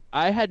 Like,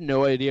 I had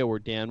no idea where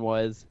Dan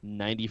was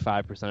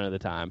 95% of the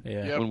time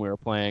when we were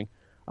playing.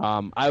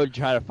 I would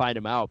try to find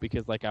him out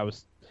because, like,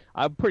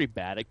 I'm pretty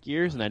bad at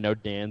Gears, and I know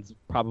Dan's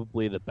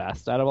probably the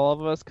best out of all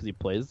of us because he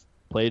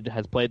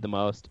has played the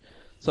most.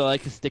 So I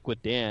like to stick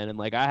with Dan, and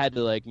like I had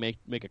to like make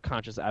a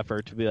conscious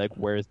effort to be like,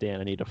 where's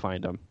Dan? I need to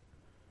find him.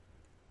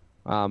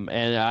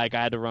 And like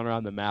I had to run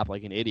around the map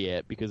like an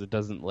idiot because it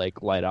doesn't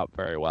like light up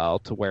very well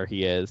to where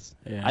he is.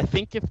 Yeah. I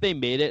think if they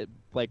made it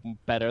like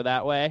better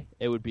that way,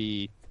 it would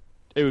be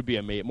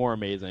more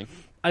amazing.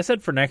 I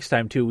said for next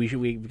time too,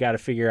 we've got to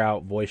figure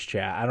out voice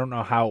chat. I don't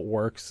know how it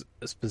works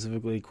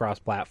specifically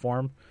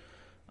cross-platform.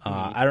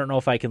 I don't know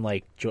if I can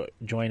like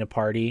join a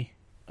party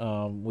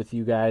with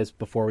you guys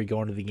before we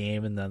go into the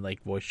game, and then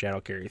like voice chat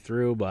will carry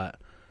through. But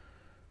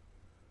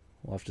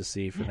we'll have to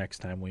see for next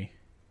time we.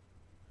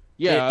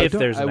 Yeah, if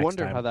there's a I next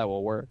wonder time. how that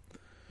will work.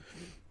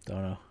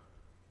 Don't know.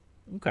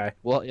 Okay.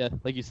 Well, yeah,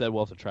 like you said,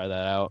 we'll have to try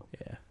that out.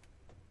 Yeah.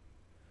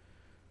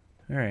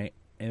 All right.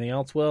 Anything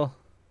else, Will?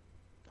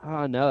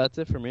 No, that's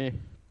it for me.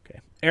 Okay.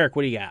 Eric,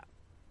 what do you got?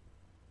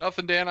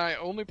 Nothing, Dan. I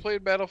only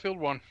played Battlefield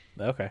 1.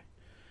 Okay.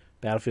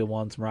 Battlefield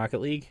 1, some Rocket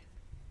League?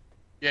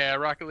 Yeah,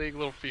 Rocket League, a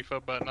little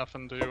FIFA, but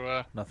nothing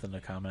Nothing to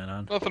comment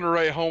on. Nothing to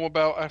write home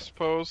about, I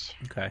suppose.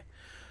 Okay.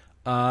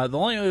 The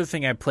only other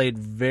thing I played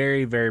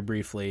very, very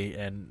briefly,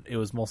 and it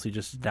was mostly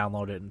just to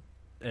download it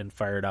and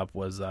fire it up,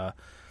 was The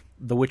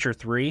Witcher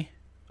 3.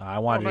 I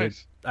wanted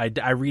nice.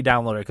 I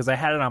re-downloaded it because I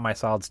had it on my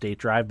solid state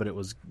drive, but it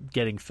was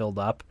getting filled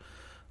up.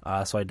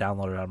 So I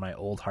downloaded it on my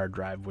old hard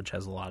drive, which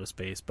has a lot of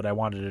space. But I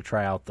wanted to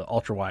try out the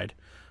ultra wide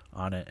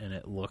on it, and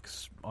it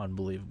looks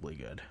unbelievably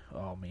good.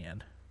 Oh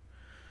man,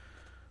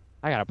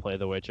 I gotta play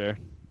The Witcher.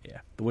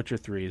 Yeah, The Witcher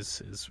 3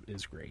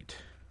 is great.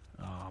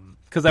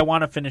 Because I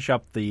want to finish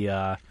up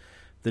the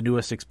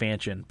newest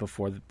expansion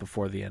before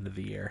the end of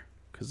the year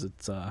because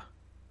it's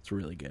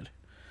really good.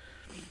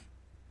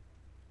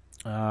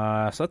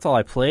 So that's all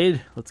I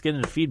played. Let's get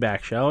into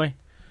feedback, shall we?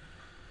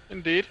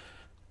 Indeed.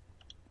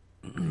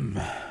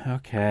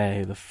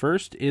 Okay, the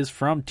first is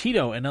from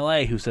Tito in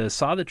LA, who says,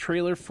 saw the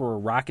trailer for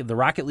the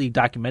Rocket League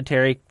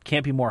documentary.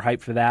 Can't be more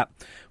hyped for that.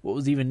 What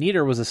was even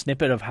neater was a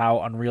snippet of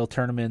how Unreal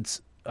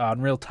Tournament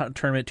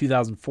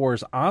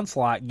 2004's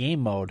Onslaught game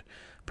mode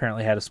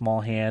apparently had a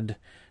small hand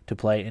to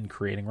play in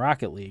creating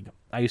Rocket League.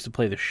 I used to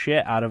play the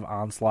shit out of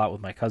Onslaught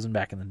with my cousin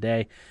back in the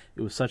day.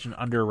 It was such an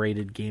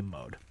underrated game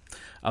mode.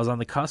 I was on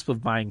the cusp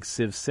of buying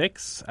Civ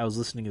 6. I was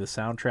listening to the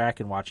soundtrack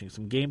and watching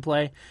some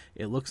gameplay.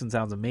 It looks and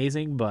sounds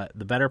amazing, but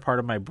the better part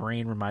of my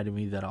brain reminded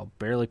me that I'll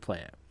barely play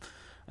it.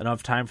 I don't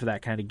have time for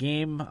that kind of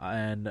game,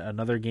 and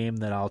another game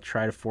that I'll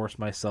try to force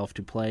myself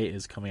to play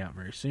is coming out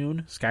very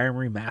soon, Skyrim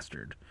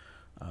Remastered.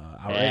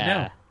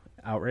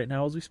 Out right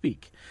now as we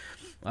speak.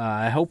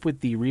 I hope with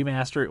the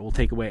remaster it will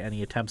take away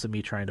any attempts of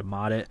me trying to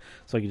mod it,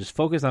 so I can just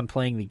focus on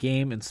playing the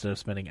game instead of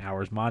spending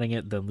hours modding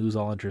it, then lose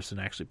all interest in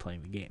actually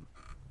playing the game.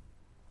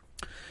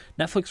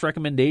 Netflix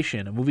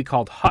recommendation, a movie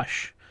called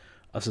Hush,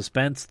 a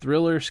suspense,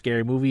 thriller,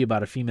 scary movie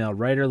about a female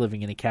writer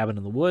living in a cabin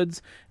in the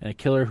woods and a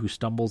killer who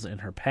stumbles in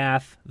her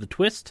path. The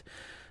twist,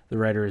 the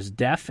writer is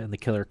deaf and the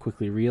killer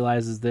quickly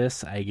realizes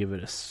this. I give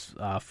it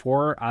a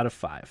 4 out of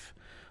 5.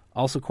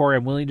 Also, Corey,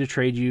 I'm willing to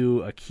trade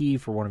you a key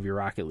for one of your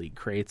Rocket League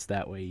crates.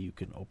 That way you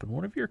can open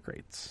one of your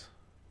crates.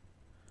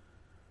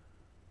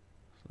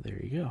 So there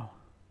you go.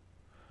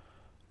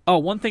 Oh,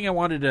 one thing I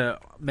wanted to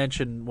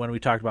mention when we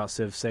talked about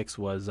Civ 6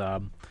 was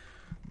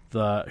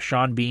the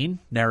Sean Bean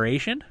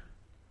narration.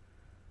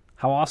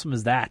 How awesome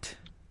is that?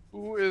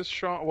 Who is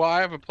Sean? Well, I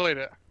haven't played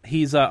it.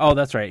 He's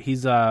that's right.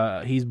 He's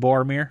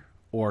Boromir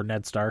or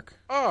Ned Stark.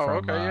 Oh,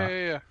 from,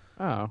 okay, yeah.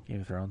 Oh.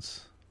 Game of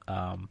Thrones.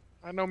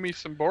 I know me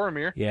some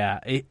Boromir. Yeah,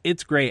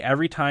 it's great.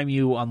 Every time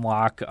you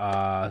unlock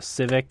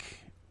civic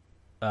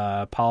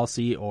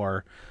policy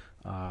or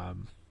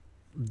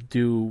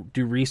do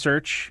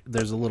research,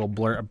 there's a little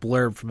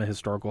blurb from a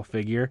historical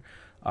figure,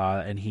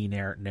 and he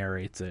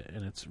narrates it,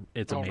 and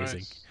it's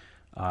amazing.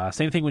 Nice.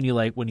 Same thing when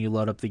you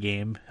load up the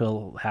game,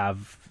 he'll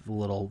have a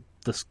little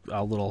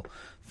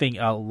thing,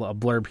 a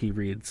blurb he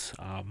reads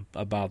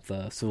about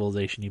the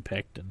civilization you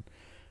picked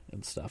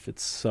and stuff.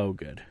 It's so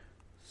good,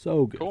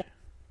 so good. Cool.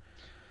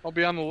 I'll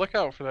be on the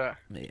lookout for that.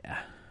 Yeah.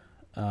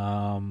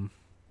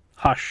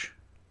 Hush.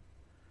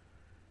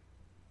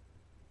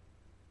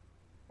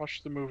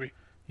 Watch the movie.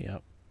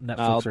 Yep. Netflix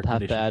I'll have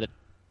recommendation. to add it.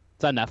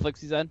 It's on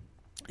Netflix, you said?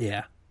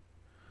 Yeah.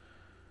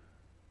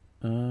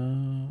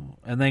 And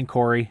then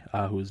Corey,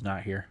 who's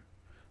not here,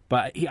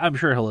 but I'm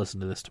sure he'll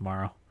listen to this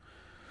tomorrow.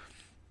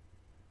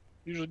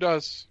 Usually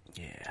does.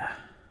 Yeah.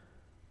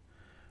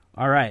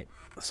 All right.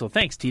 So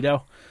thanks,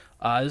 Tito.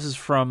 This is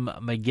from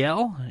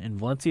Miguel in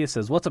Valencia.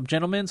 Says, "What's up,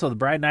 gentlemen? So the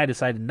bride and I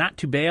decided not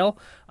to bail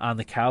on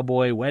the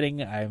cowboy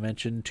wedding I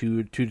mentioned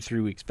 2 to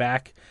 3 weeks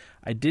back.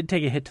 I did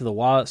take a hit to the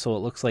wallet, so it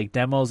looks like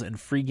demos and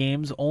free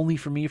games only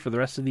for me for the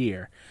rest of the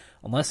year,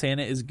 unless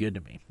Santa is good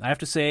to me. I have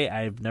to say,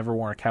 I've never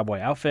worn a cowboy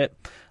outfit.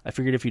 I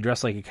figured if you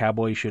dress like a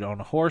cowboy, you should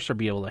own a horse or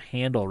be able to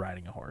handle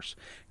riding a horse.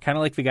 Kind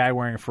of like the guy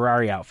wearing a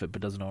Ferrari outfit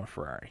but doesn't own a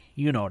Ferrari.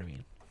 You know what I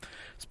mean.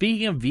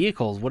 Speaking of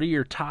vehicles, what are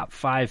your top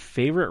 5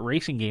 favorite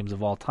racing games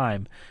of all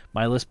time?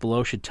 My list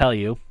below should tell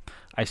you.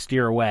 I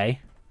steer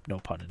away, no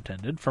pun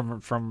intended,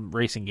 from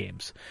racing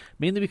games.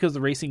 Mainly because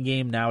the racing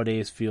game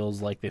nowadays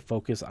feels like they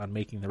focus on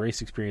making the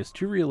race experience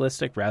too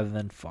realistic rather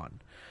than fun.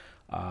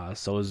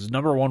 So his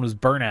number 1 was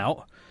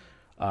Burnout.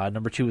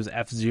 Number 2 was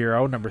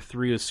F-Zero. Number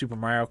 3 was Super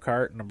Mario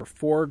Kart. Number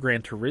 4,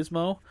 Gran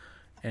Turismo.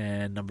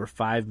 And number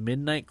 5,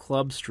 Midnight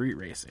Club Street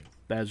Racing.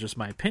 That is just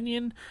my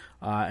opinion.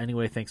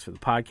 Anyway, thanks for the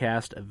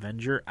podcast.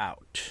 Avenger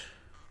out.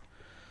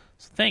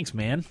 So thanks,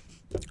 man.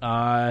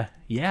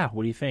 Yeah,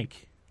 what do you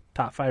think?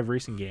 Top 5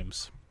 racing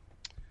games.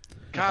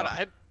 God,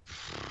 I'd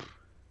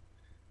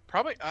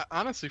probably,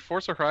 honestly,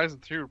 Forza Horizon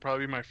 3 would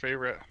probably be my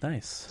favorite.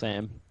 Nice.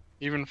 Same.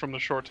 Even from the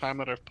short time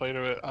that I've played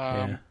of it.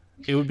 Yeah.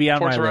 It would be on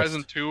Forza my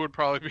Horizon list. 2 would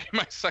probably be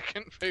my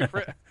second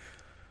favorite.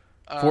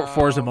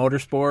 Forza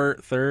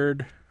Motorsport,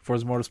 third.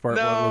 Forza Motorsport.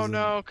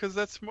 No, because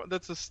that's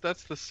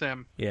the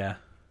sim. Yeah.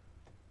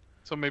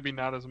 So maybe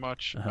not as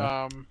much.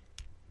 Uh-huh.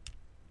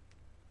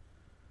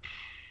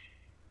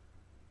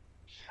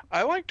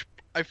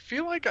 I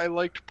feel like I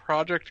liked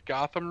Project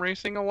Gotham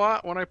Racing a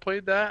lot when I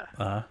played that.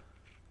 Uh-huh.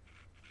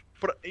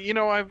 But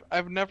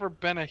I've never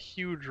been a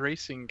huge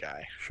racing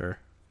guy. Sure.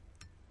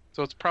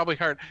 So it's probably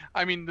hard.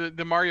 I mean,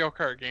 the Mario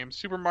Kart games,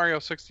 Super Mario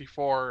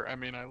 64,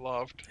 I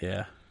loved.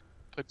 Yeah.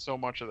 Played so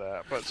much of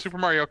that. But Super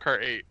Mario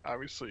Kart 8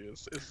 obviously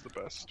is the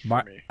best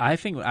for me. I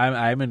think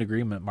I'm in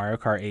agreement. Mario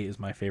Kart 8 is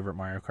my favorite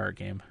Mario Kart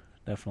game.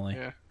 Definitely.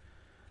 Yeah.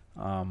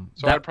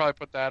 So I'd probably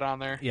put that on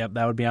there. Yep,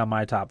 that would be on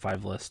my top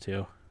 5 list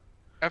too.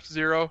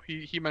 F-Zero,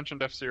 he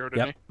mentioned F-Zero,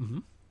 didn't Yep. he? Mm-hmm.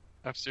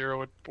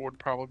 F-Zero would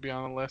probably be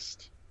on the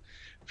list.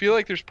 I feel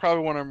like there's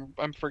probably one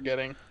I'm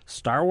forgetting.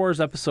 Star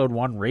Wars Episode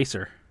 1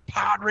 Racer.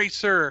 Pod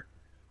Racer.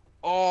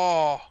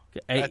 Oh,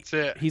 that's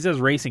it. He says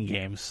racing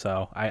games,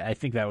 so I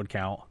think that would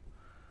count.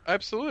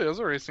 Absolutely, it was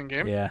a racing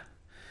game. Yeah.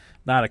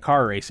 Not a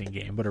car racing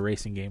game, but a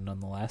racing game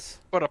nonetheless.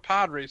 But a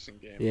pod racing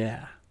game.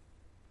 Yeah.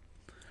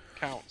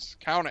 Counts.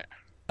 Count it.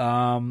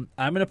 I'm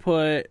going to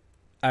put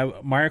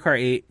Mario Kart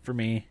 8 for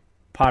me.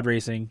 Pod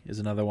Racing is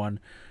another one.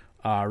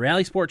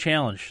 Rally Sport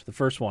Challenge, the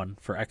first one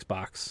for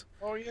Xbox,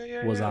 Oh,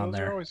 yeah. was on Those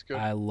there. are always good.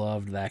 I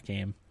loved that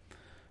game.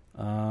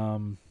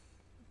 Let's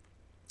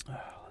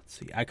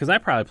see. Because I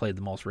probably played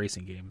the most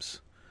racing games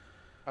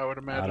I would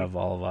imagine. out of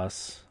all of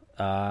us.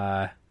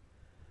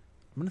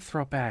 I'm gonna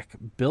throw it back.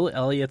 Bill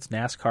Elliott's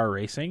NASCAR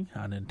Racing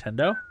on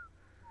Nintendo.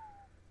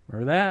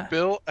 Remember that?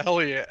 Bill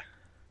Elliott.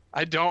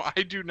 I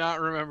do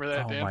not remember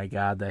that. Oh Dan. my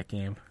god, that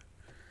game.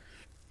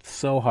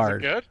 So Is it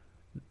hard. good?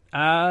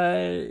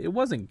 It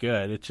wasn't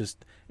good.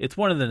 It's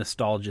one of the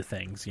nostalgia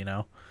things, you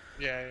know.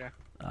 Yeah.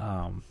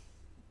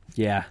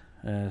 Yeah.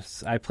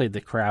 I played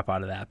the crap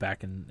out of that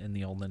back in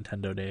the old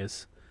Nintendo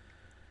days.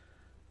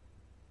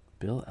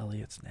 Bill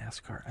Elliott's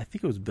NASCAR. I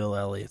think it was Bill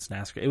Elliott's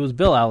NASCAR. It was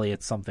Bill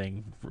Elliott's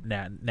something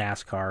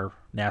NASCAR,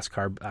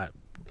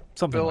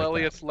 something Bill like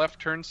Elliott's Left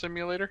Turn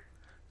Simulator.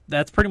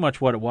 That's pretty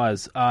much what it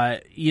was.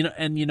 Those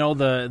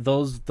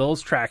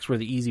tracks were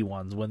the easy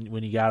ones.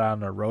 When you got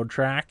on a road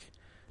track,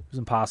 it was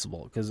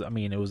impossible because I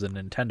mean it was a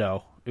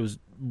Nintendo. It was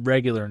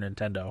regular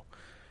Nintendo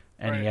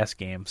NES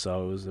game,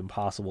 so it was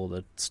impossible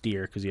to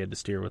steer because you had to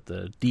steer with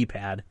the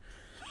D-pad.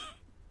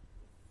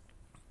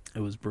 It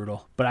was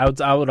brutal.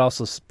 But I would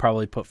also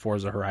probably put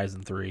Forza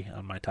Horizon 3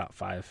 on my top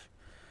 5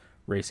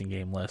 racing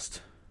game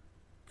list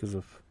because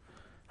of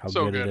how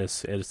good it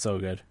is. It is so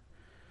good.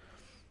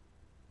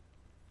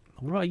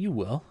 What about you,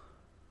 Will?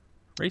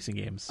 Racing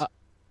games.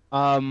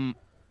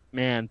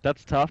 Man,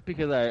 that's tough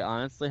because I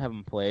honestly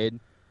haven't played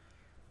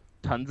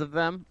tons of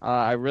them.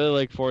 I really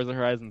like Forza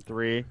Horizon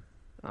 3.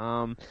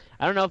 I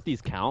don't know if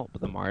these count, but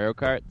the Mario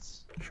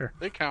Karts. Sure.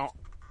 They count.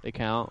 They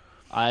count.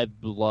 I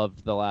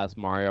loved the last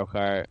Mario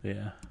Kart.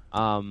 Yeah.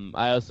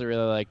 I also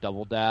really like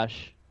Double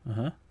Dash.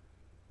 Uh-huh.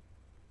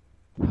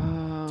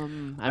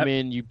 I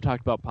mean, you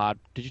talked about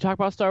Did you talk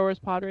about Star Wars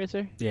Pod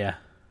Racer? Yeah.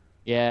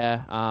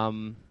 Yeah.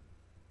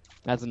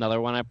 That's another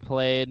one I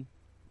played.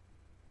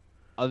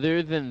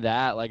 Other than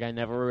that, like I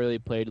never really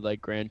played like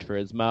Gran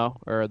Turismo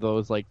or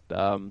those like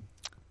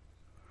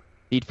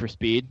Need for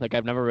Speed. Like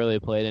I've never really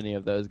played any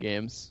of those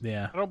games.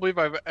 Yeah. I don't believe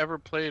I've ever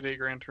played a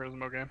Gran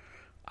Turismo game.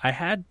 I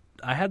had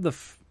the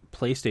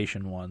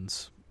PlayStation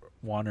ones,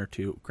 1 or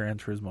 2, Gran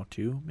Turismo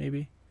 2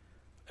 maybe.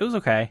 It was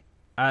okay.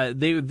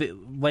 They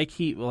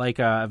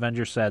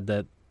Avenger said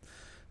that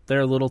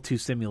they're a little too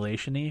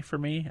simulation-y for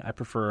me. I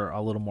prefer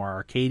a little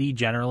more arcadey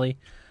generally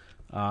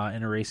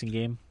in a racing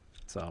game.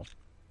 So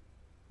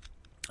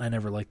I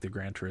never liked the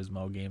Gran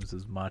Turismo games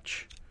as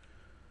much.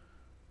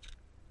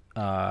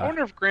 I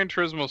wonder if Gran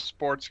Turismo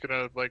Sport's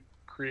gonna like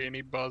create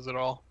any buzz at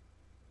all.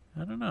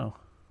 I don't know.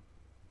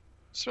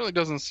 Certainly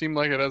doesn't seem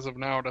like it as of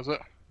now, does it?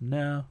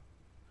 No.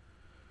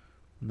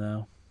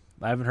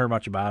 I haven't heard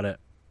much about it.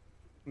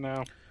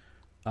 No.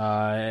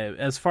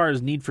 As far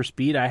as Need for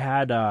Speed, I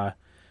had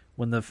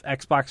when the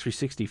Xbox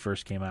 360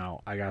 first came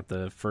out, I got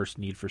the first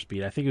Need for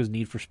Speed. I think it was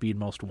Need for Speed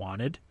Most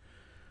Wanted.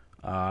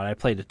 I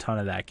played a ton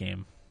of that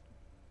game.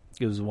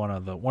 It was one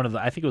of the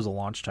I think it was a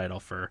launch title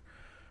for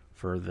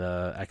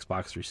the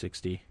Xbox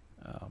 360.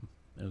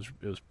 It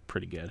was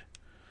pretty good.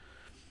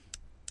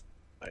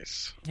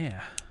 Nice.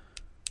 Yeah.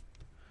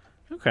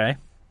 Okay.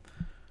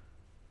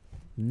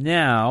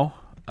 Now,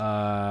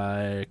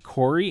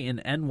 Corey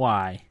in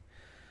NY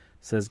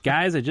says,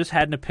 guys, I just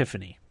had an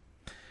epiphany.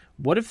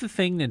 What if the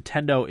thing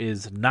Nintendo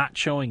is not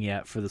showing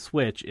yet for the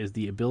Switch is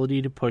the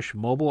ability to push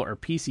mobile or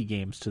PC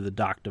games to the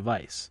dock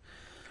device?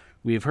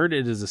 We have heard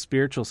it is a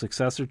spiritual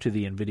successor to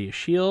the Nvidia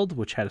Shield,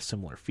 which had a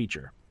similar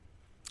feature.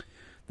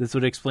 This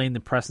would explain the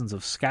presence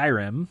of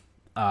Skyrim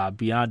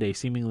beyond a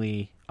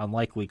seemingly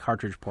unlikely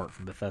cartridge port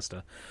from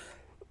Bethesda.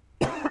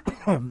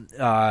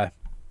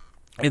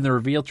 In the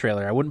reveal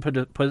trailer, I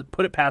wouldn't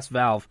put it past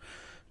Valve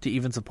to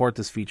even support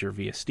this feature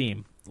via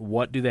Steam.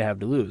 What do they have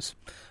to lose?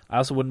 I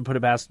also wouldn't put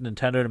it past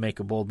Nintendo to make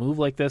a bold move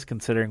like this,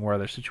 considering where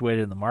they're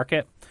situated in the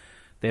market.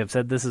 They have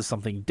said this is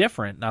something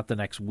different, not the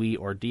next Wii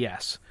or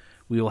DS.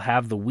 We will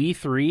have the Wii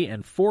 3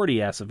 and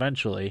 4DS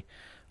eventually,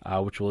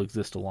 which will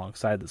exist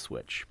alongside the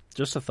Switch.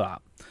 Just a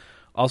thought.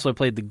 Also, I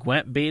played the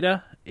Gwent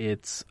beta.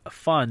 It's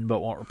fun, but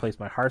won't replace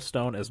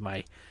Hearthstone as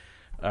my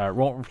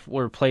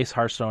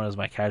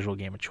casual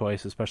game of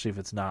choice, especially if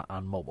it's not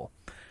on mobile.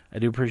 I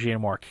do appreciate a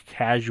more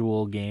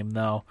casual game,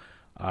 though.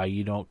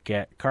 You don't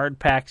get card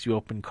packs, you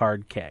open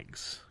card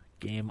kegs.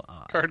 Game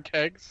on. Card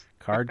kegs?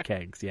 Card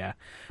kegs, yeah.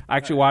 I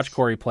actually watched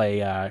Corey play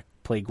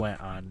Gwent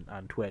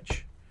on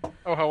Twitch.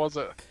 Oh, how was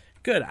it?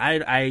 Good.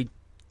 I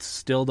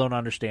still don't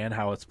understand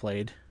how it's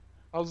played.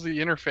 How's the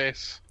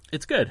interface?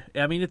 It's good.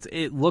 I mean,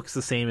 it looks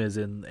the same as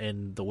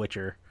in The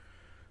Witcher.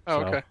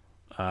 Oh, So, okay.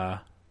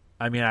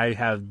 I mean, I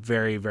have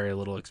very, very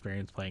little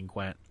experience playing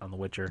Gwent on The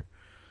Witcher.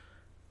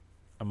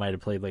 I might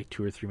have played like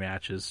 2 or 3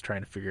 matches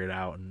trying to figure it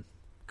out and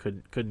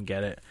couldn't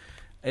get it.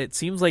 It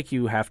seems like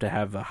you have to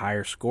have a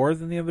higher score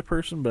than the other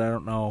person, but I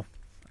don't know.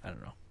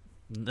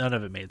 None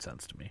of it made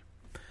sense to me.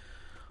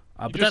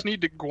 You just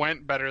need to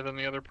Gwent better than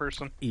the other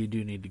person. You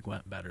do need to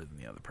Gwent better than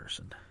the other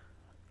person.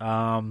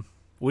 What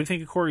do you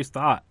think of Corey's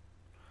thought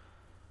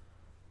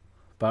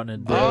about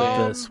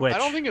the Switch? I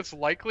don't think it's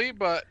likely,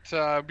 but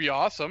it'd be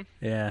awesome.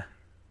 Yeah.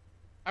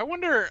 I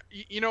wonder,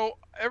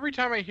 every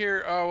time I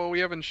hear, oh, well, we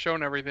haven't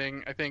shown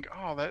everything, I think,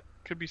 oh, that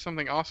could be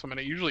something awesome, and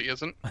it usually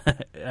isn't.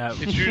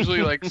 It's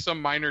usually like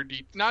some minor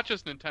not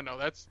just Nintendo,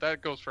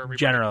 that goes for everybody.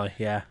 Generally,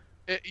 yeah.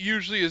 It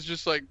usually is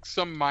just like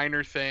some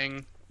minor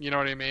thing, you know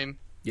what I mean?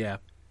 Yeah.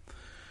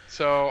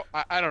 So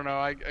I don't know.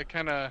 I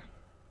kind of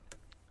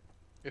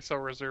guess I'll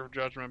reserve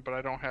judgment, but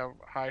I don't have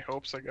high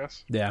hopes, I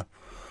guess. Yeah.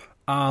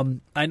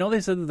 I know they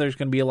said that there's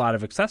going to be a lot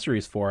of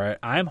accessories for it.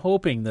 I'm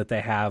hoping that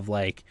they have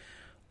like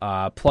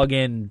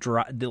plug-in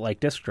like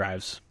disk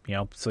drives,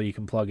 so you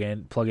can plug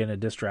in a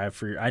disk drive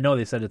for I know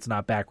they said it's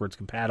not backwards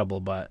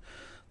compatible, but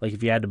like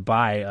if you had to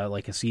buy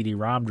like a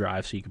CD-ROM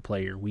drive so you could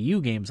play your Wii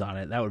U games on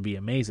it, that would be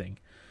amazing.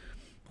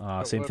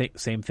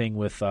 Same thing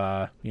with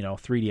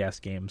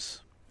 3DS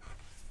games.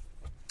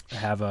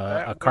 Have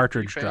a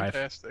cartridge drive.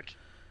 Fantastic.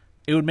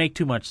 It would make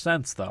too much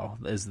sense though,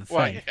 is the thing.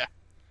 Well, yeah.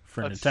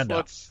 For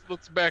Nintendo.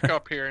 Let's back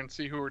up here and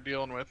see who we're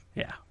dealing with.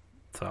 Yeah.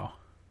 So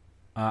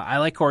I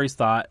like Corey's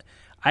thought.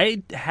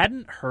 I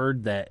hadn't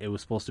heard that it was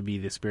supposed to be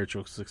the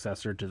spiritual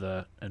successor to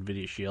the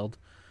NVIDIA Shield.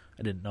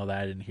 I didn't know that.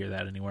 I didn't hear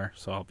that anywhere.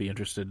 So I'll be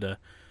interested to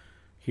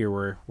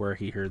hear where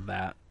he heard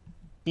that.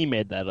 He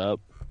made that up.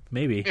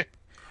 Maybe.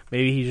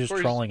 Maybe he's just Or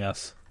he's trolling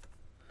us.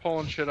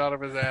 Pulling shit out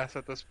of his ass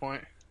at this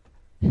point.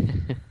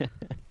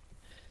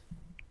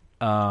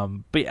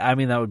 But I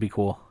mean, that would be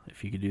cool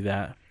if you could do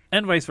that.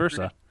 And vice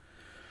versa.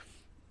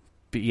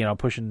 But,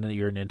 pushing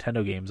your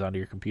Nintendo games onto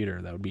your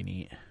computer, that would be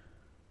neat.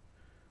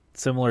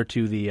 Similar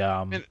to the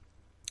Imagine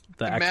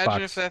Xbox.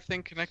 if that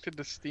thing connected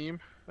to Steam.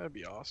 That'd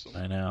be awesome.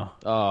 I know.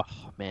 Oh,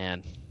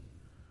 man.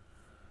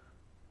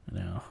 I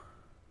know.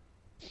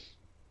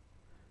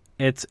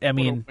 I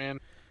mean, Man.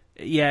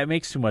 yeah, it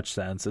makes too much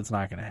sense. It's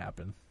not going to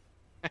happen.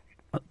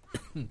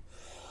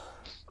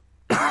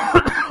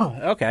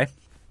 Okay.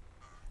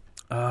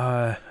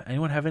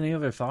 Anyone have any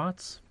other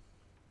thoughts?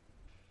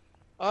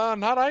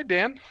 Not I,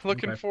 Dan.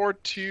 Looking Okay.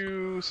 forward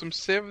to some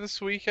Civ this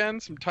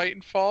weekend, some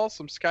Titanfall,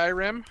 some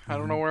Skyrim. I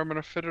don't know where I'm going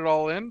to fit it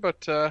all in,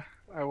 but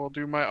I will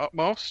do my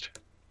utmost.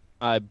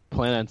 I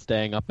plan on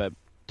staying up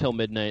till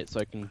midnight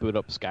so I can boot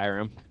up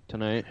Skyrim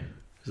tonight.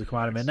 Does it come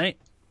out at midnight?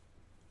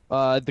 The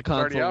already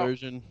console out.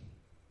 version.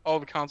 Oh,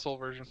 the console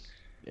version.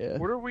 Yeah.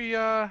 What are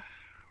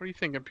you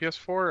thinking?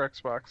 PS4 or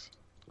Xbox?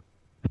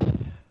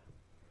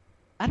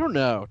 I don't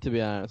know, to be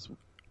honest.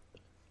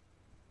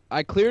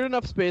 I cleared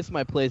enough space on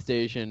my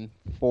PlayStation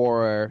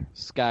for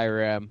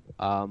Skyrim.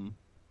 But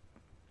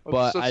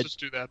Let's just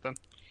do that then.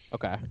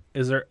 Okay.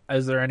 Is there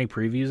any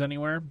previews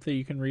anywhere that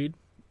you can read?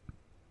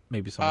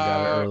 Maybe someone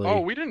got it early. Oh,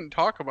 we didn't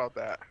talk about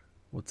that.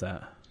 What's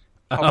that?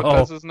 How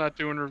Bethesda's not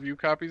doing review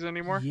copies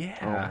anymore? Yeah.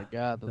 Oh my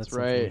god, that's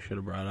something we right. should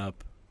have brought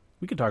up.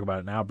 We can talk about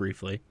it now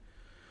briefly.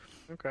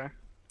 Okay.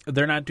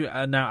 They're not doing.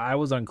 Now I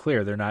was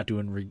unclear. They're not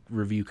doing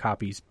review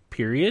copies.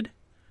 Period.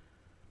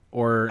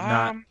 Or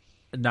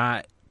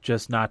not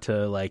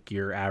to like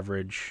your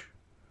average,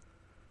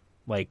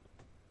 like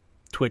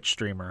Twitch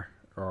streamer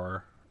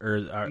or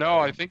No,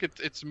 I think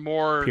it's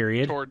more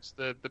Period? towards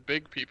the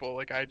big people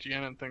like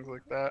IGN and things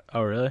like that.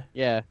 Oh really?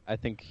 Yeah, I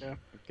think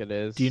it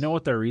is. Do you know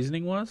what their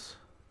reasoning was?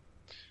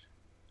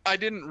 I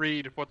didn't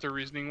read what their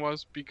reasoning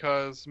was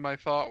because my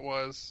thought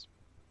was,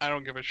 I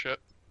don't give a shit.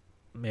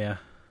 Yeah.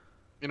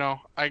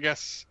 I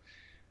guess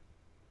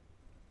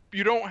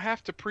you don't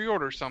have to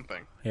pre-order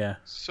something. Yeah.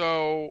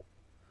 So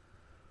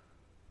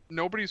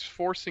nobody's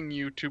forcing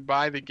you to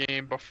buy the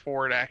game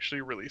before it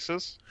actually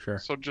releases. Sure.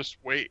 So just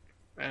wait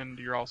and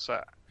you're all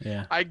set.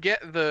 Yeah. I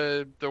get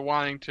the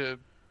wanting to,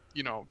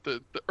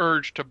 the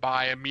urge to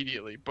buy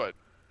immediately, but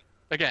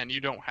again,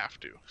 you don't have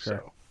to.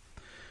 Sure.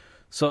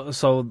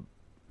 So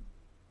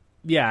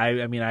yeah,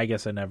 I mean, I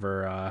guess I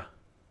never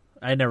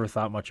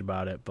thought much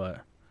about it,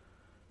 but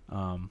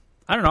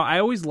I don't know. I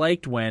always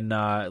liked when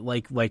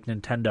like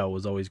Nintendo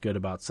was always good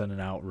about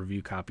sending out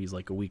review copies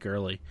like a week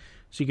early,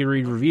 so you could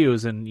read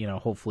reviews and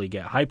hopefully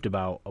get hyped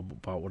about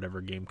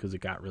whatever game because it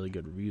got really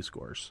good review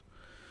scores.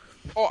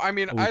 Oh, I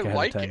mean, I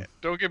like time. it.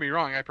 Don't get me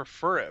wrong, I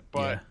prefer it,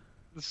 but Yeah.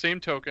 the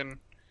same token,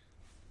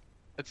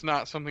 it's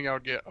not something I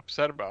would get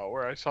upset about.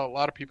 Where I saw a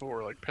lot of people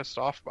were like pissed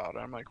off about it.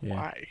 I'm like, Yeah.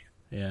 why?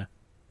 Yeah.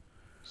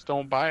 Just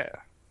don't buy it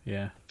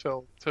Yeah.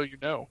 till you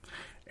know.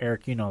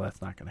 Eric,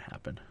 that's not going to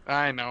happen.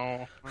 I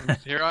know.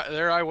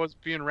 There I was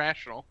being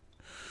rational.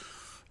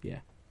 Yeah.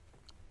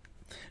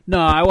 No,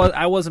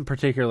 I wasn't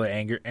particularly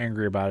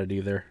angry about it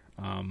either.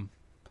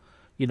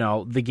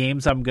 The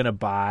games I'm gonna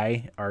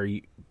buy are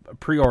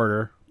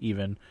pre-order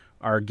even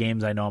are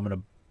games I know I'm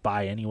gonna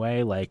buy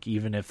anyway. Like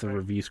even if the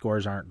review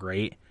scores aren't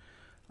great,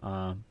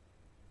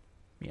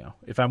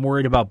 if I'm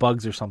worried about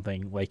bugs or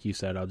something, like you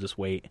said, I'll just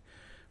wait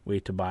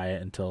to buy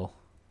it until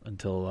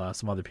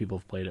some other people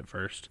have played it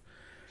first.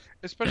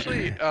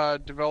 Especially a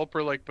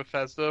developer like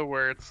Bethesda,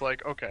 where it's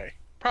like, okay,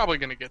 probably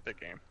gonna get the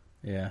game.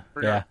 Yeah.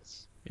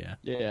 Regardless.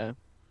 Yeah.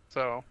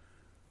 So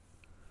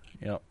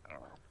Yep. I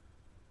don't know.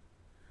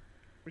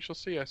 We shall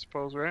see, I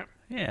suppose, right?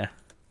 Yeah.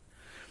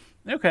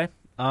 Okay.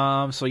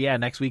 So yeah,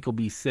 next week will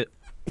be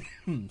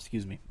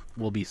excuse me.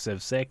 Will be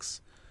Civ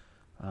 6.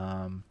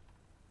 I'm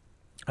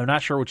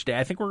not sure which day.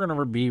 I think we're going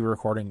to be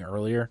recording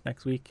earlier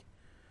next week.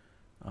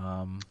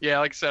 Yeah,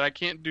 like I said, I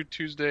can't do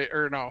Tuesday,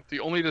 or no, the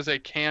only days I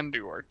can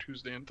do are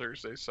Tuesday and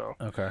Thursday. So,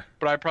 Okay.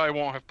 but I probably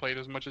won't have played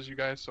as much as you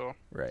guys. So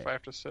Right. if I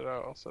have to sit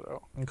out, I'll sit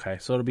out. Okay,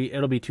 so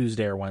it'll be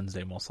Tuesday or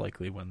Wednesday most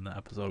likely when the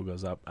episode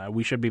goes up.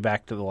 We should be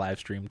back to the live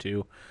stream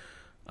too,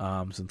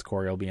 since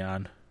Corey will be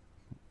on.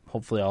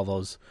 Hopefully, all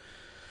those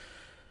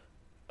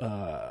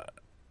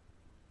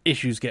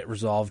issues get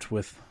resolved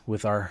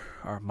with our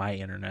my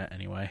internet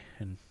anyway,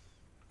 and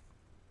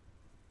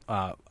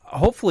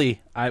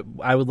hopefully I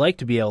would like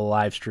to be able to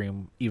live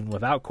stream even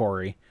without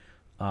Corey,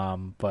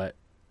 but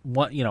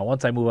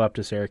once I move up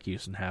to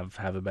Syracuse and have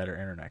a better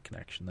internet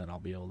connection, then I'll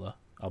be able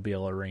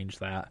to arrange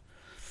that.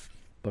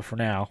 But for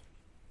now,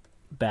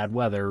 bad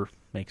weather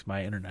makes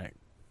my internet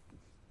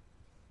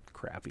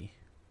crappy.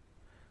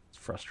 It's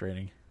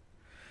frustrating.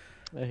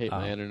 I hate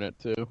my internet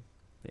too.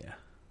 Yeah.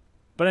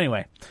 But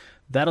anyway,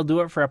 that'll do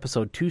it for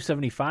episode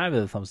 275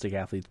 of the Thumbstick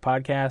Athletes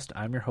podcast.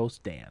 I'm your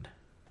host, Dan.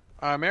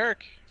 I'm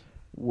Eric.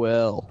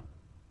 Well.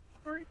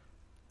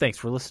 Thanks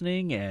for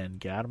listening, and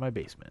get out of my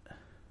basement.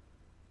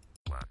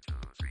 1, 2,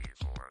 3,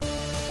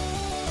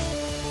 4.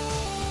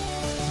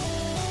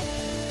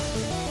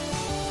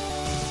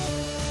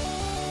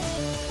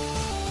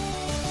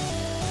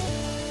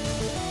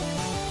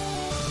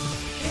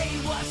 Hey,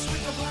 what's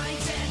with the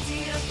blinds and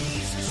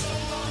DMPs for so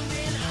long,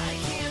 man? I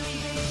can't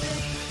even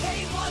think.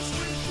 Hey, what's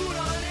with food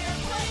on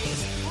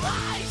airplanes?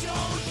 I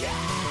don't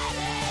get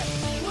it.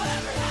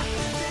 Whatever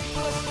happened to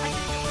Bigfoot? I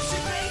think it was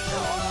a great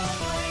whole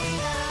plane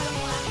out of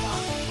black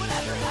box.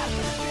 Whatever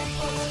happened to